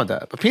 What's wrong with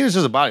that? But penis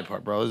is a body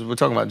part, bro. We're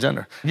talking about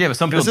gender. yeah, but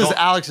some people This is don't.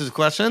 Alex's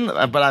question,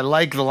 but I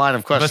like the line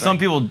of questioning. But some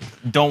people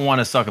don't want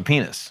to suck a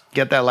penis.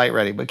 Get that light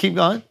ready, but keep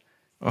going.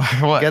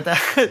 What? Get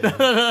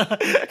that.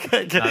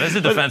 No, this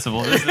is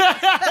defensible.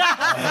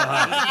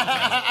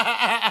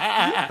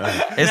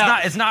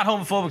 It's not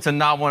homophobic to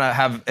not want to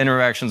have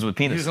interactions with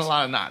penises. Using a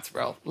lot of knots,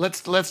 bro.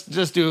 Let's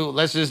just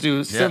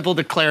do simple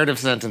declarative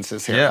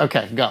sentences here. Yeah.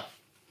 Okay, go.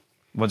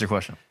 What's your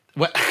question?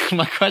 What,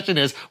 my question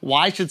is,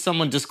 why should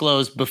someone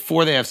disclose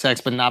before they have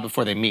sex, but not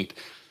before they meet?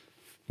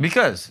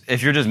 Because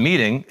if you're just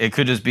meeting, it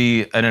could just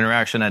be an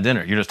interaction at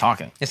dinner. You're just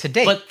talking. It's a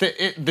date. But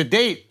the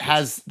date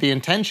has the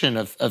intention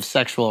of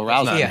sexual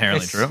arousal. not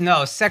inherently it's, true.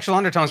 No, sexual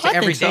undertones to I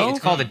every think so. date. It's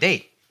called a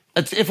date.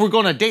 If we're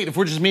going on a date, if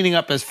we're just meeting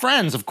up as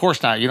friends, of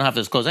course not. You don't have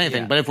to disclose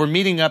anything. Yeah. But if we're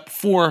meeting up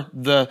for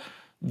the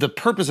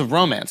purpose of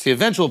romance, the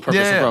eventual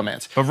purpose of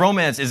romance. But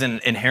romance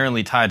isn't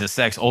inherently tied to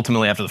sex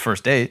ultimately after the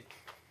first date.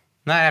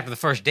 Not after the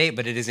first date,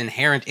 but it is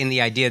inherent in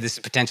the idea this is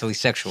potentially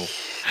sexual.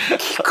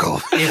 Cool.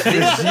 If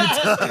this,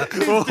 I'm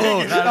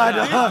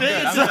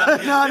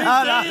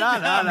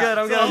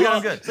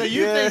good. So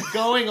you think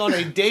going on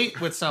a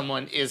date with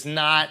someone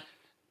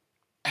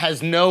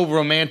has no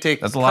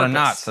romantic That's a lot of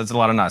purpose?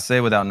 knots. Say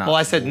it without knots. Well,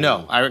 I said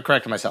no. I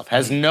corrected myself.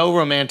 Has no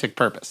romantic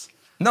purpose.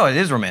 No, it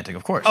is romantic,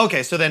 of course.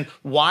 Okay, so then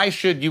why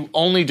should you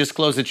only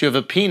disclose that you have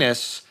a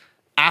penis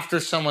after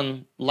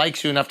someone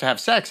likes you enough to have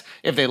sex?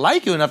 If they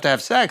like you enough to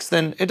have sex,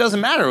 then it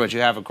doesn't matter what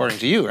you have according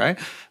to you, right?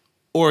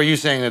 Or are you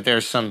saying that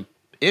there's some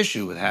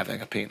issue with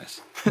having a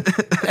penis?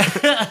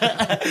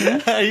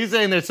 Are you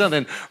saying there's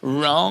something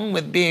wrong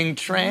with being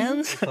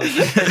trans?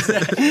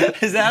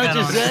 Is that what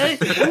you're saying?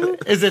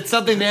 Is it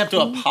something they have to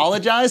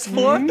apologize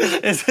for?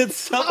 Is it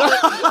something?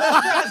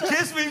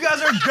 Kiss me, you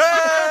guys are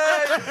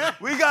gay.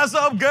 We got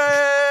some gay.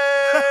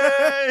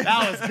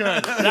 That was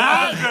good.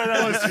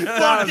 That was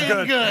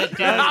fucking good.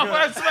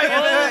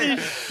 Holy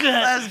shit.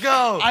 Let's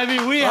go. I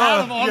mean, we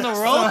had him on the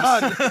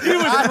ropes. He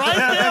was right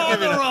there on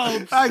the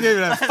ropes. I gave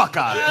you that fuck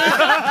out.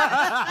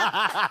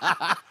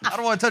 I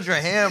don't want to touch your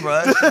hand,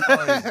 bro.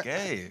 That's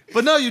gay.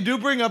 But no, you do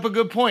bring up a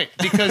good point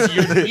because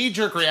your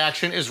knee-jerk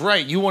reaction is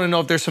right. You want to know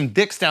if there's some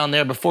dicks down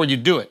there before you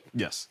do it.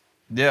 Yes.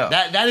 Yeah.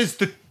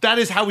 That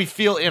is how we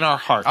feel in our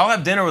heart. I'll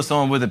have dinner with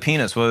someone with a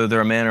penis, whether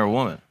they're a man or a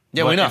woman.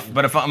 Yeah, we know.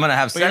 But if I'm going to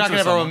have But sex you're not with going to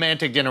have a someone,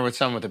 romantic dinner with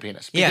someone with a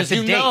penis. Yeah, Because it's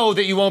a you date. know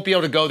that you won't be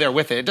able to go there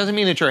with it. It doesn't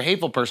mean that you're a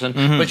hateful person,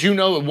 but you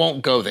know it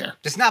won't go there.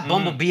 it's not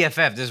Bumble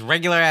BFF. This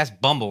regular ass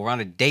Bumble. We're on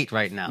a date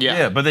right now. Yeah.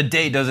 yeah, but the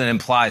date doesn't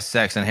imply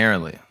sex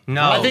inherently.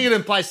 No. I think it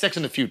implies sex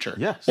in the future.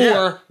 Yes.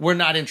 Or we're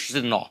not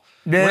interested in all.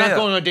 Yeah, We're not yeah.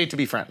 going on a date to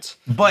be friends.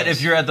 But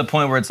if you're at the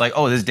point where it's like,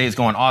 oh, this date's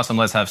going awesome,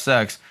 let's have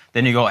sex,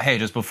 then you go, hey,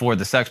 just before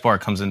the sex part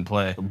comes into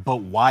play.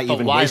 But why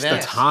even why waste then?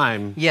 the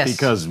time? Yes.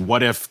 Because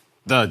what if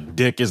the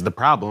dick is the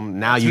problem?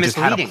 Now you just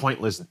had a misleading.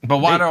 pointless. But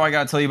why date. do I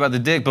got to tell you about the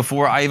dick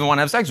before I even want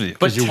to have sex with you?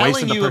 But you telling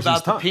wasted the you person's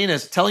about the time.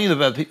 penis, telling you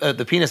about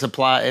the penis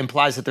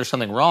implies that there's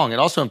something wrong. It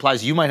also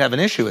implies you might have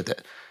an issue with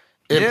it.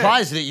 It Yeah.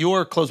 implies that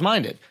you're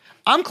closed-minded.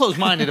 I'm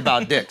closed-minded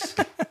about dicks.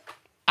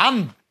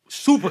 I'm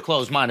super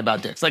closed-minded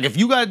about dicks. Like if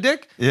you got a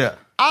dick, Yeah.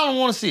 I don't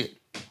want to see it.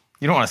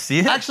 You don't want to see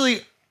it?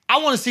 Actually, I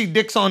want to see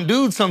dicks on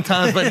dudes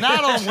sometimes, but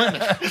not on women.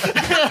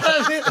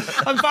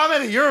 If I'm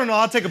at a urinal,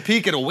 I'll take a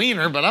peek at a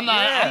wiener, but I'm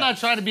not. Yeah. I'm not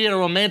trying to be in a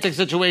romantic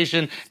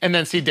situation and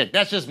then see dick.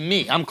 That's just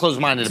me. I'm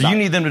closed-minded So about you it.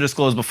 need them to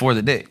disclose before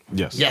the date.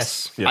 Yes.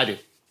 Yes, Yeah. I do.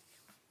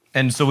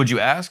 And so would you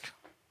ask?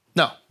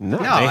 No. No,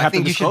 they I have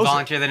think to you should disclose it.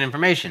 volunteer that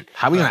information.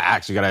 How are we gonna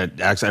ask? You gotta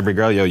ask every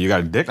girl, yo, you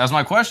got a dick? That's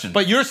my question.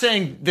 But you're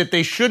saying that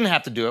they shouldn't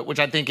have to do it, which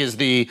I think is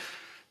the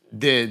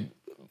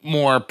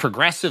more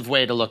progressive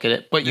way to look at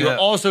it. But you're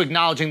also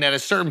acknowledging that at a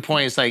certain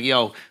point, it's like,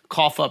 yo,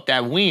 cough up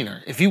that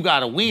wiener. If you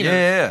got a wiener,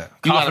 yeah.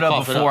 you Cough gotta it up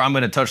cough it before up. I'm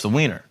going to touch the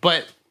wiener.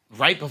 But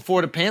right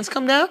before the pants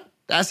come down,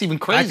 that's even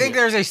crazy. I think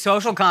there's a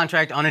social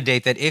contract on a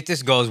date that if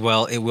this goes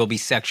well, it will be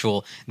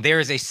sexual. There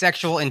is a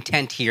sexual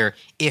intent here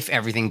if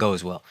everything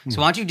goes well.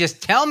 So why don't you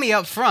just tell me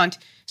up front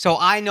so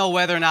I know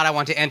whether or not I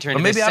want to enter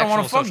into maybe this I don't sexual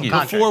wanna fuck social you.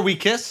 contract. before we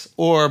kiss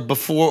or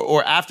before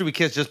or after we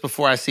kiss, just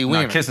before I see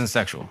wiener. Not kissing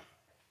sexual.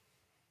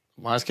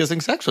 Why is kissing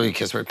sexual? You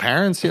kiss my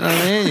parents, you know what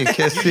I mean? You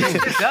kiss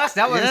Kiss us,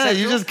 that wasn't yeah,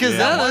 sexual. you just kiss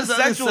That them. was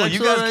That's sexual. You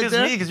guys right kiss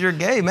there. me because you're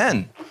gay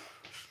men.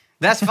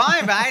 That's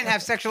fine, but I didn't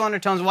have sexual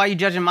undertones. Why are you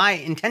judging my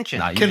intention?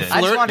 Nah, you Can did.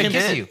 I just wanted to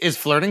can- kiss you. Is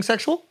flirting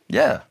sexual?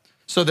 Yeah.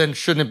 So then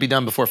shouldn't it be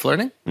done before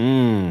flirting?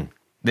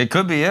 They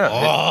could be,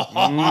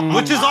 yeah.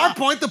 Which is our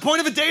point. The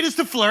point of a date is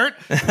to flirt,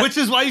 which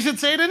is why you should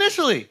say it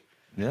initially.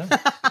 Yeah.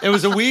 It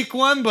was a weak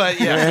one, but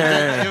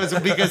yeah, it was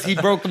because he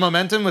broke the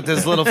momentum with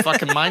his little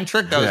fucking mind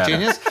trick. That was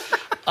genius.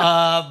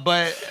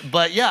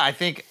 But yeah, I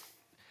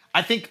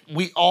think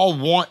we all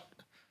want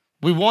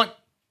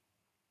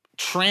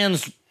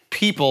trans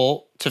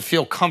people to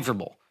feel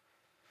comfortable.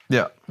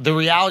 Yeah. The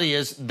reality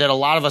is that a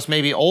lot of us,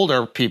 maybe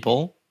older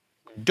people,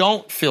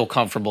 don't feel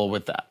comfortable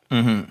with that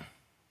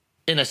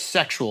in a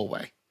sexual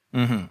way.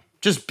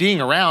 Just being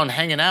around,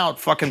 hanging out,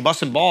 fucking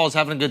busting balls,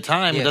 having a good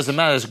time, it doesn't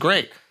matter. It's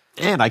great.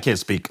 And I can't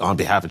speak on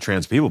behalf of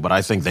trans people, but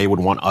I think they would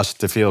want us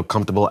to feel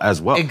comfortable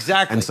as well.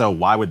 Exactly. And so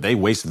why would they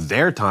waste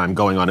their time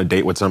going on a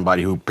date with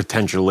somebody who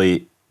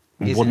potentially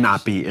would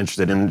not be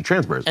interested in the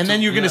trans person? And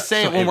then you're going to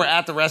say it when we're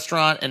at the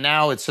restaurant, and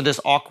now it's this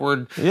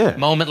awkward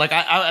moment. Like,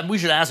 we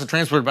should ask the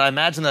transporter, but I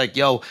imagine, like,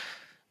 yo,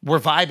 we're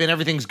vibing,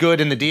 everything's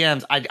good in the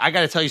DMs. I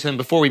got to tell you something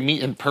before we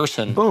meet in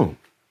person. Boom.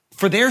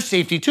 For their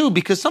safety, too,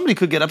 because somebody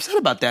could get upset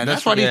about that. And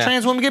that's why these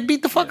trans women get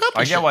beat the fuck up.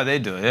 I get why they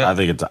do it, yeah. I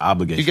think it's an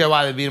obligation. You get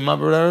why they beat them up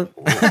or whatever?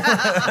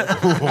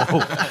 All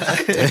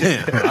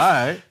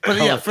right. But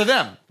yeah, for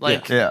them.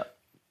 Like, Yeah.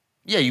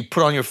 yeah, you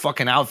put on your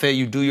fucking outfit,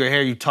 you do your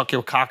hair, you tuck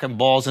your cock and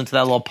balls into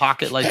that little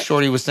pocket like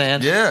Shorty was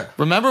saying. Yeah.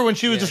 Remember when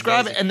she was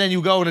describing it? And then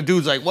you go and a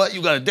dude's like, what?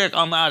 You got a dick?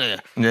 I'm out of here.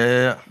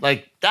 Yeah.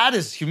 Like, that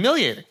is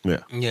humiliating. Yeah.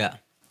 Yeah.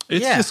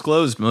 It's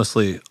disclosed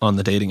mostly on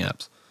the dating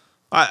apps.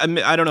 I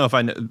mean, I don't know if I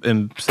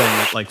am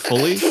saying it like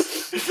fully,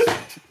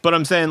 but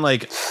I'm saying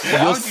like,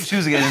 Why would you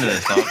choose to get into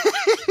this, dog?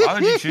 Why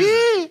would you choose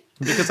it?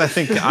 because I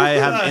think I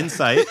have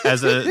insight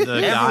as the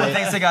Everyone guy.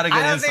 thinks they got a good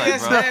I don't think insight,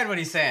 that's bro. bad what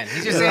he's saying.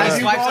 He's just saying Have he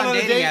you swipes gone on on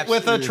a dating date apps.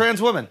 with a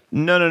trans woman?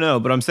 No,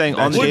 but I'm saying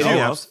on the Would dating you?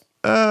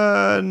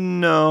 apps.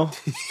 No,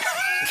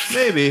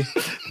 maybe.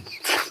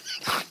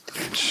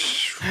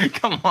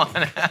 Come on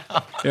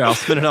now. Here, I'll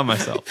spin it on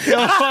myself.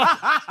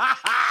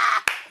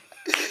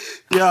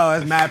 Yo,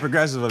 that's mad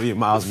progressive of you,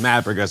 Miles.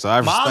 Mad progressive. I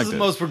respect Miles is it.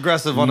 most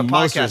progressive on the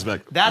Most podcast.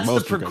 respect. That's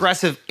Most the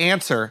progressive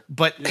answer.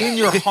 But in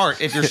your heart,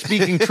 if you're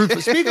speaking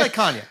truthfully, speak like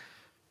Kanye.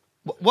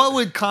 What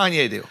would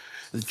Kanye do?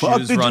 Fuck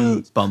Jews the run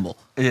Jews. Bumble.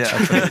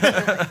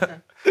 Yeah.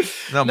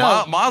 No,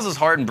 Miles's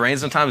heart and brain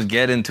sometimes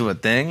get into a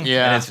thing.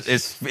 Yeah. And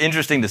it's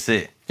interesting to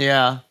see.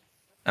 Yeah.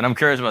 And I'm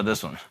curious about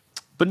this one.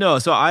 But no,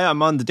 so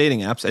I'm on the dating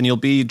apps, and you'll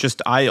be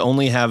just, I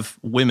only have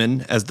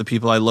women as the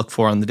people I look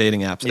for on the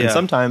dating apps. And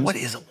sometimes. What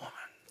is a woman?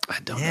 I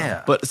don't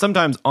know. But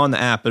sometimes on the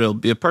app, it'll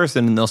be a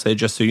person, and they'll say,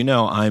 just so you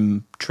know,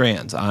 I'm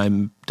trans,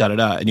 I'm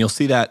da-da-da. And you'll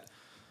see that,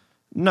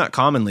 not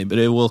commonly, but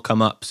it will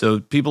come up. So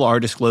people are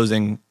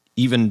disclosing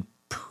even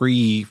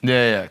pre.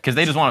 Yeah. Because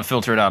they just want to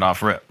filter it out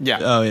off rip. Yeah.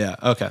 Oh, yeah.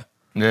 Okay.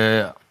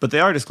 Yeah. But they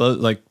are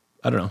disclosed, like,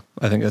 I don't know.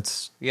 I think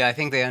that's. Yeah, I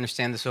think they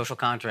understand the social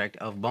contract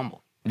of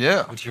Bumble,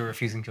 Yeah. which you're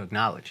refusing to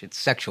acknowledge. It's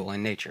sexual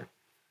in nature.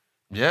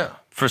 Yeah.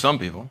 For some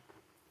people.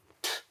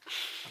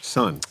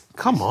 Son,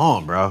 come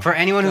on, bro. For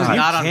anyone who's You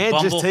not on can't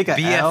Bumble just take a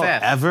L BFF.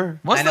 ever.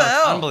 What's I know, the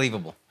it's L?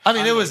 unbelievable. I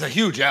mean, it was a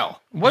huge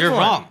L. You're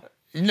wrong.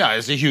 No,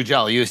 it's a huge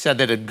L. You said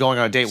that going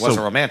on a date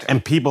wasn't romantic.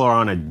 And people are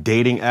on a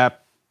dating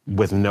app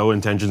with no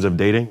intentions of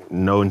dating,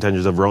 no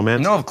intentions of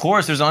romance. No, of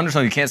course, there's an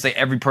undertone. You can't say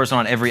every person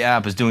on every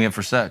app is doing it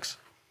for sex.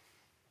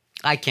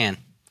 I can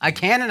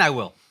and I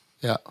will.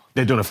 Yeah.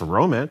 They're doing it for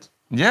romance.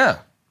 Yeah.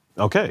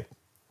 Okay.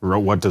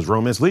 What does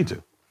romance lead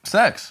to?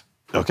 Sex.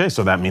 Okay,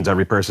 so that means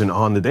every person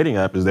on the dating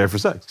app is there for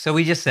sex. So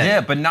we just said.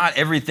 Yeah, but not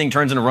everything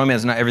turns into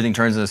romance. Not everything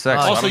turns into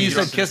sex. So I Also, don't- you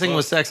don't- said kissing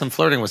was sex and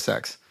flirting was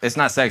sex. It's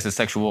not sex. It's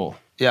sexual.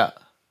 Yeah.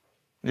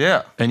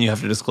 Yeah. And you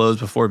have to disclose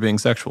before being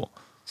sexual.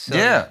 So,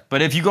 Yeah,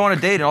 but if you go on a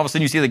date and all of a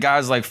sudden you see the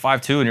guy's like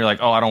 5'2", and you're like,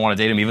 oh, I don't want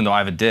to date him even though I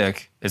have a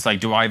dick. It's like,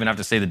 do I even have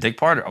to say the dick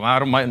part?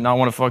 Might not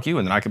want to fuck you,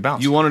 and then I could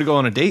bounce. You wanted to go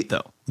on a date,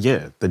 though.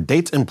 Yeah, the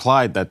date's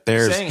implied that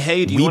there's Saying,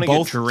 hey, do you we wanna get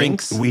both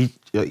drinks? think we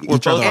each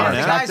both other on are And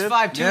if the guy's attractive.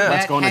 5'2", Yeah,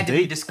 let's that go on a had to be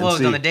date and disclosed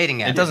see. on the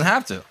dating app. It doesn't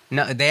have to.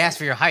 No, they ask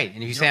for your height,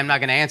 and if you say I'm not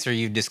going to answer,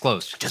 you've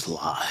disclosed. Just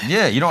lie.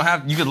 Yeah, you don't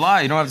have. You could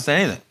lie. You don't have to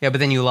say anything. Yeah, but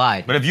then you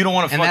lied. But if you don't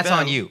want to, and fuck that's them,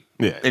 on you.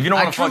 Yeah. If you don't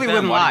I want to fuck truly them,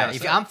 wouldn't why do you lie. gotta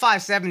If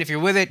say I'm 5'7", if you're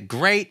with it,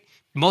 great.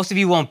 Most of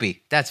you won't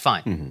be. That's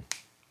fine.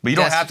 But you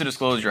don't have to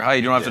disclose your height.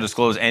 You don't have to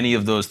disclose any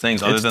of those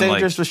things other It's than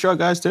dangerous for short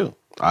guys too.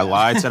 I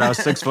lied, said I was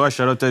 6'4",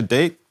 showed up to a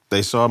date.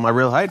 They saw my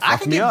real height, I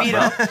fucked can me get up, beat bro.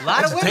 up. A lot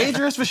of It's women.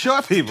 dangerous for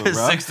short people, bro.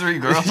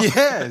 6'3" girl.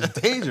 Yeah, it's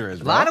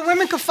dangerous, A bro. lot of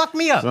women could fuck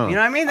me up. You know what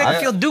I mean? They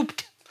can feel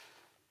duped.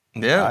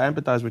 Yeah. I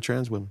empathize with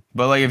trans women.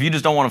 But like, if you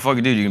just don't want to fuck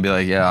a dude, you can be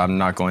like, yeah, I'm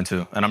not going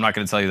to. And I'm not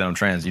going to tell you that I'm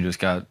trans. You just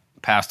got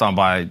passed on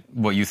by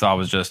what you thought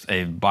was just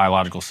a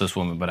biological cis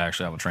woman, but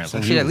actually I'm a trans You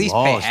woman. should at least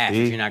pay lost, half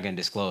dude. if you're not going to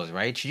disclose,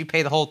 right? Should you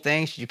pay the whole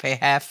thing? Should you pay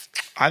half?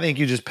 I think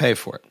you just pay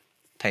for it.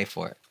 Pay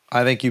for it.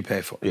 I think you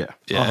pay for it. Yeah,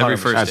 Yeah, every 100%.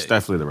 first That's date.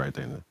 definitely the right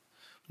thing.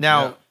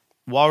 Now,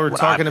 while we're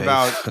talking pay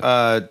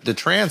about the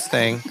trans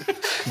thing,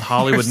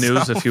 Hollywood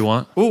news, if you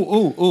want.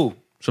 ooh,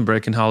 Some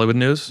breaking Hollywood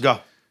news. go.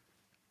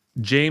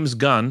 James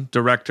Gunn,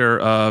 director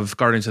of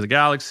Guardians of the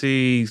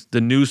Galaxy,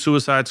 the new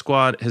Suicide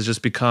Squad, has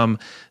just become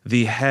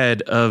the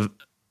head of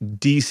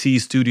DC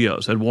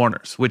Studios at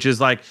Warner's, which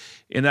is like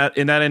in that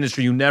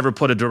industry, you never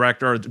put a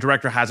director, or the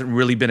director hasn't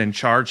really been in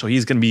charge. So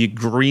he's going to be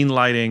green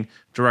lighting,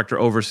 director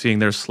overseeing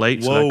their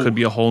slate. So that could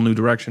be a whole new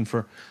direction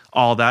for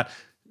all that.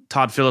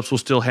 Todd Phillips will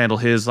still handle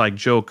his like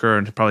Joker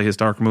and probably his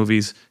dark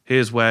movies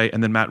his way.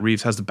 And then Matt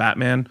Reeves has the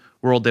Batman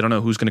world. They don't know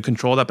who's going to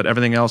control that, but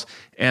everything else,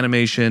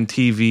 animation,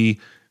 TV,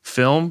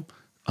 film,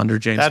 under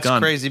James That's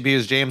Gunn. crazy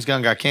because James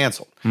Gunn got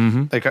canceled.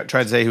 They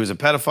tried to say he was a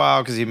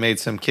pedophile because he made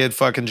some kid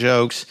fucking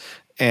jokes,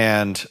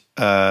 and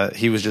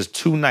he was just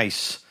too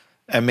nice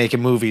at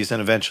making movies,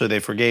 and eventually they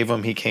forgave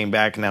him. He came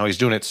back, and now he's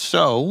doing it.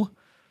 So,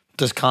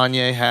 does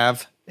Kanye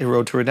have a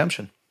road to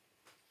redemption?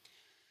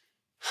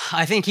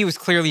 I think he was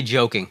clearly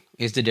joking,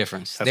 is the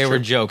difference. That's They were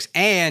true. jokes.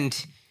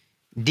 And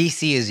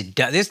DC is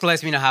done. This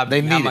lets me know how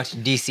They need much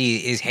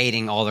DC is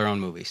hating all their own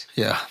movies.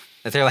 Yeah.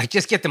 That they're like,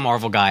 just get the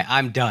Marvel guy.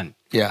 I'm done.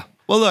 Yeah.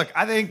 Well, look,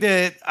 I think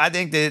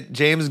that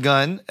James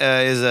Gunn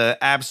is an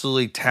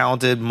absolutely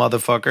talented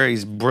motherfucker.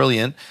 He's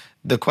brilliant.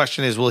 The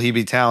question is, will he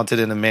be talented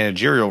in a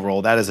managerial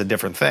role? That is a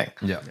different thing.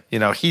 Yeah. You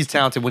know, he's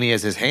talented when he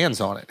has his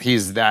hands on it.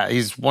 He's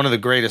one of the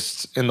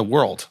greatest in the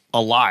world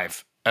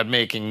alive at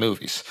making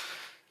movies.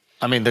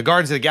 I mean, the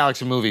Guardians of the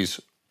Galaxy movies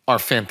are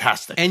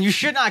fantastic. And you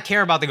should not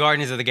care about the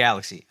Guardians of the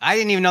Galaxy. I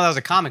didn't even know that was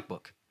a comic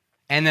book.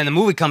 And then the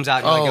movie comes out,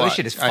 and you're like, oh, this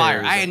shit is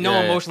fire. I had no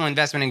emotional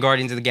investment in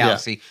Guardians of the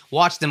Galaxy.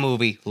 Watched the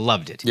movie,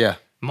 loved it. Yeah.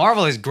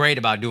 Marvel is great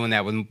about doing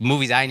that with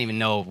movies I didn't even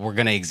know were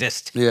going to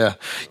exist. Yeah.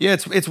 Yeah,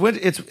 it's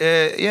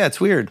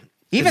weird.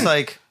 Even it's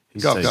like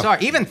go.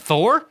 Sorry, even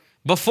Thor,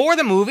 before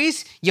the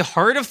movies, you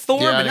heard of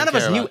Thor, Yeah, I but didn't none of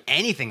us care knew about it.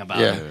 anything about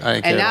Yeah, him. I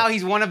didn't care And now about it.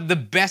 he's one of the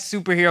best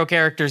superhero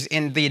characters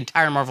in the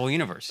entire Marvel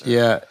universe.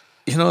 Yeah.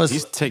 You know,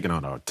 He's taking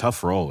on a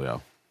tough role,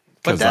 yo.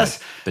 But Because that's-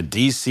 like, the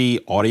DC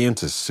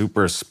audience is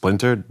super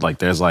splintered. Like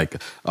there's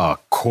like a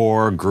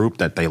core group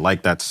that they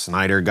like that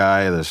Snyder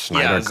guy, the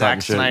Snyder Cut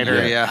Zack shit.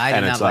 Snyder, yeah. I did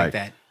And not it's like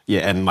that.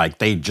 Yeah, and like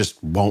they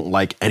just won't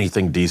like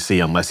anything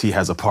DC unless he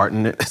has a part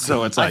in it.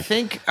 So it's like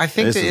I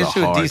think this the is a issue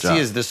with hard DC job.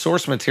 is the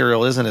source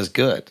material isn't as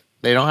good.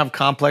 They don't have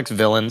complex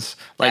villains.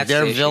 Like That's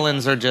their the issue.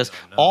 villains are just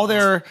all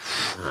their.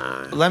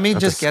 Let me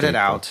just get it scapegoat.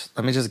 out.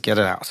 Let me just get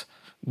it out.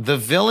 The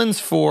villains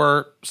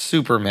for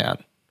Superman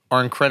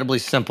are incredibly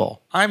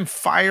simple. I'm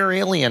fire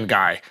alien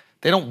guy.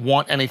 They don't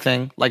want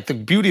anything. Like the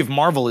beauty of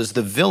Marvel is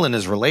the villain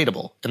is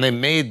relatable, and they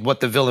made what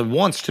the villain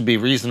wants to be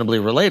reasonably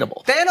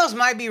relatable. Thanos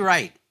might be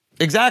right.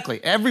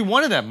 Exactly. Every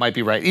one of them might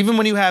be right. Even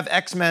when you have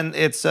X-Men,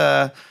 it's what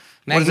is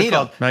it Magneto.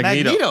 called?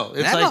 Magneto.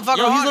 It's That like, motherfucker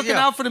yo, he's hard, looking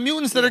yeah. out for the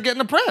mutants that are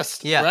getting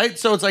oppressed. Yeah. Right?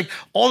 So it's like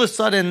all of a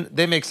sudden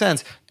they make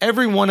sense.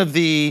 Every one of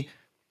the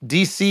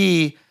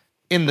DC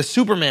in the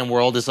Superman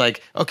world is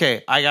like,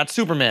 okay, I got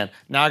Superman.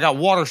 Now I got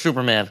Water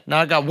Superman. Now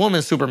I got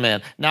Woman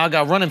Superman. Now I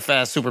got Running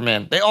Fast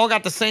Superman. They all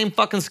got the same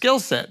fucking skill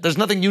set. There's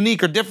nothing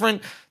unique or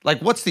different.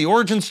 Like, what's the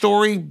origin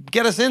story?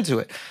 Get us into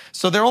it.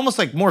 So they're almost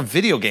like more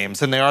video games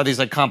than they are these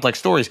like complex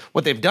stories.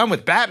 What they've done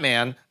with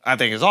Batman, I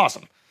think, is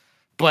awesome.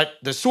 But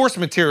the source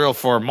material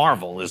for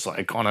Marvel is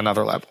like on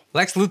another level.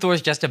 Lex Luthor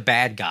is just a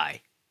bad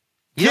guy.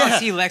 You don't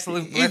see Lex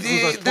Luthor's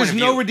point There's of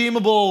no view.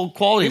 redeemable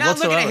quality You're not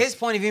whatsoever. looking at his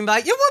point of view and be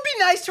like, it would be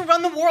nice to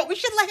run the world. We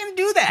should let him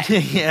do that.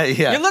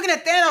 yeah. You're looking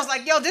at Thanos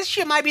like, yo, this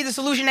shit might be the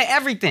solution to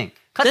everything.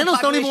 Cut the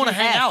Thanos don't even population want to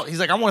in hang half. out. He's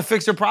like, I want to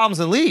fix your problems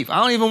and leave. I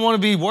don't even want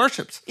to be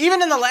worshipped.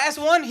 Even in the last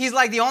one, he's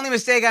like, the only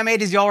mistake I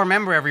made is y'all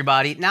remember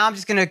everybody. Now I'm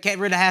just going to get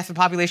rid of half the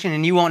population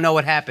and you won't know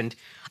what happened.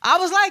 I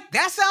was like,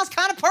 that sounds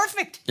kind of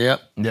perfect.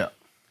 Yep. Yeah.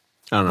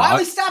 I don't know. Why are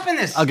we stopping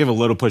this? I'll give a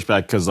little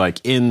pushback because, like,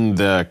 in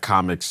the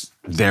comics,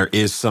 there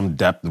is some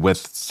depth with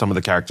some of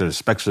the characters,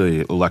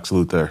 especially Lex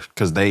Luthor,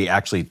 because they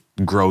actually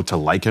grow to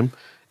like him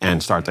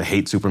and start to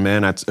hate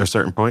Superman at a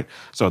certain point.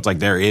 So it's like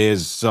there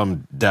is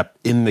some depth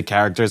in the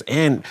characters,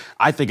 and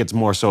I think it's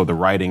more so the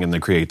writing and the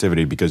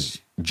creativity because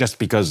just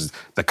because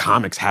the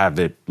comics have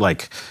it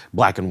like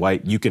black and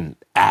white, you can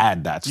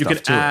add that You stuff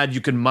can to add,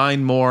 you can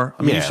mine more.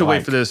 I mean, you Yeah, should wait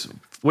like- for this.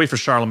 Wait for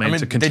Charlemagne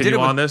to continue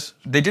on this.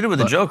 They did it with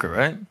the Joker,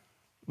 right?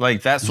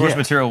 Like that source Yeah.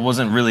 material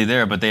wasn't really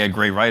there, but they had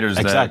great writers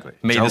Exactly.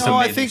 that made this No,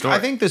 amazing story. I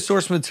think the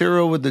source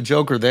material with the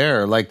Joker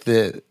there, like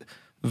the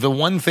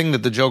one thing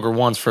that the Joker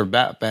wants for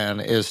Batman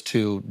is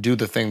to do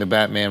the thing that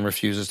Batman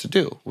refuses to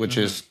do, which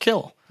is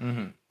kill.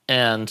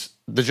 and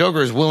the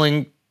Joker is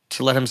willing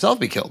to let himself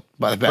be killed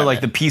by the Batman. But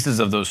like the pieces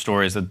of those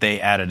stories that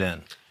they added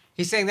in.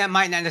 He's saying that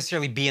might not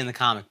necessarily be in the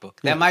comic book.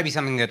 That might be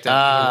something that the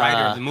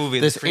writer of the movie,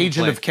 this the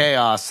Agent screenplay- of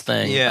Chaos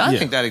thing. Yeah. I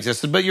think that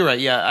existed, but you're right.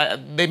 Yeah,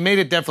 they made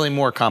it definitely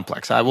more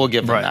complex. I will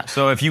give them that.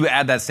 So if you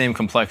add that same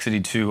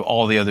complexity to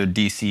all the other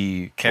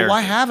DC characters,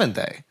 Why haven't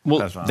they?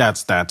 Well,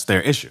 that's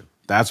their issue.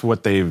 That's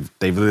what they've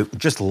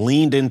just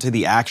leaned into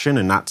the action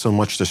and not so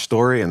much the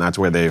story, and that's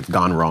where they've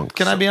gone wrong.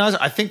 Can I be honest?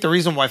 I think the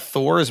reason why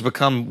Thor has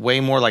become way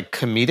more like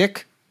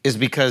comedic is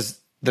because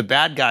the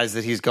bad guys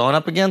that he's going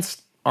up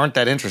against aren't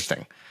that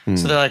interesting.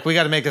 So they're like, we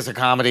got to make this a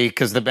comedy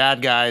because the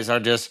bad guys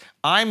are just,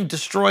 I'm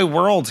destroy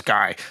worlds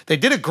guy. They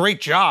did a great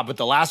job with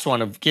the last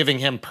one of giving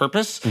him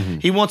purpose.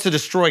 He wants to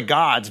destroy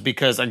gods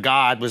because a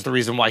god was the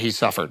reason why he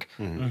suffered.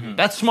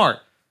 That's smart.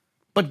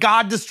 But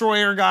God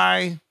Destroyer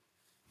guy.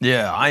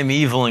 Yeah, I'm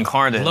evil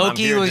incarnate.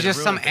 Loki was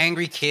just some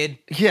angry kid.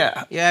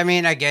 Yeah. Yeah, I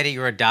mean, I get it.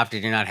 You're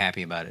adopted. You're not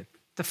happy about it.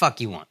 The fuck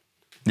you want?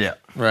 Yeah.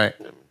 Right.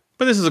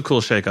 But this is a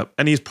cool shakeup.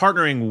 And he's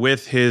partnering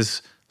with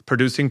his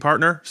producing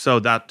partner so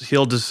that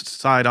he'll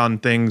decide on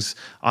things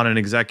on an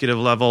executive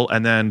level,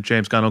 and then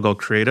James Gunn will go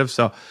creative.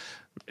 So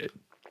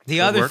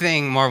the other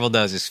thing Marvel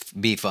does is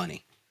be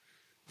funny.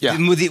 Yeah.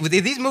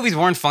 These movies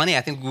weren't funny.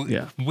 I think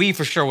we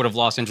for sure would have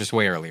lost interest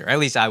way earlier. At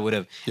least I would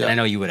have, and I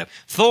know you would have.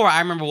 Thor, I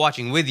remember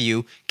watching with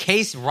you.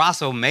 Case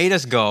Rosso made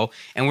us go,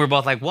 and we were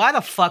both like, why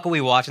the fuck are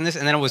we watching this?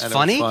 And then it was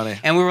funny,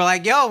 and we were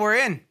like, yo, we're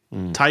in.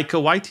 Taika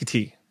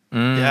Waititi.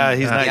 Yeah,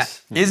 he's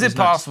nice. Is it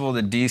possible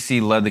that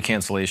DC led the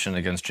cancellation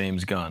against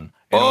James Gunn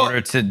in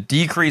order to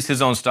decrease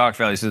his own stock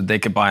value so that they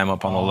could buy him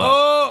up on the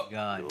low?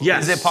 God.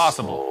 Yes. Is it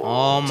possible?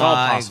 Oh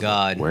my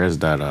God. Where's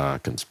that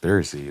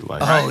conspiracy?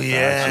 Like, Oh,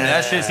 yeah. I mean,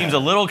 that shit seems a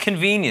little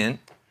convenient.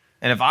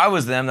 And if I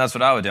was them, that's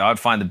what I would do. I would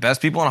find the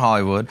best people in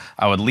Hollywood.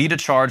 I would lead a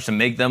charge to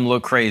make them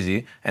look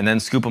crazy and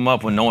then scoop them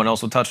up when no one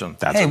else will touch them.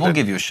 Hey, we'll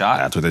give you a shot.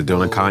 That's what they're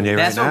doing to Kanye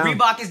That's right what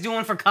now. Reebok is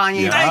doing for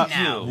Kanye right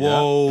now.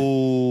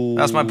 Whoa.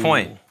 That's my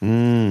point.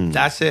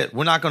 That's it.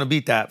 We're not going to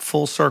beat that.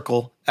 Full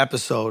circle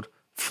episode,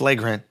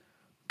 flagrant.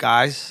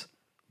 Guys,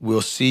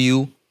 we'll see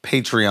you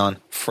Patreon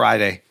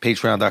Friday,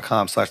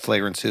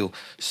 patreon.com/flagrant2.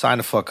 Sign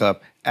the fuck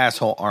up.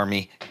 Asshole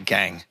Army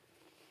Gang.